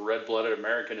much of a red-blooded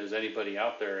American as anybody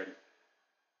out there, and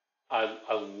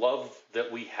I love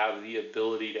that we have the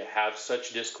ability to have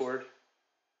such discord.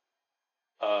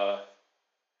 Uh,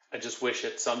 I just wish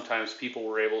that sometimes people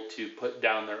were able to put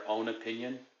down their own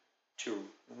opinion to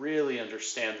really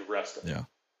understand the rest of it.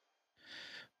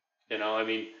 Yeah. I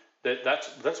mean,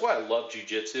 that's why I love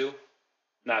jujitsu.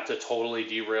 Not to totally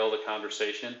derail the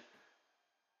conversation.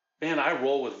 Man, I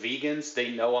roll with vegans. They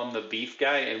know I'm the beef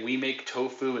guy, and we make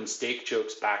tofu and steak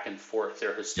jokes back and forth.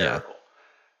 They're hysterical.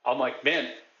 I'm like, man,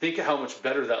 think of how much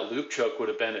better that Luke choke would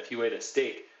have been if you ate a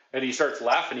steak. And he starts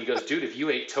laughing. He goes, dude, if you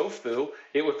ate tofu,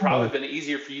 it would probably have been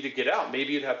easier for you to get out.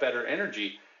 Maybe you'd have better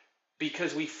energy.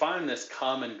 Because we find this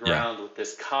common ground with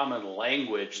this common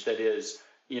language that is,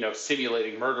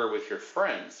 simulating murder with your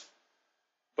friends.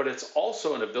 But it's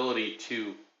also an ability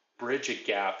to bridge a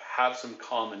gap, have some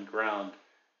common ground,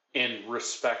 and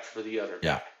respect for the other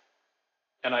guy.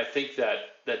 And I think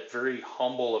that very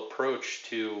humble approach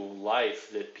to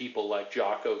life that people like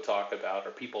Jocko talk about,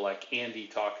 or people like Andy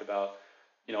talk about,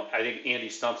 I think Andy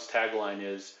Stump's tagline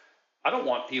is, I don't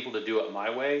want people to do it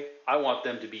my way. I want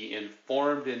them to be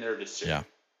informed in their decision.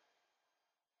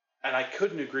 Yeah. And I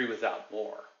couldn't agree with that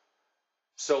more.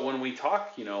 So when we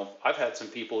talk,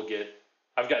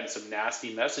 I've gotten some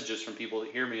nasty messages from people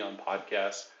that hear me on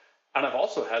podcasts. And I've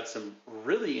also had some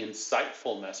really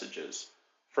insightful messages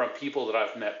from people that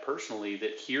I've met personally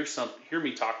that hear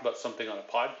me talk about something on a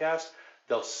podcast.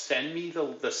 They'll send me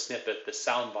the snippet, the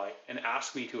soundbite, and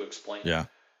ask me to explain it.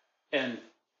 And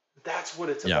that's what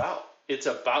it's about. It's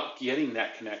about getting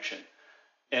that connection.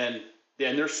 And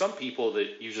there's some people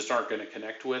that you just aren't going to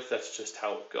connect with. That's just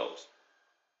how it goes.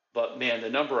 But man, the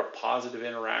number of positive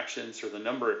interactions, or the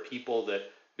number of people that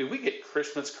we get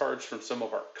Christmas cards from some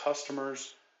of our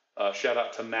customers. Shout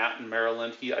out to Matt in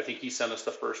Maryland. I think he sent us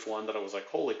the first one that I was like,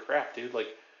 holy crap, dude. Like,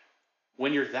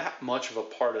 when you're that much of a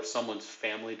part of someone's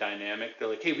family dynamic, they're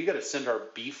like, hey, we got to send our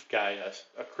beef guy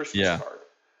a Christmas card.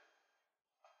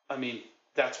 I mean,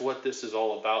 that's what this is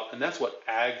all about. And that's what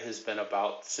ag has been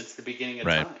about since the beginning of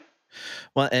time.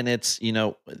 Well, and it's,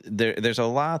 there's a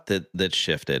lot that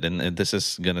shifted, and this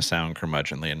is going to sound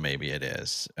curmudgeonly, and maybe it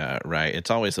is, right? It's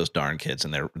always those darn kids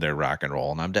and their rock and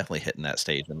roll, and I'm definitely hitting that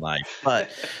stage in life. But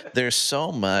there's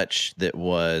so much that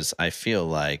was, I feel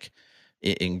like,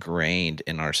 ingrained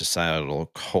in our societal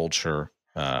culture,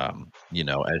 as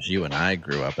you and I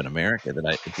grew up in America,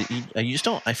 that I just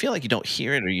don't, I feel like you don't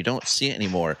hear it or you don't see it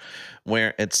anymore,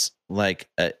 where it's like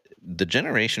the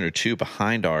generation or two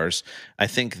behind ours. I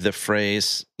think the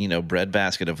phrase,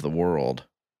 breadbasket of the world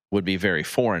would be very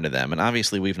foreign to them. And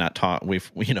obviously we're not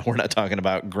talking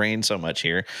about grain so much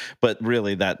here, but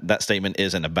really that statement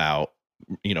isn't about,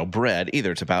 bread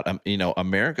either. It's about,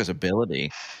 America's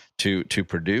ability to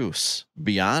produce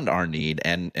beyond our need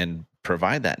and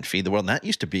provide that and feed the world. And that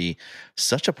used to be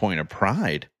such a point of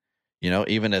pride,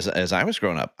 even as I was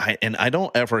growing up. I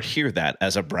don't ever hear that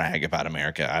as a brag about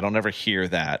America. I don't ever hear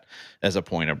that as a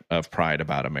point of pride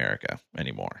about America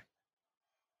anymore.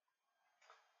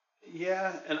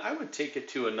 Yeah, and I would take it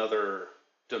to another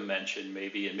dimension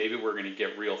maybe, and maybe we're going to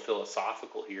get real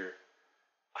philosophical here.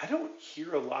 I don't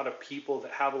hear a lot of people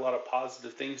that have a lot of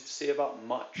positive things to say about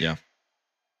much. Yeah.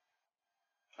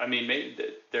 I mean, maybe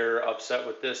they're upset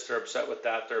with this, they're upset with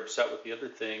that, they're upset with the other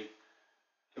thing.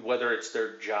 Whether it's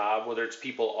their job, whether it's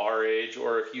people our age,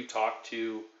 or if you talk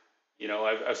to,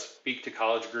 I speak to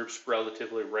college groups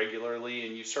relatively regularly,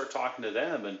 and you start talking to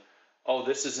them, and oh,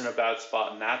 this is in a bad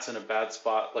spot, and that's in a bad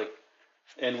spot. Like,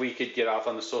 and we could get off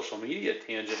on the social media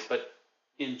tangent, but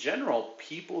in general,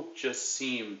 people just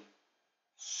seem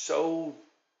so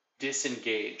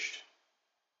disengaged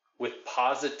with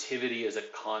positivity as a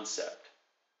concept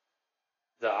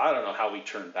that I don't know how we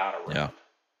turn that around. Yeah.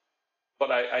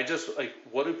 But I just like,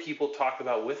 what do people talk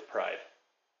about with pride?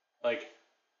 Like,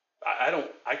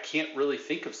 I can't really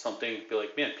think of something and be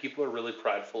like, man, people are really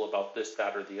prideful about this,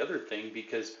 that, or the other thing,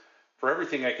 because for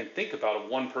everything I can think about of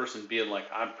one person being like,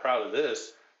 I'm proud of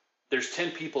this, there's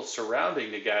 10 people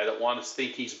surrounding the guy that want to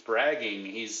think he's bragging,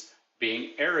 he's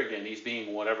being arrogant, he's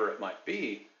being whatever it might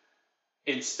be.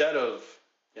 Instead of,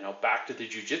 back to the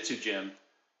jujitsu gym,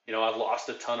 I've lost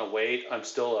a ton of weight. I'm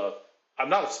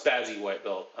not a spazzy white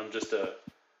belt. I'm just a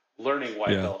learning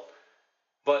white belt.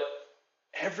 But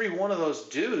every one of those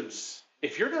dudes,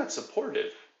 if you're not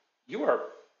supportive, you are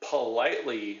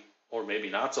politely, or maybe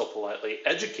not so politely,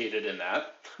 educated in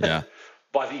that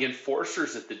by the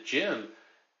enforcers at the gym.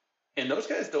 And those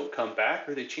guys don't come back,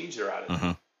 or they change their attitude.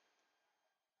 Mm-hmm.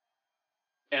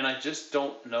 And I just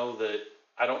don't know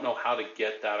how to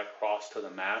get that across to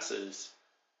the masses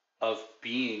of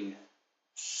being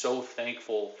so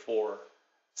thankful for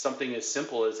something as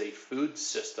simple as a food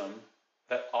system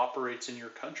that operates in your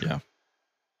country. Yeah.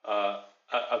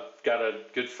 I've got a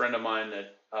good friend of mine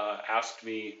that asked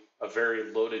me a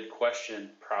very loaded question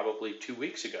probably 2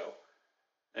 weeks ago.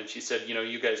 And she said,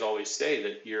 you guys always say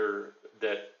that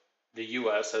the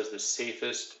U.S. has the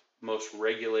safest, most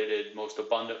regulated, most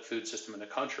abundant food system in the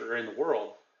country or in the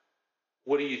world.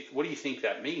 What do you think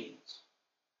that means?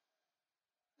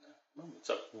 Well, it's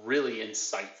a really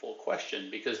insightful question,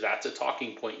 because that's a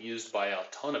talking point used by a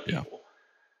ton of people.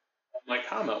 My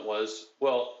comment was,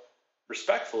 well,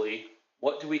 respectfully,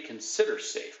 what do we consider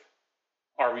safe?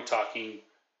 Are we talking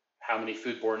how many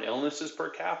foodborne illnesses per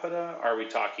capita? Are we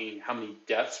talking how many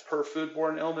deaths per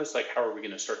foodborne illness? Like, how are we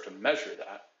going to start to measure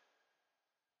that?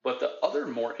 But the other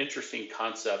more interesting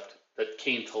concept that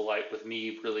came to light with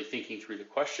me really thinking through the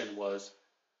question was,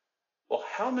 well,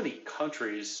 how many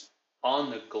countries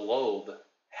on the globe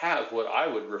have what I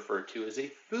would refer to as a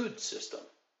food system?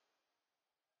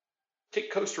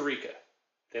 Take Costa Rica.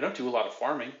 They don't do a lot of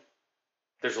farming.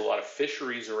 There's a lot of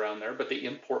fisheries around there, but they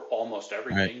import almost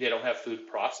everything. Right. They don't have food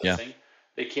processing.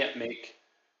 Yeah.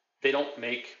 They don't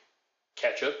make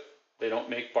ketchup. They don't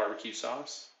make barbecue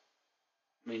sauce.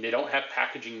 I mean, they don't have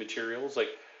packaging materials.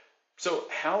 So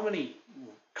how many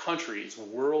countries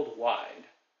worldwide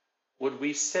would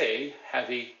we say have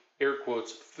a, air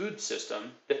quotes, food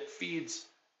system that feeds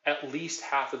at least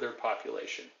half of their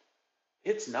population?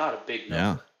 It's not a big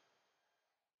number. Yeah.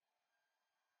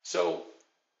 So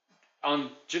on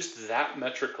just that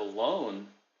metric alone,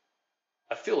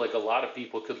 I feel like a lot of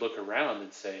people could look around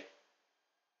and say,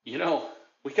 we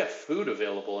got food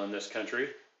available in this country.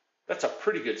 That's a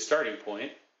pretty good starting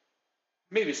point.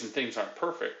 Maybe some things aren't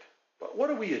perfect, but what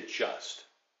do we adjust?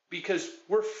 Because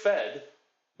we're fed.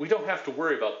 We don't have to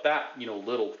worry about that,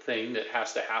 little thing that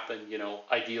has to happen,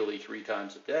 ideally 3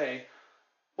 times a day.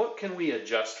 What can we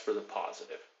adjust for the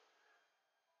positive?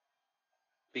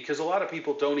 Because a lot of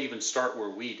people don't even start where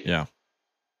we do. Yeah.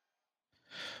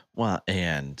 Well,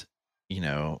 and,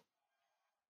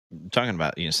 talking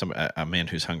about, a man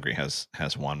who's hungry has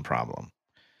one problem.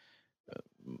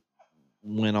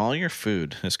 When all your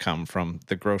food has come from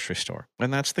the grocery store,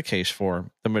 and that's the case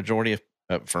for the majority of,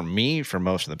 for me, for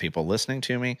most of the people listening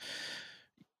to me,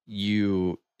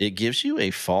 it gives you a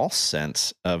false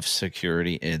sense of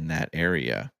security in that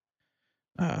area.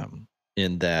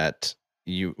 In that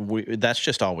that's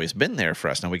just always been there for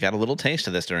us. Now, we got a little taste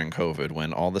of this during COVID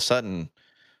when all of a sudden,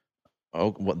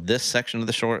 this section of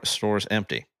the store is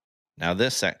empty. Now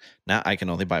now I can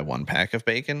only buy 1 pack of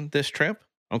bacon this trip.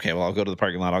 Okay, well, I'll go to the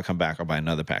parking lot. I'll come back. I'll buy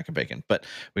another pack of bacon. But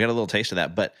we got a little taste of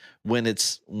that. But when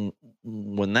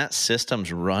that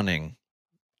system's running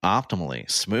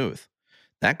optimally smooth,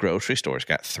 that grocery store's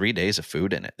got 3 days of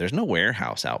food in it. There's no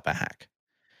warehouse out back.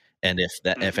 And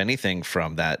if anything,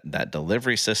 from that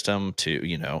delivery system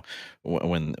to,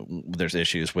 when there's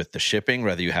issues with the shipping,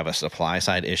 whether you have a supply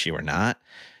side issue or not,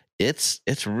 it's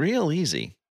real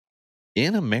easy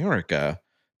in America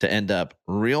to end up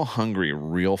real hungry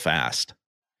real fast.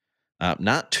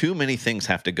 Not too many things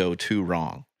have to go too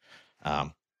wrong.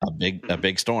 A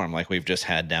big storm like we've just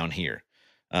had down here.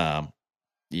 A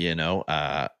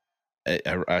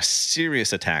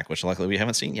serious attack, which luckily we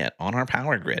haven't seen yet, on our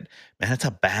power grid. Man, it's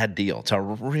a bad deal. It's a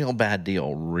real bad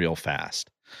deal real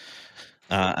fast.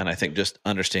 And I think just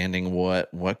understanding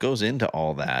what goes into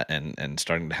all that, and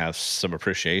starting to have some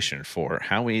appreciation for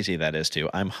how easy that is to.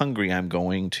 I'm hungry. I'm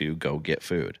going to go get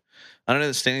food.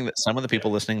 Understanding that some of the Yeah.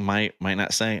 people listening might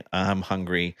not say, I'm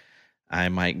hungry. I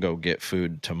might go get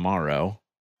food tomorrow,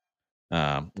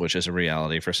 which is a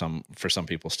reality for some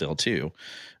people still too.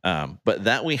 But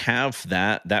that we have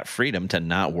that freedom to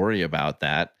not worry about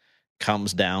that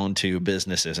comes down to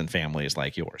businesses and families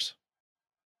like yours.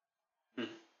 Mhm.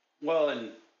 Well,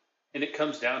 and it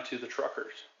comes down to the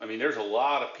truckers. I mean, there's a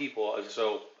lot of people.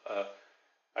 So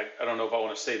I don't know if I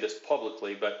want to say this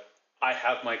publicly, but I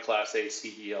have my Class A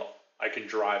CDL. I can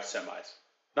drive semis.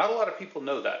 Not a lot of people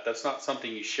know that. That's not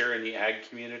something you share in the ag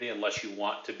community unless you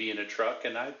want to be in a truck,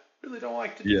 and I really don't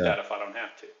like to do Yeah. that if I don't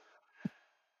have to.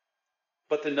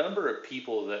 But the number of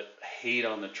people that hate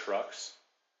on the trucks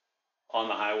on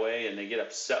the highway, and they get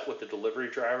upset with the delivery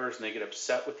drivers, and they get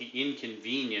upset with the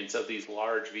inconvenience of these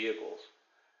large vehicles,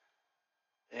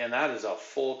 and that is a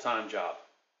full-time job.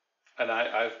 And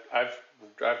I've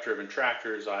driven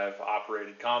tractors, I've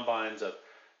operated combines, I've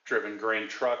driven grain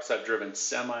trucks, I've driven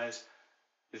semis.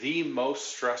 The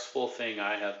most stressful thing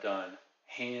I have done,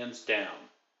 hands down,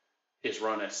 is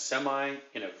run a semi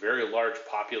in a very large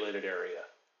populated area,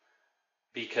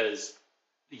 because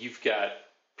you've got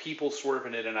people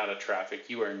swerving in and out of traffic.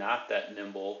 You are not that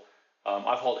nimble.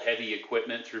 I've hauled heavy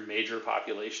equipment through major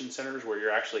population centers where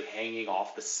you're actually hanging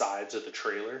off the sides of the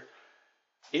trailer.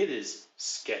 It is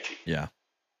sketchy. Yeah.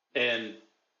 And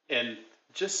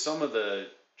just some of the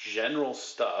general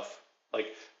stuff, like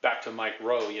back to Mike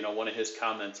Rowe, one of his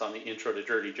comments on the intro to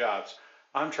Dirty Jobs.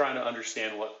 I'm trying to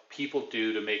understand what people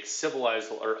do to make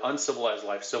civilized or uncivilized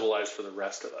life civilized for the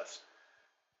rest of us.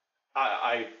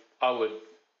 I would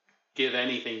give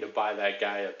anything to buy that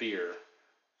guy a beer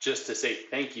just to say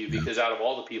thank you, because out of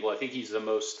all the people, I think he's the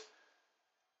most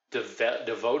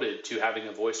devoted to having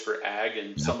a voice for ag,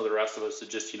 and some of the rest of us that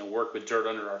just work with dirt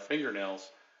under our fingernails.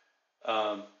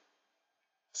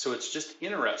 So it's just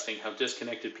interesting how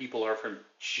disconnected people are from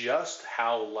just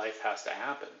how life has to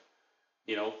happen.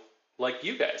 Like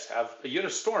you guys you had a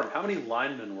storm. How many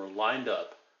linemen were lined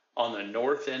up on the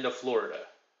north end of Florida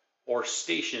or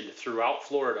stationed throughout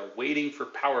Florida waiting for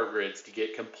power grids to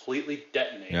get completely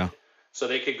detonated so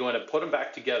they could go in and put them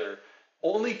back together,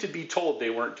 only to be told they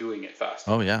weren't doing it fast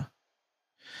enough? Oh yeah.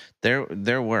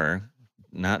 There were,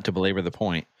 not to belabor the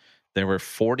point, there were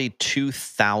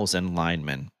 42,000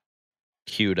 linemen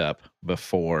queued up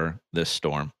before this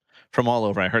storm from all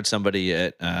over. I heard somebody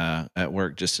at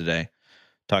work just today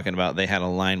talking about they had a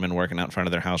lineman working out in front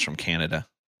of their house from Canada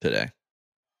today.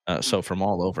 So from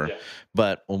all over. Yeah.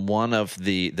 But one of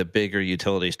the bigger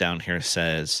utilities down here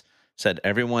said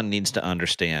everyone needs to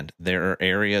understand there are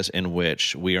areas in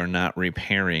which we are not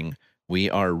repairing, we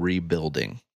are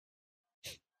rebuilding.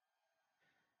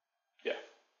 Yeah.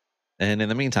 And in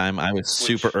the meantime, I was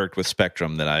super irked with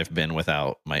Spectrum that I've been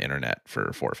without my internet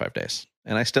for 4 or 5 days,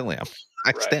 and I still am.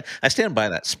 I stand by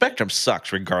that. Spectrum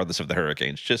sucks regardless of the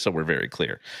hurricanes, just so we're very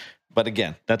clear. But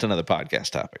again, that's another podcast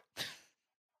topic.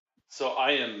 So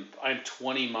I'm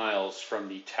 20 miles from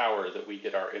the tower that we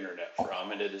get our internet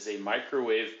from, and it is a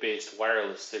microwave-based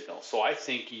wireless signal. So I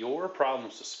think your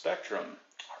problems with Spectrum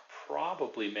are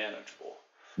probably manageable.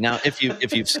 Now, if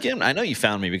you've skimmed, I know you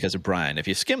found me because of Brian. If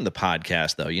you skim the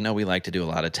podcast, though, we like to do a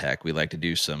lot of tech. We like to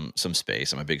do some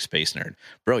space. I'm a big space nerd,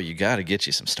 bro. You got to get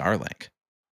you some Starlink.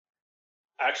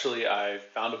 Actually, I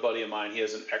found a buddy of mine. He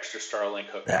has an extra Starlink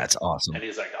hookup. That's awesome. And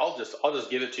he's like, I'll just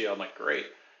give it to you. I'm like, great.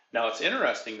 Now it's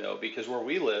interesting though, because where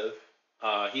we live,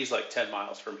 he's like 10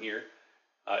 miles from here.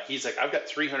 He's like, I've got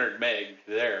 300 meg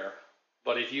there,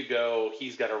 but if you go,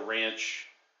 he's got a ranch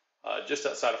just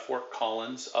outside of Fort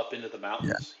Collins up into the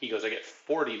mountains. Yeah. He goes, I get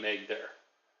 40 meg there.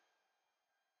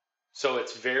 So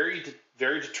it's very,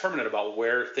 very determinate about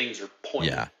where things are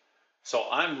pointed. Yeah. So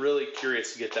I'm really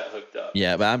curious to get that hooked up.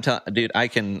 Yeah, but I'm telling, dude, I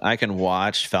can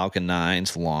watch Falcon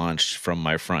 9s launch from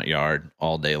my front yard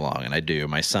all day long, and I do.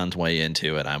 My son's way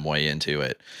into it. I'm way into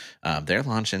it. They're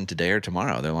launching today or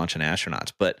tomorrow. They're launching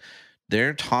astronauts, but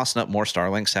they're tossing up more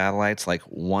Starlink satellites like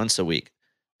once a week.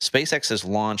 SpaceX has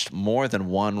launched more than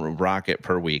one rocket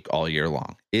per week all year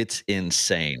long. It's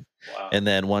insane. Wow. And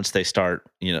then once they start,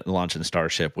 launching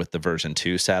Starship with the version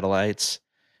 2 satellites,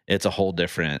 it's a whole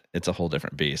different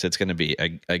beast. It's going to be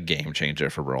a game changer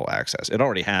for rural access. It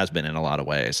already has been in a lot of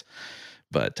ways,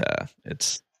 but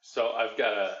it's. So I've got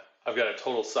a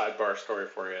total sidebar story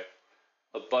for you.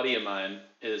 A buddy of mine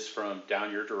is from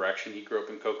down your direction. He grew up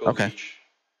in Cocoa Beach,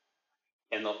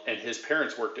 and his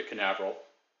parents worked at Canaveral,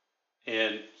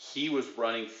 and he was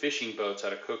running fishing boats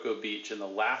out of Cocoa Beach. And the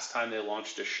last time they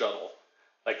launched a shuttle,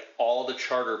 like all the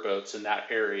charter boats in that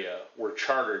area were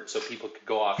chartered so people could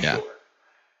go Yeah. offshore.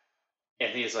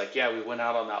 And he's like, yeah, we went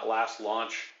out on that last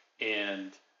launch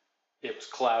and it was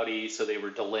cloudy, so they were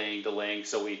delaying.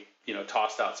 So we,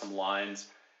 tossed out some lines.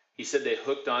 He said they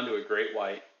hooked onto a great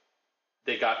white.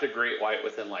 They got the great white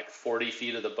within like 40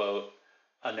 feet of the boat,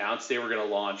 announced they were going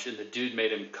to launch, and the dude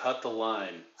made him cut the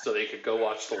line so they could go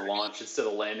watch the launch instead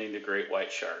of landing the great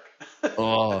white shark.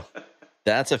 Oh,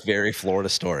 that's a very Florida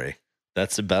story.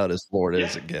 That's about as Florida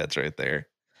as Yeah. it gets right there.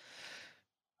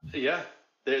 Yeah.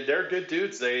 They're good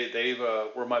dudes. They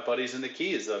were my buddies in the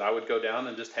Keys that I would go down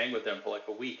and just hang with them for like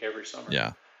a week every summer.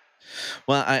 Yeah.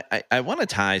 Well, I want to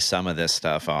tie some of this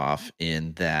stuff off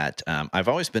in that I've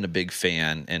always been a big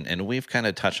fan, and we've kind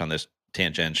of touched on this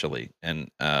tangentially, and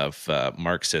of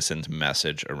Mark Sisson's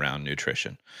message around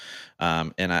nutrition.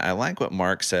 And I like what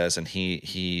Mark says, and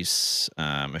he's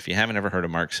if you haven't ever heard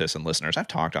of Mark Sisson, listeners, I've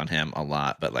talked on him a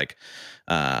lot, but like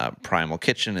Primal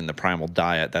Kitchen and the Primal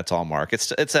Diet, that's all Mark.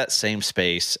 It's that same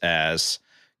space as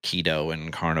keto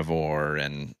and carnivore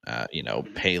and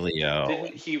paleo.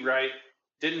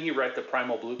 Didn't he write the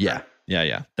Primal Blueprint?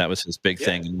 Yeah. That was his big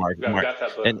thing. And I've got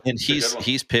that book. And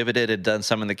he's pivoted and done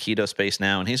some in the keto space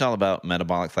now, and he's all about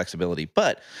metabolic flexibility.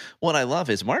 But what I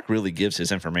love is Mark really gives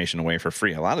his information away for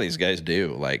free. A lot of these guys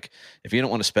do. Like, if you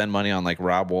don't want to spend money on like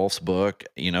Rob Wolf's book,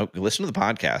 listen to the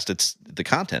podcast. It's the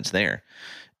content's there.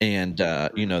 And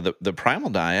the Primal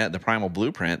Diet, the Primal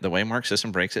Blueprint, the way Mark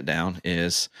Sisson breaks it down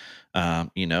is,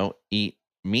 eat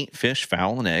meat, fish,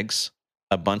 fowl, and eggs,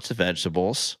 a bunch of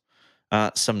vegetables,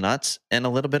 some nuts, and a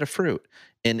little bit of fruit.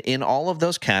 And in all of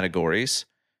those categories,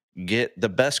 get the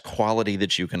best quality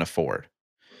that you can afford.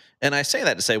 And I say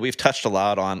that to say we've touched a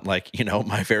lot on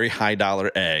my very high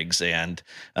dollar eggs and,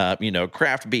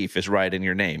 craft beef is right in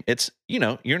your name. It's,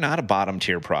 you're not a bottom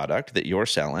tier product that you're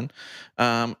selling.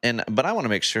 But I want to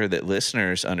make sure that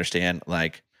listeners understand,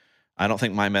 like, I don't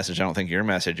think your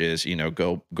message is,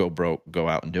 go broke, go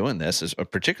out and doing this, is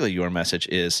particularly your message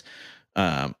is,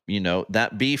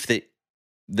 that beef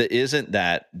that isn't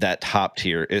that top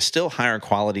tier is still higher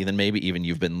quality than maybe even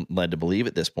you've been led to believe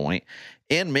at this point,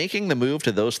 and making the move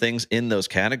to those things in those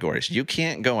categories. You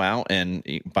can't go out and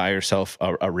buy yourself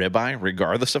a ribeye,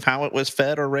 regardless of how it was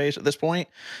fed or raised at this point.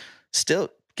 Still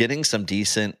getting some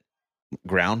decent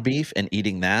ground beef and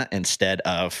eating that instead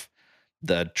of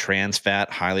the trans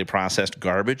fat, highly processed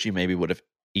garbage you maybe would have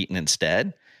eaten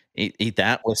instead. Eat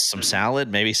that with some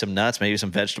salad, maybe some nuts, maybe some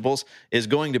vegetables, is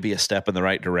going to be a step in the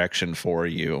right direction for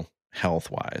you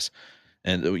health-wise.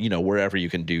 And, wherever you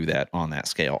can do that on that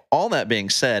scale. All that being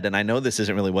said, and I know this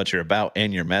isn't really what you're about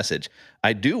and your message,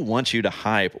 I do want you to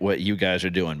hype what you guys are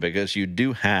doing, because you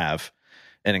do have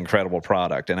an incredible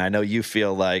product. And I know you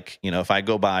feel like, if I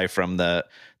go buy from the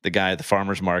guy at the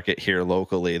farmer's market here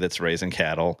locally that's raising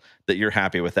cattle, that you're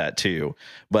happy with that too.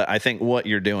 But I think what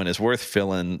you're doing is worth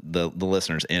filling the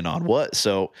listeners in on.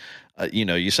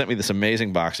 You sent me this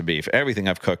amazing box of beef. Everything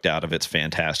I've cooked out of it's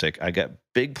fantastic. I got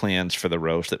big plans for the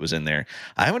roast that was in there.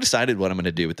 I haven't decided what I'm going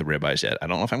to do with the ribeyes yet. I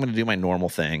don't know if I'm going to do my normal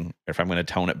thing or if I'm going to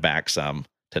tone it back some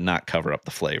to not cover up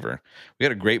the flavor. We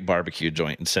got a great barbecue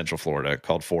joint in Central Florida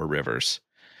called Four Rivers,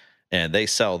 and they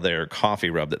sell their coffee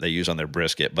rub that they use on their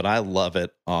brisket, but I love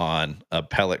it on a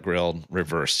pellet grilled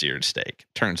reverse seared steak.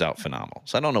 Turns out phenomenal.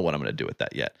 So I don't know what I'm going to do with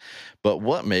that yet. But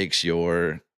what makes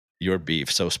your beef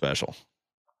so special?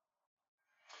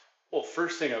 Well,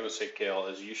 first thing I would say, Kale,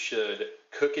 is you should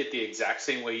cook it the exact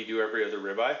same way you do every other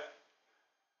ribeye,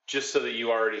 just so that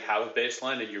you already have a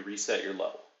baseline and you reset your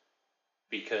level.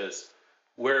 Because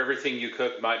where everything you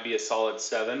cook might be a solid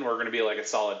 7, we're going to be like a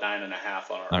solid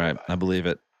 9.5 on our All right, ribeye. I believe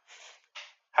it.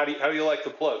 How do you like the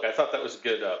plug? I thought that was a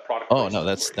good product. Oh no,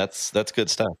 that's good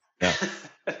stuff. Yeah.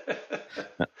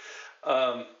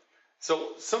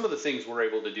 So some of the things we're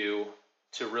able to do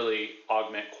to really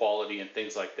augment quality and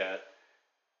things like that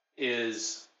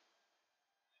is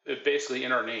basically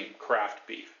in our name, craft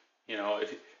beef.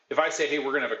 If I say, hey,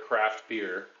 we're going to have a craft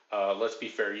beer, let's be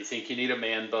fair. You think you need a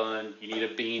man bun, you need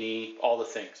a beanie, all the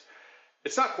things.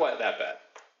 It's not quite that bad.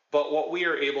 But what we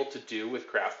are able to do with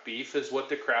craft beef is what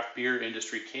the craft beer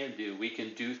industry can do. We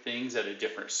can do things at a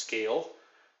different scale.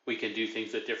 We can do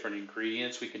things with different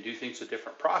ingredients. We can do things with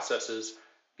different processes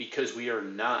because we are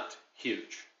not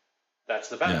huge. That's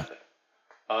the benefit.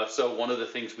 Yeah. So one of the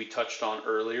things we touched on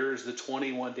earlier is the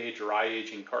 21-day dry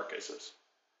aging carcasses.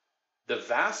 The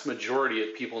vast majority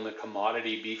of people in the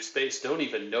commodity beef space don't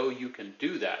even know you can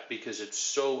do that because it's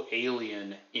so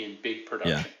alien in big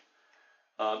production. Yeah.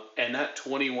 And that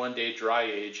 21-day dry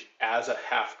age as a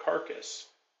half carcass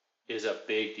is a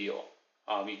big deal.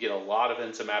 You get a lot of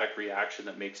enzymatic reaction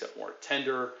that makes it more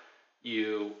tender.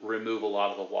 You remove a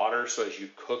lot of the water, so as you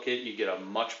cook it, you get a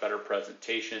much better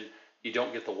presentation. You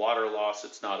don't get the water loss;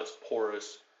 it's not as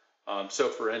porous. So,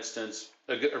 for instance,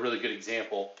 a really good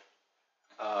example: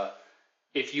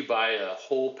 if you buy a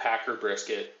whole packer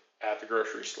brisket at the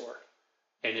grocery store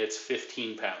and it's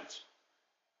 15 pounds,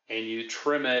 and you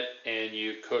trim it and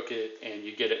you cook it and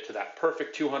you get it to that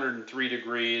perfect 203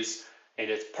 degrees,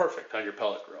 and it's perfect on your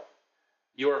pellet grill,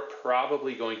 you are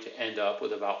probably going to end up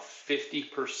with about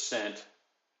 50%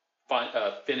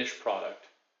 finished product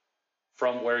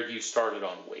from where you started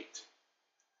on weight.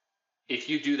 If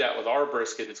you do that with our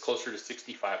brisket, it's closer to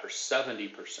 65 or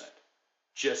 70%,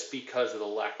 just because of the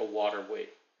lack of water weight,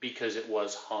 because it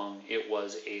was hung, it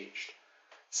was aged.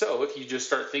 So if you just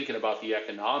start thinking about the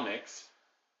economics,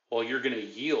 well, you're going to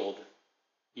yield,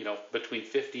 between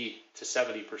 50 to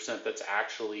 70%. That's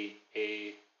actually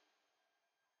a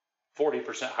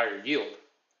 40% higher yield.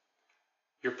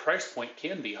 Your price point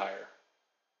can be higher.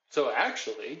 So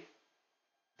actually,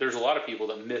 there's a lot of people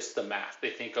that miss the math. They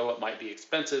think, oh, it might be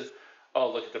expensive.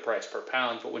 Oh, look at the price per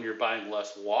pound. But when you're buying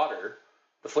less water,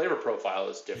 the flavor profile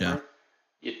is different.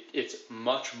 Yeah. It's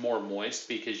much more moist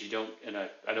because you don't, and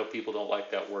I know people don't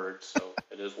like that word, so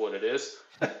it is what it is.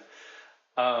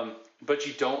 But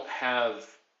you don't have,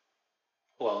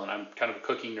 well, and I'm kind of a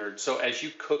cooking nerd, so as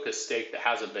you cook a steak that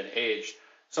hasn't been aged,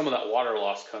 some of that water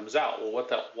loss comes out. Well, what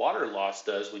that water loss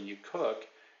does when you cook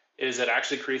is it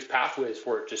actually creates pathways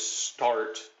for it to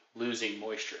start losing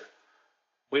moisture.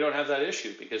 We don't have that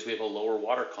issue because we have a lower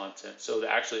water content, so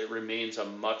actually it remains a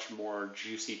much more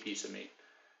juicy piece of meat.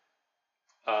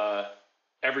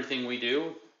 Everything we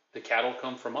do, the cattle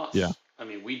come from us. Yeah. I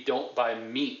mean, we don't buy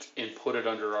meat and put it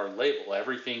under our label.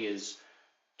 Everything is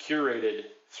curated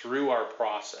through our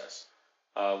process.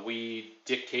 We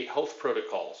dictate health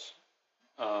protocols.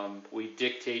 We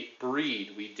dictate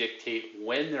breed. We dictate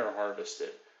when they're harvested.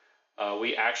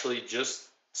 We actually just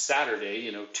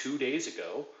Saturday, 2 days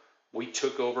ago, we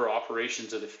took over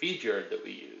operations of the feed yard that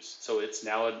we use. So it's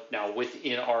now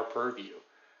within our purview.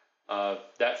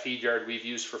 That feed yard we've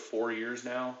used for 4 years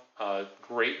now.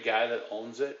 Great guy that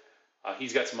owns it.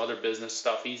 He's got some other business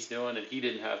stuff he's doing, and he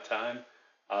didn't have time.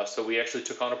 So we actually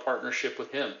took on a partnership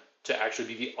with him to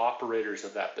actually be the operators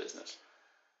of that business.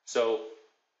 So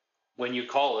when you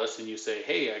call us and you say,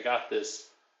 hey, I got this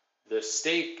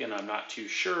steak and I'm not too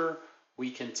sure, we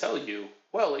can tell you,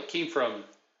 well, it came from,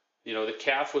 the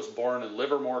calf was born in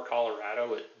Livermore,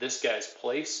 Colorado at this guy's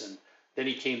place, and then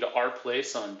he came to our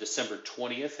place on December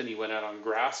 20th, and he went out on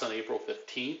grass on April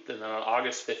 15th, and then on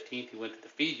August 15th, he went to the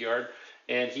feed yard,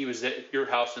 and he was at your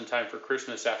house in time for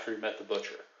Christmas after he met the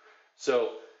butcher.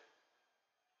 So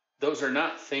those are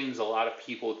not things a lot of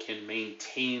people can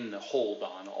maintain the hold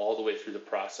on all the way through the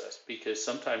process, because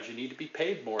sometimes you need to be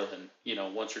paid more than,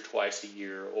 once or twice a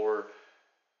year, or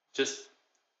just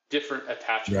different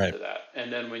attachment to that.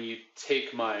 And then when you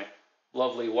take my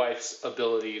lovely wife's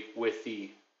ability with the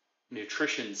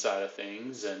nutrition side of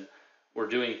things, and we're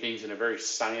doing things in a very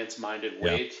science-minded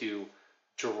way to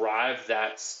derive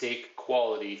that steak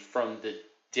quality from the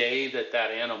day that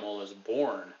animal is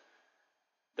born,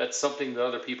 that's something that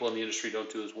other people in the industry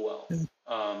don't do as well.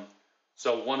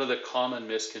 So one of the common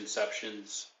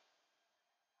misconceptions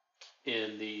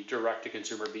in the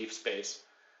direct-to-consumer beef space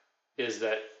is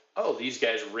that, oh, these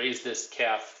guys raise this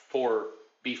calf for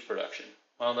beef production.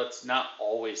 Well, that's not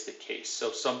always the case.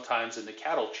 So sometimes in the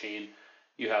cattle chain,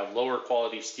 you have lower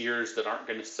quality steers that aren't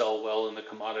going to sell well in the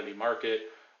commodity market,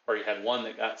 or you had one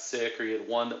that got sick, or you had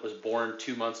one that was born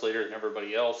 2 months later than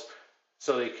everybody else.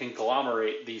 So they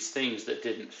conglomerate these things that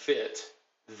didn't fit.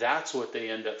 That's what they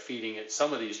end up feeding at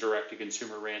some of these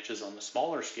direct-to-consumer ranches on the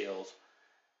smaller scales.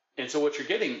 And so what you're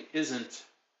getting isn't,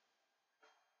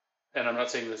 and I'm not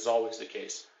saying this is always the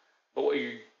case, but what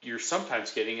you're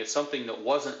sometimes getting is something that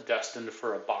wasn't destined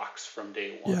for a box from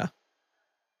day one.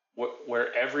 Yeah.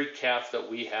 Where every calf that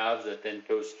we have that then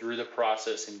goes through the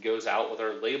process and goes out with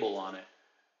our label on it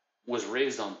was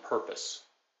raised on purpose.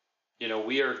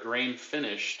 We are grain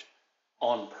finished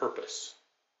on purpose.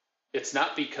 It's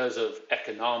not because of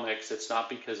economics. It's not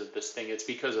because of this thing. It's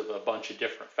because of a bunch of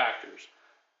different factors.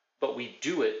 But we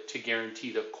do it to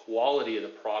guarantee the quality of the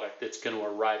product that's going to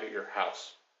arrive at your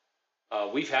house.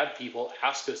 We've had people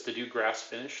ask us to do grass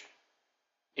finished,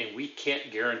 and we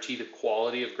can't guarantee the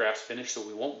quality of grass finished, so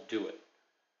we won't do it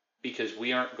because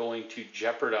we aren't going to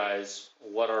jeopardize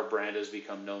what our brand has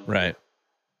become known for. Right.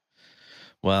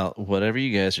 Well, whatever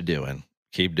you guys are doing,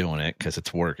 keep doing it because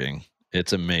it's working.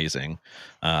 It's amazing.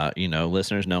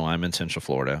 Listeners know I'm in Central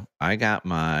Florida. I got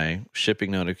my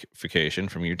shipping notification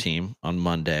from your team on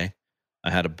Monday.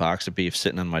 I had a box of beef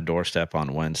sitting on my doorstep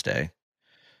on Wednesday.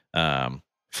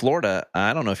 Florida,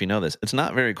 I don't know if you know this. It's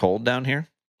not very cold down here.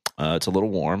 It's a little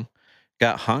warm.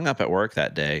 Got hung up at work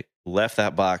that day, left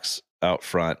that box out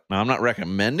front. Now, I'm not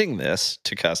recommending this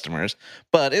to customers,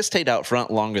 but it stayed out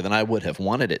front longer than I would have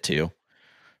wanted it to.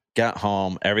 Got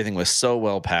home, everything was so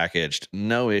well packaged,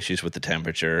 no issues with the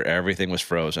temperature. Everything was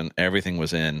frozen. Everything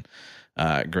was in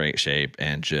great shape,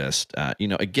 and just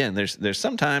again, there's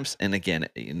sometimes, and again,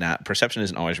 not perception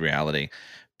isn't always reality,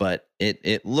 but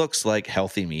it looks like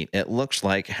healthy meat. It looks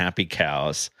like happy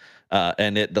cows.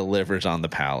 And it delivers on the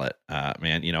palate,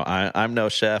 man. I'm no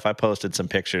chef. I posted some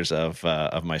pictures of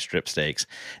my strip steaks,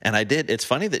 and I did. It's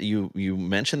funny that you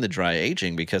mentioned the dry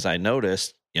aging, because I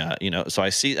noticed. Yeah, so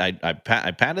I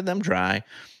patted them dry.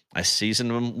 I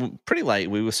seasoned them pretty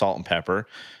lightly with salt and pepper,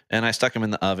 and I stuck them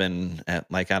in the oven at,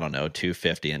 like, I don't know,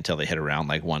 250 until they hit around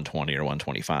like 120 or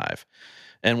 125.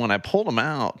 And when I pulled them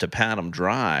out to pat them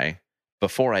dry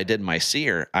before I did my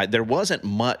sear, there wasn't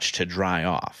much to dry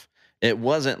off. It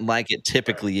wasn't like it Right.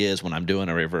 typically is when I'm doing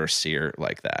a reverse sear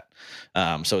like that.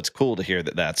 So it's cool to hear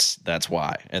that that's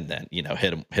why. And then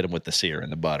hit them with the sear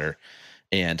and the butter.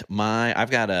 And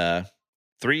I've got a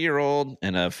 3-year-old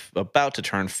and about to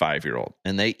turn 5-year-old,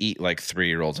 and they eat like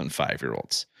 3-year-olds and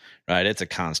 5-year-olds. Right? It's a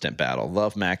constant battle.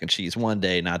 Love mac and cheese one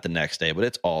day, not the next day, but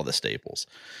it's all the staples.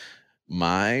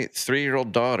 My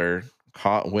 3-year-old daughter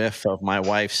caught whiff of my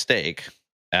wife's steak,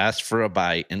 asked for a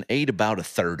bite, and ate about a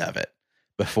third of it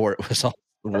before it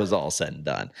was all said and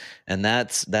done. And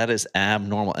that is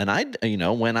abnormal. And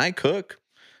when I cook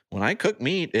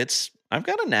meat, I've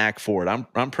got a knack for it.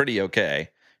 I'm pretty okay.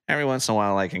 Every once in a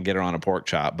while I can get her on a pork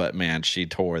chop, but man, she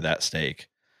tore that steak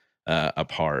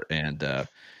apart. And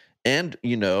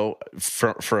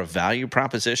for a value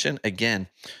proposition, again,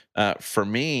 for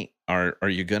me, are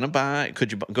you gonna buy?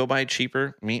 Could you go buy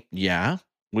cheaper meat? Yeah.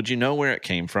 Would you know where it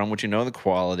came from? Would you know the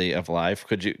quality of life?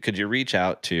 Could you reach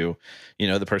out to,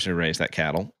 the person who raised that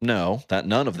cattle? No, that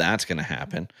none of that's going to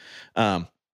happen. Um,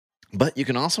 but you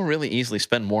can also really easily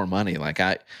spend more money. Like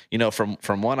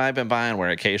from what I've been buying, where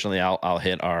occasionally I'll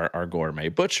hit our gourmet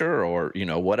butcher, or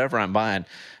whatever I'm buying.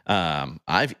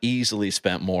 I've easily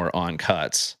spent more on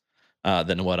cuts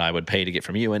than what I would pay to get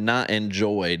from you, and not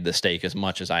enjoyed the steak as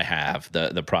much as I have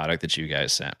the product that you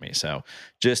guys sent me. So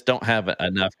just don't have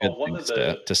enough good Well, one of things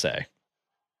the to say.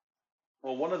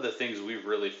 well, one of the things we've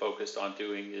really focused on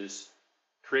doing is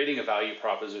creating a value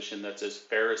proposition that's as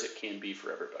fair as it can be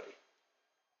for everybody.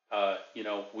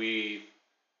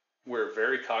 We're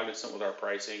very cognizant with our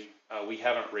pricing. We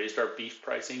haven't raised our beef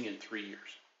pricing in 3 years.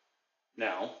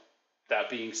 Now, that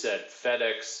being said,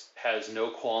 FedEx has no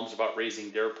qualms about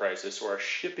raising their prices, so our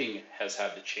shipping has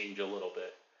had to change a little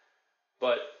bit.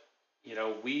 But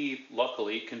we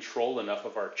luckily control enough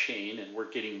of our chain, and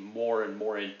we're getting more and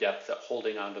more in depth at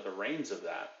holding on to the reins of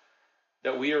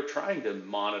that we are trying to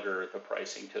monitor the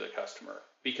pricing to the customer,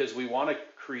 because we want to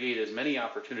create as many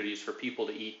opportunities for people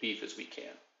to eat beef as we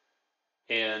can.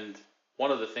 And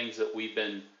one of the things that we've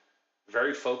been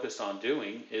very focused on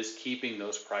doing is keeping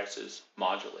those prices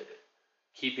modulated,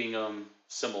 keeping them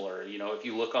similar. If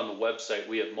you look on the website,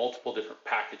 we have multiple different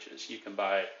packages. You can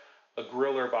buy a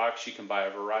griller box, you can buy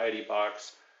a variety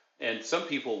box, and some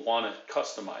people want to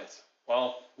customize.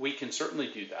 Well, we can certainly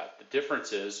do that. The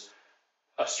difference is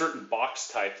a certain box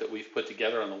type that we've put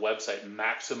together on the website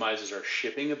maximizes our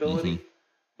shipping Hmm. ability,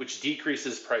 which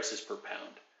decreases prices per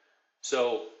pound.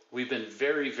 So we've been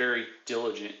very, very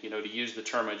diligent, to use the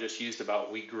term I just used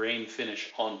about we grain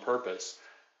finish on purpose.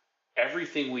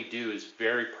 Everything we do is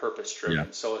very purpose Yeah.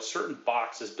 driven. So a certain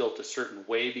box is built a certain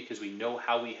way because we know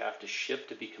how we have to ship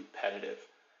to be competitive.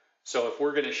 So if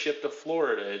we're going to ship to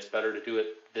Florida, it's better to do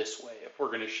it this way. If we're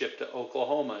going to ship to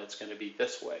Oklahoma, it's going to be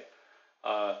this way.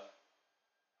 Uh,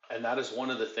 and that is one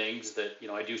of the things that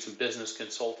I do some business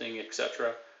consulting,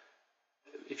 etc.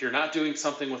 If you're not doing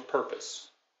something with purpose,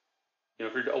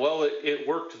 if you're, well, it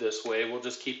worked this way, we'll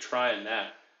just keep trying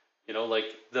that.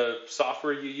 Like the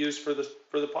software you use for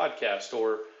the podcast,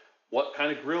 or what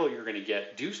kind of grill you're going to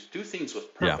get. Do things with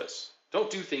Yeah. purpose. Don't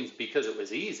do things because it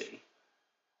was easy.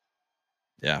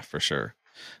 Yeah, for sure.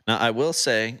 Now I will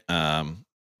say,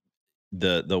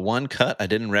 the one cut I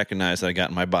didn't recognize that I got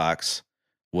in my box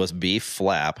was beef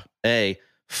flap.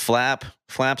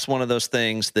 Flap's one of those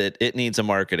things that it needs a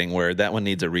marketing, where that one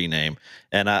needs a rename.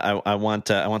 And I want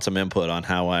some input on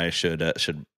how I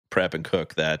should prep and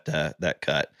cook that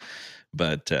cut.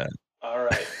 But All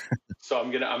right. So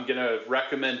I'm gonna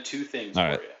recommend two things all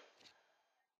for right. you.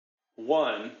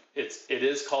 One, it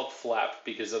is called flap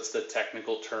because that's the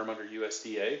technical term under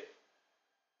USDA.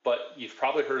 But you've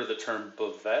probably heard of the term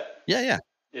bavette. Yeah, yeah.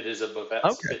 It is a bavette.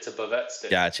 Okay. It's a bavette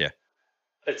steak. Gotcha.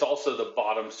 It's also the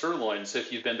bottom sirloin. So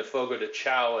if you've been to Fogo de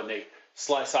Chao and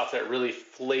slice off that really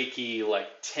flaky, like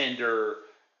tender,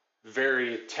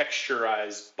 very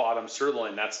texturized bottom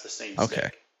sirloin, that's the same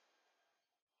steak.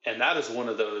 And that is one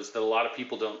of those that a lot of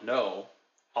people don't know.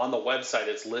 On the website,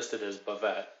 it's listed as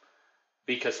bavette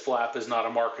because flap is not a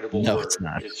marketable word. It's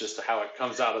not. It's just how it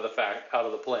comes out of the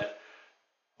plant.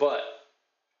 But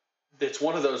it's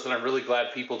one of those that I'm really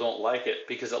glad people don't like it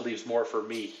because it leaves more for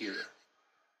me here.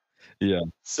 Yeah.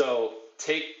 So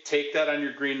take that on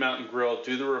your Green Mountain Grill,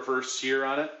 do the reverse sear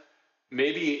on it.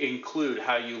 Maybe include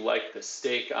how you like the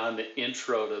steak on the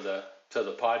intro to the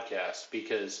podcast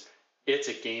because it's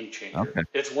a game changer. Okay.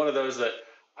 It's one of those that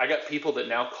I got people that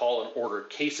now call and order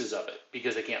cases of it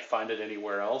because they can't find it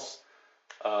anywhere else.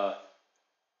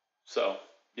 So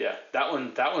yeah, that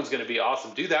one's going to be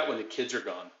awesome. Do that when the kids are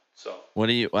gone. So what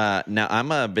do you now?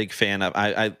 I'm a big fan of.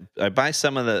 I buy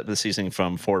some of the seasoning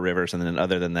from Four Rivers, and then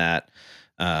other than that,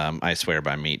 I swear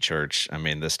by Meat Church. I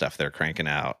mean, the stuff they're cranking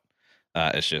out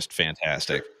is just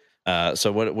fantastic. Sure.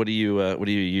 So what do you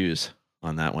use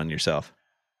on that one yourself?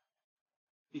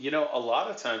 A lot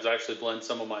of times I actually blend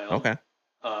some of my own. Okay.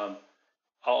 I'll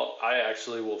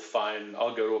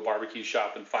go to a barbecue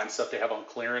shop and find stuff they have on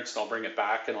clearance, and I'll bring it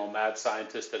back and I'll mad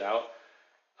scientist it out.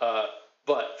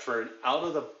 But for an out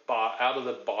of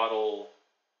the bottle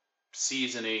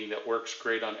seasoning that works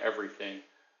great on everything,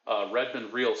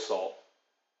 Redmond Real Salt.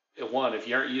 If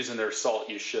you aren't using their salt,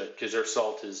 you should, because their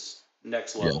salt is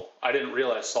next level. Yeah. I didn't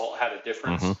realize salt had a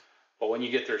difference, but when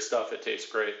you get their stuff, it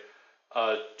tastes great.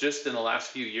 Just in the last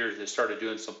few years, they started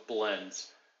doing some blends,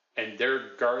 and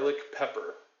their garlic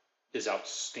pepper is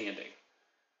outstanding.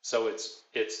 So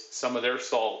it's some of their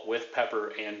salt with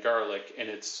pepper and garlic, and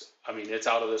it's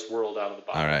out of this world, out of the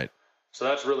box. All right. So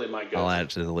that's really my go-to. I'll add it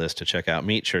to the list to check out.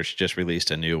 Meat Church just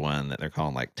released a new one that they're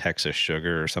calling like Texas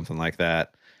Sugar or something like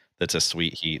that. That's a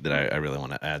sweet heat that I really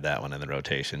want to add that one in the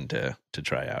rotation to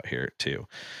try out here too.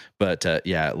 But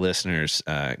yeah, listeners,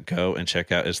 go and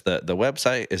check out. Is the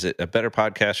website, is it a Better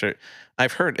Podcaster?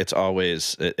 I've heard it's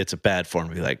a bad form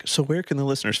to be like, so where can the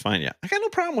listeners find you? I got no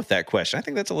problem with that question. I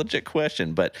think that's a legit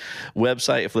question. But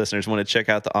website, if listeners want to check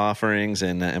out the offerings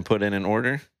and put in an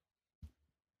order.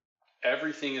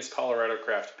 Everything is Colorado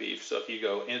Craft Beef. So if you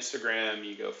go Instagram,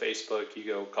 you go Facebook, you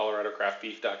go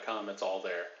ColoradoCraftBeef.com, it's all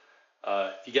there.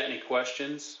 If you got any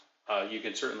questions, you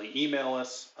can certainly email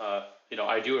us. I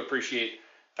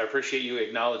appreciate you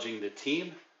acknowledging the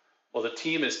team. Well, the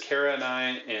team is Kara and I,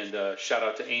 and shout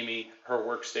out to Amy, her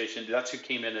workstation. That's who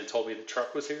came in and told me the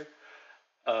truck was here.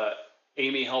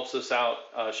 Amy helps us out.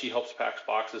 She helps pack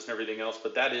boxes and everything else,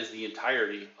 but that is the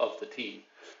entirety of the team.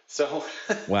 So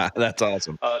wow, that's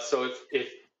awesome. So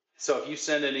if you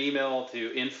send an email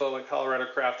to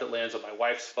info@ColoradoCraft, it lands on my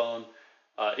wife's phone.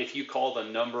 If you call the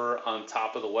number on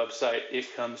top of the website,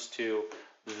 it comes to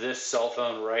this cell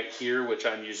phone right here, which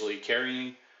I'm usually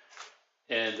carrying.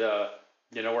 And,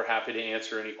 we're happy to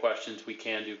answer any questions. We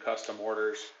can do custom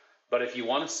orders. But if you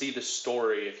want to see the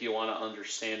story, if you want to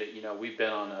understand it, we've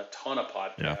been on a ton of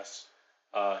podcasts.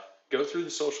 Yeah. Go through the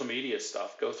social media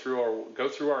stuff. Go through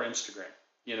our Instagram.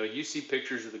 You see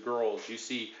pictures of the girls. You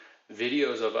see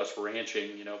videos of us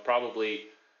ranching. Probably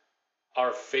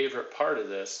our favorite part of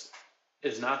this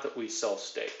is not that we sell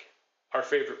steak. Our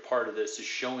favorite part of this is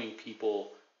showing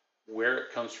people where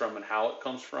it comes from and how it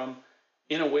comes from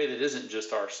in a way that isn't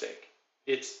just our steak.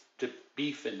 It's the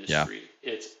beef industry.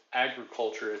 Yeah. It's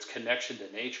agriculture. It's connection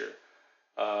to nature.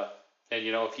 And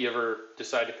if you ever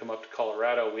decide to come up to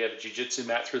Colorado, we have a jiu-jitsu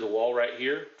mat through the wall right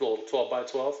here, the little 12 by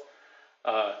 12.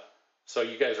 So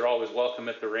you guys are always welcome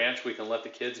at the ranch. We can let the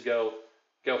kids go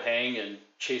hang and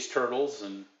chase turtles,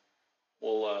 and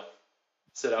we'll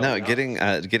sit out. No,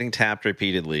 getting tapped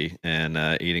repeatedly and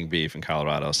eating beef in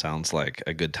Colorado sounds like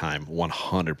a good time,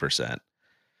 100%.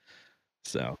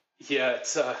 So yeah,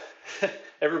 it's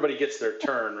everybody gets their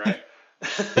turn, right?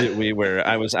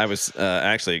 I was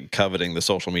actually coveting the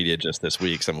social media just this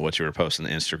week, some of what you were posting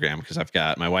on Instagram, because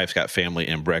my wife's got family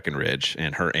in Breckenridge,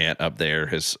 and her aunt up there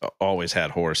has always had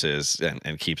horses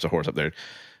and keeps a horse up there.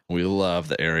 We love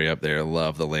the area up there,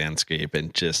 love the landscape,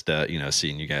 and just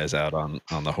seeing you guys out on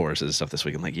the horses and stuff this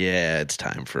week. I'm like, yeah, it's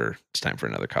time for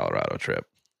another Colorado trip.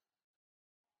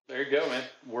 There you go, man.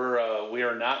 We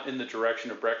are not in the direction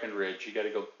of Breckenridge. You got to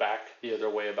go back the other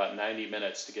way about 90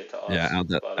 minutes to get to us. Yeah, out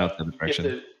the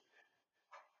direction.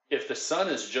 If the sun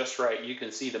is just right, you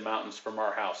can see the mountains from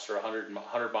our house. They're 100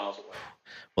 miles away.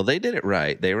 Well, they did it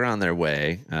right. They were on their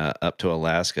way up to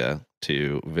Alaska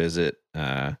to visit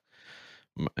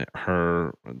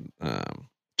her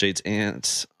Jade's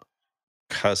aunt's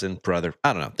cousin, brother.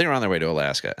 I don't know. They were on their way to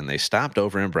Alaska, and they stopped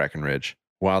over in Breckenridge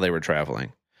while they were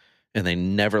traveling, and they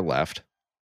never left.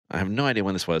 I have no idea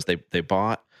when this was. They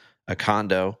bought a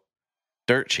condo,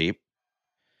 dirt cheap.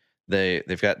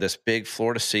 They've got this big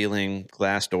floor to ceiling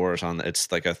glass doors on.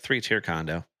 It's like a 3-tier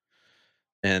condo,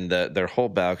 and their whole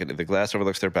balcony, the glass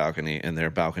overlooks their balcony, and their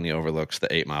balcony overlooks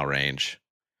the 8 Mile Range.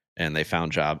 And they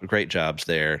found great jobs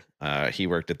there. He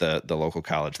worked at the local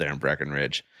college there in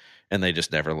Breckenridge, and they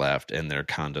just never left. And their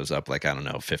condo's up like, I don't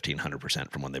know,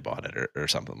 1,500% from when they bought it, or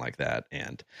something like that.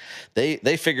 And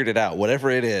they figured it out. Whatever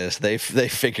it is, they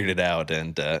figured it out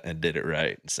and did it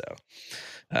right. So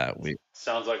we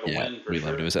Sounds like a win for we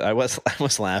sure. loved it. I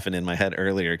was laughing in my head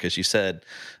earlier because you said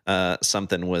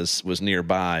something was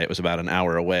nearby. It was about an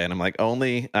hour away, and I'm like,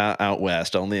 only out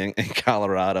west, only in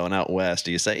Colorado and out west.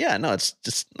 Do you say, yeah, no, it's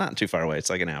just not too far away.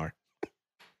 It's like an hour.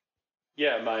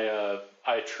 Yeah, my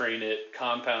I train at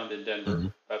Compound in Denver. Mm-hmm.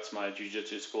 That's my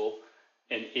jiu-jitsu school,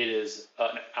 and it is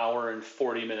an hour and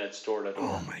 40 minutes door to door.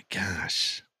 Oh my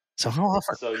gosh! So how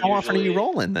often are you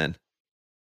rolling then?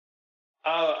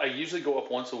 I usually go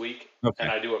up once a week, Okay.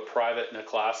 and I do a private and a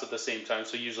class at the same time.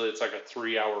 So usually it's like a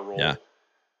 3-hour roll. Yeah.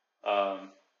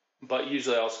 But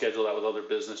usually I'll schedule that with other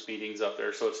business meetings up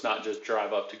there, so it's not just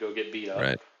drive up to go get beat up.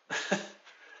 Right.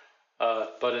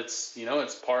 But it's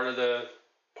it's part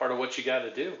of what you got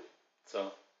to do.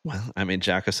 So. Well, I mean,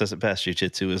 Jocko says it best: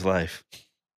 jiu-jitsu is life.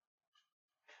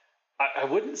 I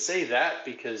wouldn't say that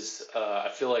because I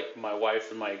feel like my wife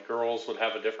and my girls would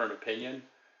have a different opinion.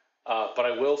 But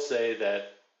I will say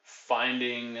that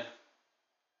finding,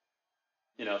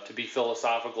 to be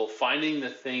philosophical, finding the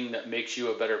thing that makes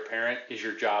you a better parent is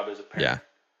your job as a parent.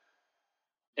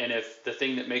 Yeah. And if the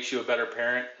thing that makes you a better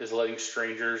parent is letting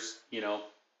strangers,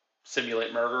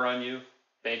 simulate murder on you,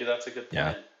 maybe that's a good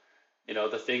plan. Yeah.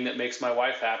 The thing that makes my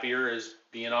wife happier is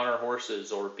being on her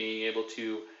horses or being able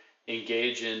to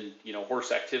engage in,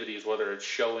 horse activities, whether it's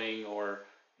showing or,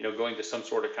 going to some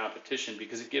sort of competition,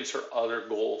 because it gives her other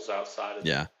goals outside of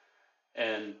Yeah. that.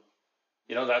 And,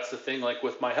 that's the thing, like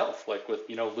with my health, like with,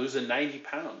 losing 90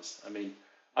 pounds. I mean,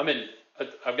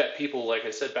 I've got people, like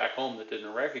I said, back home that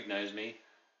didn't recognize me,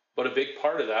 but a big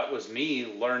part of that was me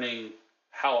learning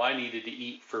how I needed to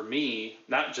eat for me,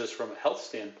 not just from a health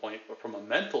standpoint, but from a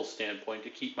mental standpoint, to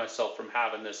keep myself from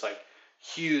having this like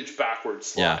huge backward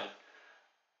slide. Yeah.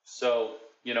 So,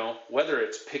 whether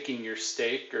it's picking your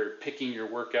steak or picking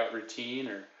your workout routine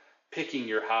or picking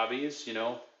your hobbies,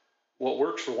 what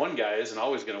works for one guy isn't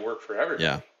always going to work for everybody.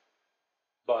 Yeah.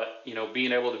 But,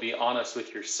 being able to be honest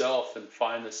with yourself and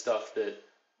find the stuff that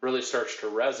really starts to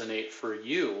resonate for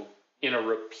you in a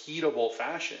repeatable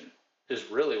fashion is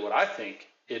really what I think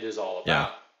it is all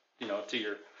about.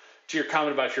 To your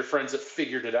comment about your friends that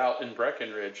figured it out in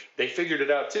Breckenridge, they figured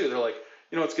it out too. They're like,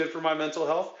 what's good for my mental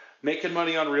health? Making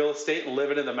money on real estate and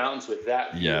living in the mountains with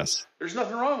that view. Yes. There's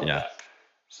nothing wrong with that.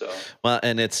 So. Well,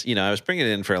 and it's, I was bringing it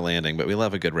in for a landing, but we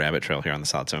love a good rabbit trail here on the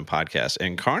Solid 7 podcast.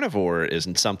 And carnivore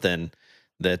isn't something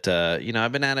that,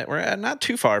 I've been at it. We're not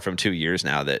too far from 2 years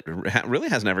now that really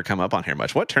hasn't ever come up on here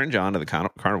much. What turned you on to the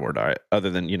carnivore diet other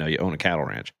than, you own a cattle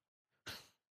ranch?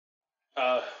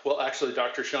 Well, actually,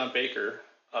 Dr. Sean Baker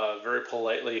very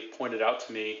politely pointed out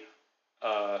to me,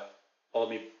 let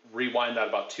me rewind that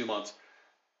about 2 months.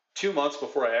 2 months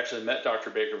before I actually met Dr.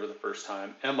 Baker for the first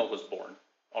time, Emma was born.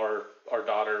 Our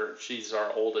daughter, she's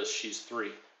our oldest, she's 3.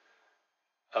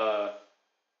 Well,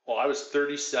 I was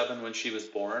 37 when she was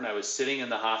born. I was sitting in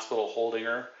the hospital holding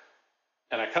her,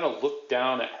 and I kind of looked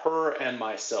down at her and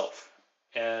myself.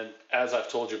 And as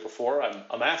I've told you before, I'm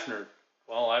a math nerd.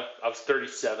 Well, I was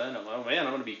 37. I'm like, oh man,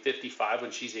 I'm going to be 55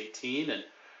 when she's 18. And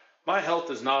my health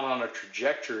is not on a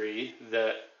trajectory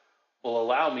that will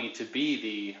allow me to be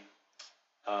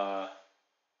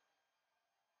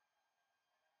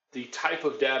the type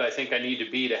of dad I think I need to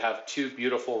be to have 2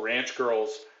 beautiful ranch girls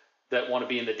that want to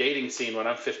be in the dating scene when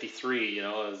I'm 53.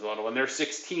 When they're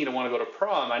 16 and want to go to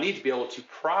prom, I need to be able to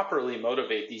properly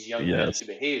motivate these young men to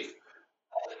behave.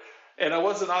 And I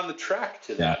wasn't on the track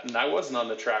to that. And I wasn't on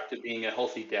the track to being a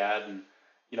healthy dad and,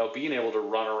 being able to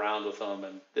run around with them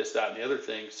and this, that, and the other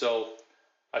thing. So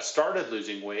I started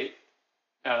losing weight.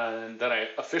 And then I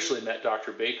officially met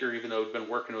Dr. Baker, even though I'd been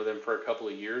working with him for a couple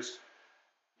of years.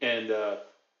 And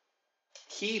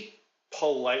he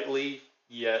politely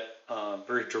yet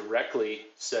very directly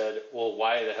said, well,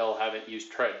 why the hell haven't you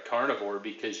tried carnivore?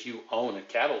 Because you own a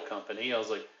cattle company. I was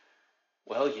like,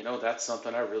 well, that's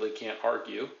something I really can't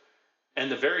argue. And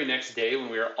the very next day when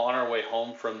we were on our way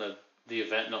home from the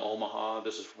event in Omaha,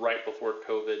 this is right before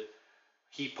COVID,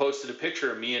 he posted a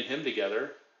picture of me and him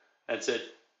together and said,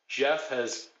 Jeff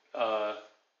has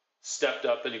stepped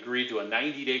up and agreed to a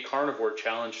 90-day carnivore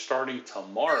challenge starting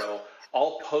tomorrow.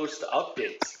 I'll post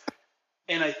updates.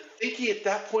 And I think at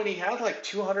that point he had like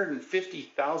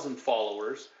 250,000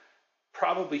 followers.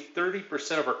 probably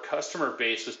 30% of our customer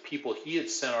base was people he had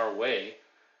sent our way.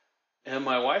 And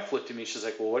my wife looked at me, she's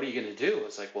like, well, what are you going to do? I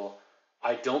was like, well,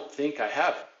 I don't think I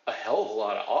have a hell of a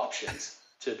lot of options,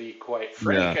 to be quite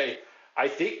frank. Yeah. I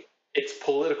think it's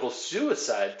political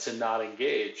suicide to not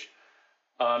engage.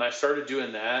 And I started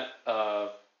doing that.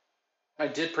 I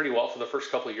did pretty well for the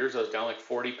first couple of years. I was down like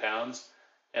 40 pounds.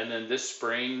 And then this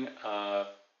spring,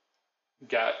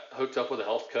 got hooked up with a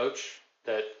health coach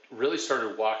that really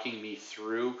started walking me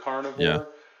through carnivore, Yeah.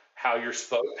 how you're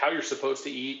supposed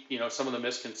to eat, some of the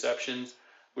misconceptions.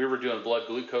 We were doing blood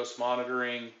glucose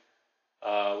monitoring. We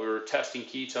were testing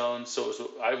ketones. So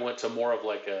I went to more of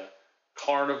like a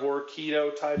carnivore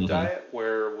keto type diet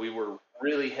where we were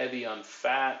really heavy on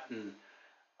fat and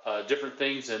different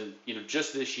things. And,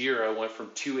 just this year I went from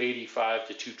 285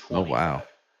 to 225. Oh, wow.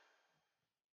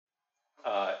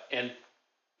 And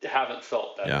haven't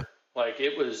felt better. Yeah. Like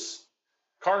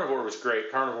carnivore was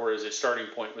great. Carnivore as a starting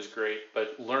point was great,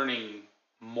 but learning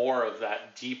more of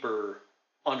that deeper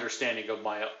understanding of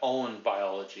my own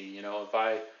biology. If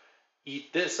I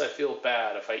eat this, I feel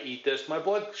bad. If I eat this, my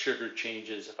blood sugar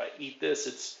changes. If I eat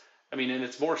this, and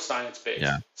it's more science-based.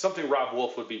 Yeah. Something Rob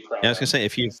Wolf would be proud of. Yeah, I was gonna say,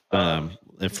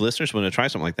 if listeners want to try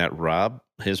something like that, Rob,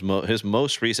 his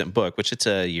most recent book, which it's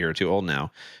a year or two old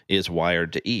now, is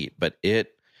Wired to Eat, but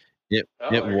it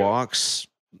walks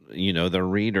the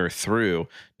reader through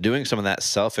doing some of that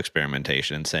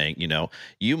self-experimentation and saying,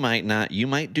 you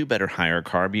might do better higher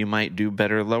carb, you might do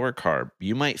better lower carb,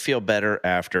 you might feel better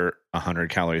after 100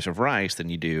 calories of rice than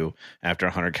you do after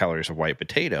 100 calories of white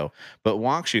potato, but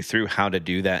walks you through how to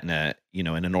do that in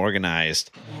an organized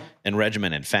and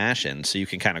regimented fashion, so you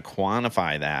can kind of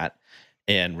quantify that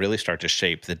and really start to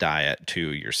shape the diet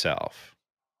to yourself.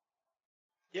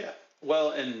 Yeah,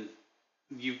 well, and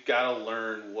you've got to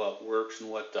learn what works and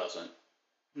what doesn't,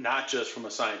 not just from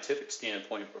a scientific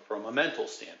standpoint, but from a mental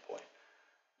standpoint.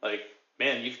 Like,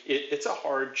 man, it's a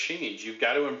hard change. You've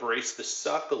got to embrace the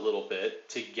suck a little bit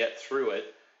to get through it.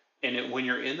 And when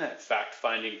you're in that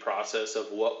fact-finding process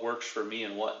of what works for me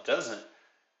and what doesn't,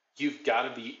 you've got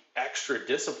to be extra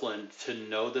disciplined to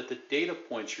know that the data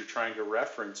points you're trying to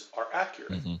reference are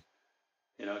accurate.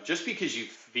 Just because you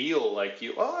feel like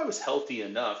I was healthy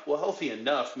enough. Well, healthy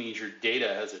enough means your data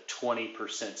has a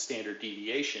 20% standard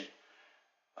deviation.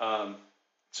 So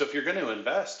if you're going to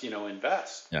invest,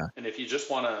 invest. Yeah. And if you just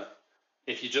want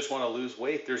to lose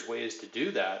weight, there's ways to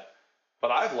do that.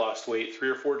 But I've lost weight 3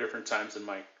 or 4 different times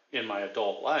in my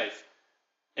adult life,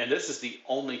 and this is the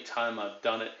only time I've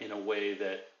done it in a way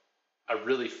that I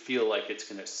really feel like it's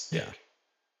going to stick.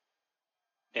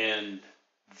 Yeah. And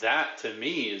that to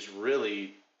me is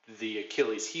really the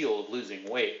Achilles heel of losing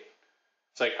weight.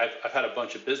 It's like I've had a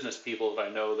bunch of business people that I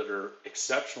know that are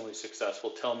exceptionally successful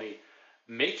tell me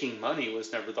making money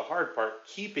was never the hard part.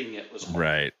 Keeping it was hard.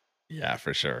 Right. Yeah,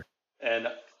 for sure. And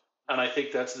I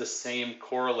think that's the same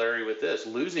corollary with this.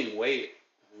 Losing weight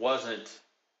wasn't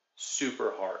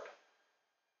super hard.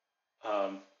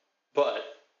 But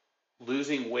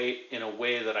losing weight in a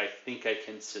way that I think I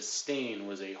can sustain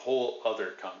was a whole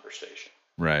other conversation.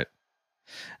 Right.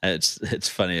 It's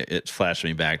funny. It flashed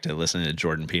me back to listening to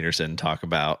Jordan Peterson talk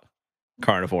about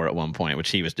carnivore at one point, which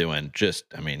he was doing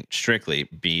strictly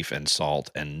beef and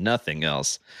salt and nothing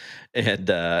else.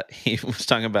 And he was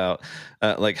talking about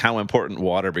like how important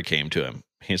water became to him.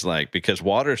 He's like, because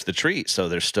water's the treat. So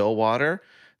there's still water,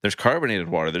 there's carbonated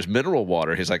water, there's mineral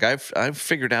water. He's like, I've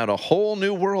figured out a whole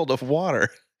new world of water.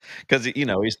 Because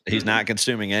he's not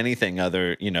consuming anything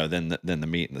other than the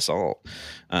meat and the salt,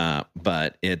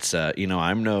 but it's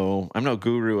I'm no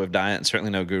guru of diet and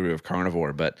certainly no guru of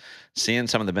carnivore, but seeing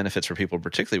some of the benefits for people,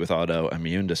 particularly with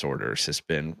autoimmune disorders, has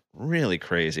been really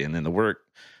crazy. And then the work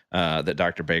that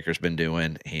Dr. Baker's been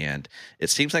doing, and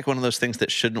it seems like one of those things that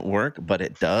shouldn't work, but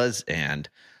it does, and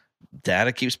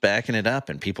data keeps backing it up,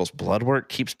 and people's blood work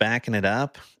keeps backing it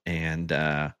up, and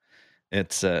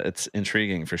it's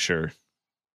intriguing for sure.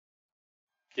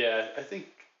 Yeah, I think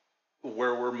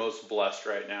where we're most blessed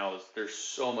right now is there's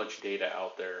so much data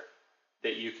out there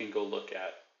that you can go look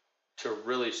at to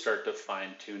really start to fine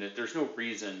tune it. There's no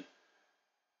reason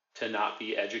to not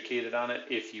be educated on it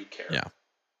if you care. Yeah.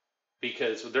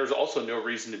 Because there's also no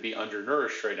reason to be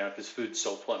undernourished right now because food's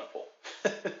so plentiful.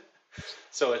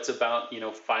 So it's about,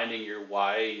 finding your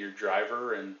why, your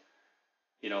driver, and,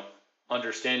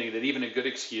 understanding that even a good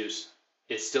excuse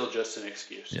is still just an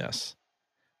excuse. Yes.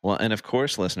 Well, and of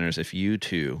course, listeners, if you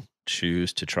too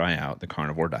choose to try out the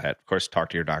carnivore diet, of course, talk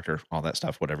to your doctor, all that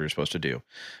stuff, whatever you're supposed to do.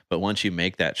 But once you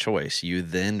make that choice, you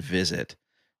then visit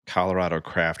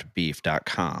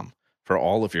ColoradoCraftBeef.com for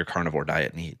all of your carnivore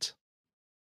diet needs.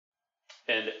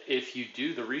 And if you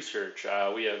do the research,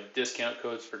 we have discount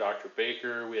codes for Dr.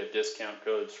 Baker. We have discount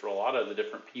codes for a lot of the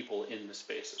different people in the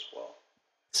space as well.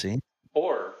 See?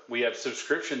 Or we have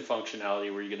subscription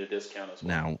functionality where you get a discount as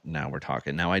well. Now we're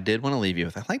talking. Now, I did want to leave you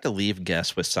with, I like to leave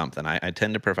guests with something. I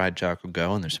tend to provide Jocko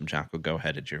Go, and there's some Jocko Go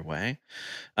headed your way.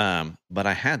 But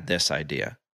I had this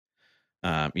idea.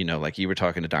 Like you were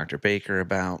talking to Dr. Baker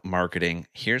about marketing.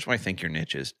 Here's where I think your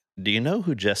niche is. Do you know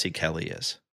who Jesse Kelly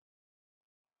is?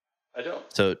 I don't.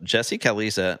 So Jesse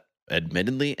Kelly's a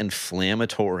admittedly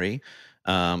inflammatory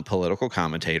political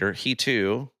commentator. He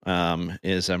too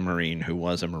is a Marine who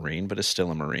was a Marine, but is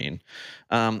still a Marine.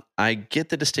 I get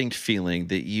the distinct feeling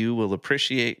that you will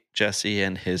appreciate Jesse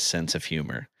and his sense of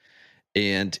humor.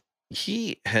 And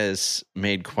he has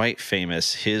made quite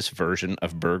famous his version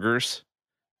of burgers.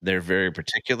 They're very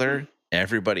particular.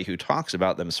 Everybody who talks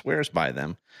about them swears by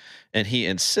them. And he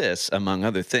insists, among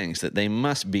other things, that they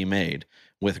must be made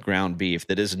with ground beef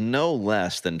that is no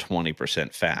less than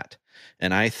 20% fat.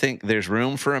 And I think there's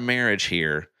room for a marriage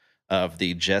here of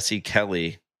the Jesse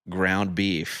Kelly ground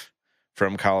beef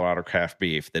from Colorado Craft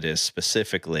Beef that is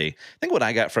specifically, I think what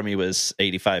I got from you was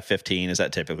 85-15. Is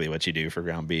that typically what you do for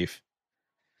ground beef?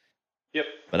 Yep.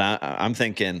 But I'm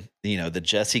thinking, the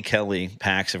Jesse Kelly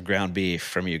packs of ground beef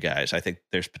from you guys. I think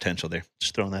there's potential there.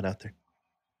 Just throwing that out there.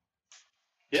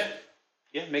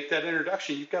 Yeah, make that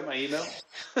introduction. You've got my email.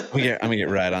 I'm gonna get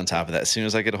right on top of that as soon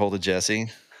as I get a hold of Jesse.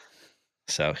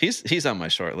 So he's on my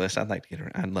short list. I'd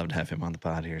love to have him on the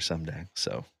pod here someday.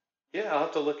 So yeah, I'll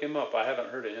have to look him up. I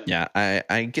haven't heard of him. Yeah,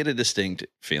 I get a distinct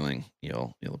feeling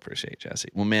you'll appreciate Jesse.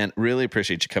 Well, man, really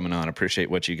appreciate you coming on. Appreciate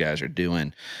what you guys are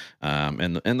doing,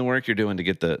 and the work you're doing to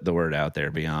get the word out there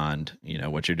beyond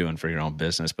what you're doing for your own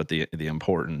business, but the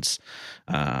importance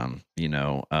of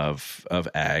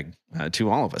ag to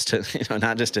all of us, to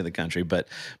not just to the country, but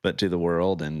to the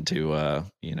world and to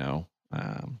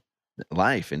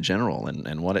life in general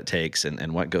and what it takes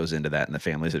and what goes into that and the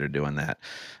families that are doing that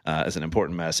is an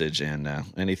important message. And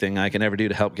anything I can ever do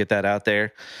to help get that out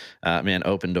there, man,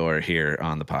 open door here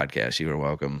on the podcast. You are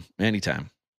welcome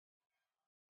anytime.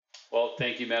 Well,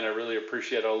 thank you, man. I really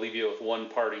appreciate it. I'll leave you with one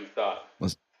parting thought.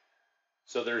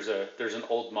 So there's an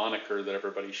old moniker that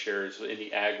everybody shares in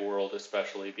the ag world,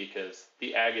 especially because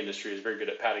the ag industry is very good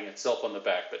at patting itself on the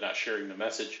back, but not sharing the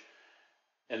message.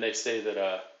 And they say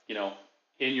that,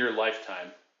 in your lifetime,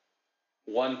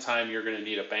 one time you're going to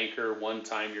need a banker, one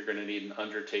time you're going to need an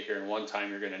undertaker, and one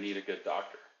time you're going to need a good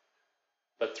doctor.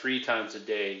 But 3 times a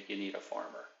day, you need a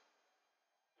farmer.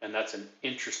 And that's an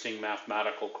interesting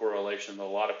mathematical correlation that a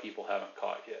lot of people haven't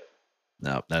caught yet.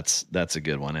 No, that's a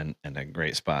good one and a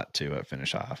great spot to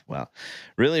finish off. Well,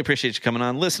 really appreciate you coming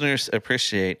on. Listeners,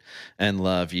 appreciate and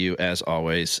love you as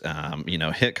always.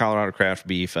 Hit Colorado Craft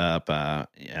Beef up on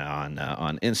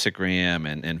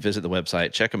Instagram and visit the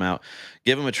website. Check them out.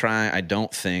 Give them a try. I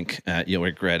don't think you'll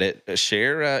regret it.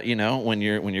 Share, when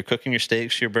you're cooking your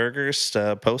steaks, your burgers,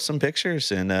 post some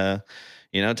pictures and tag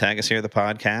us here at the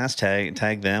podcast.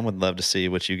 Tag them. Would love to see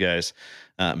what you guys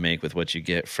make with what you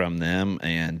get from them.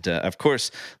 And of course,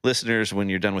 listeners, when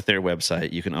you're done with their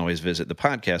website, you can always visit the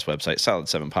podcast website,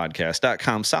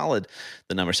 solid7podcast.com, solid,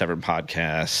 the number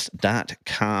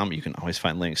 7podcast.com. You can always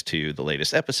find links to the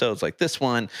latest episodes like this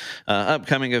one,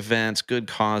 upcoming events, good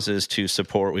causes to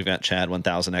support. We've got Chad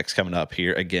 1000X coming up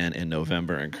here again in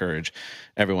November. Encourage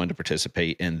everyone to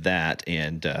participate in that.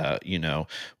 And,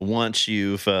 once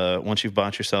you've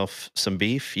bought yourself some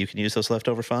beef, you can use those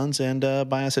leftover funds and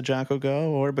buy us a Jocko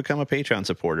Go or become a Patreon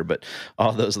supporter. But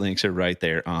all those links are right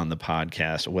there on the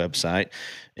podcast website.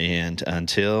 And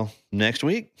until next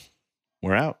week,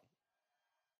 we're out.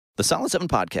 The Solid 7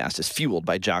 podcast is fueled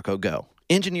by Jocko Go.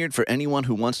 Engineered for anyone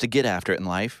who wants to get after it in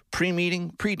life,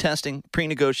 pre-meeting, pre-testing,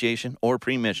 pre-negotiation, or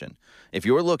pre-mission. If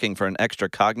you're looking for an extra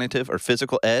cognitive or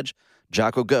physical edge,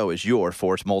 Jocko Go is your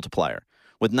force multiplier.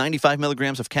 With 95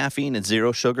 milligrams of caffeine and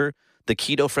 0 sugar, the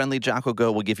keto-friendly Jocko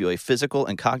Go will give you a physical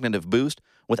and cognitive boost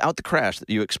without the crash that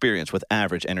you experience with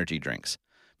average energy drinks.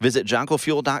 Visit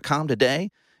JockoFuel.com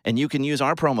today, and you can use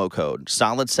our promo code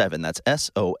SOLID7, that's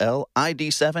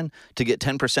SOLID7, to get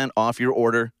 10% off your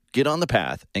order. Get on the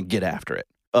path and get after it.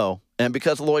 Oh, and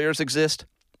because lawyers exist,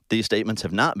 these statements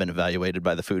have not been evaluated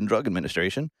by the Food and Drug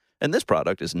Administration, and this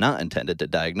product is not intended to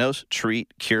diagnose,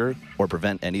 treat, cure, or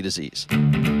prevent any disease.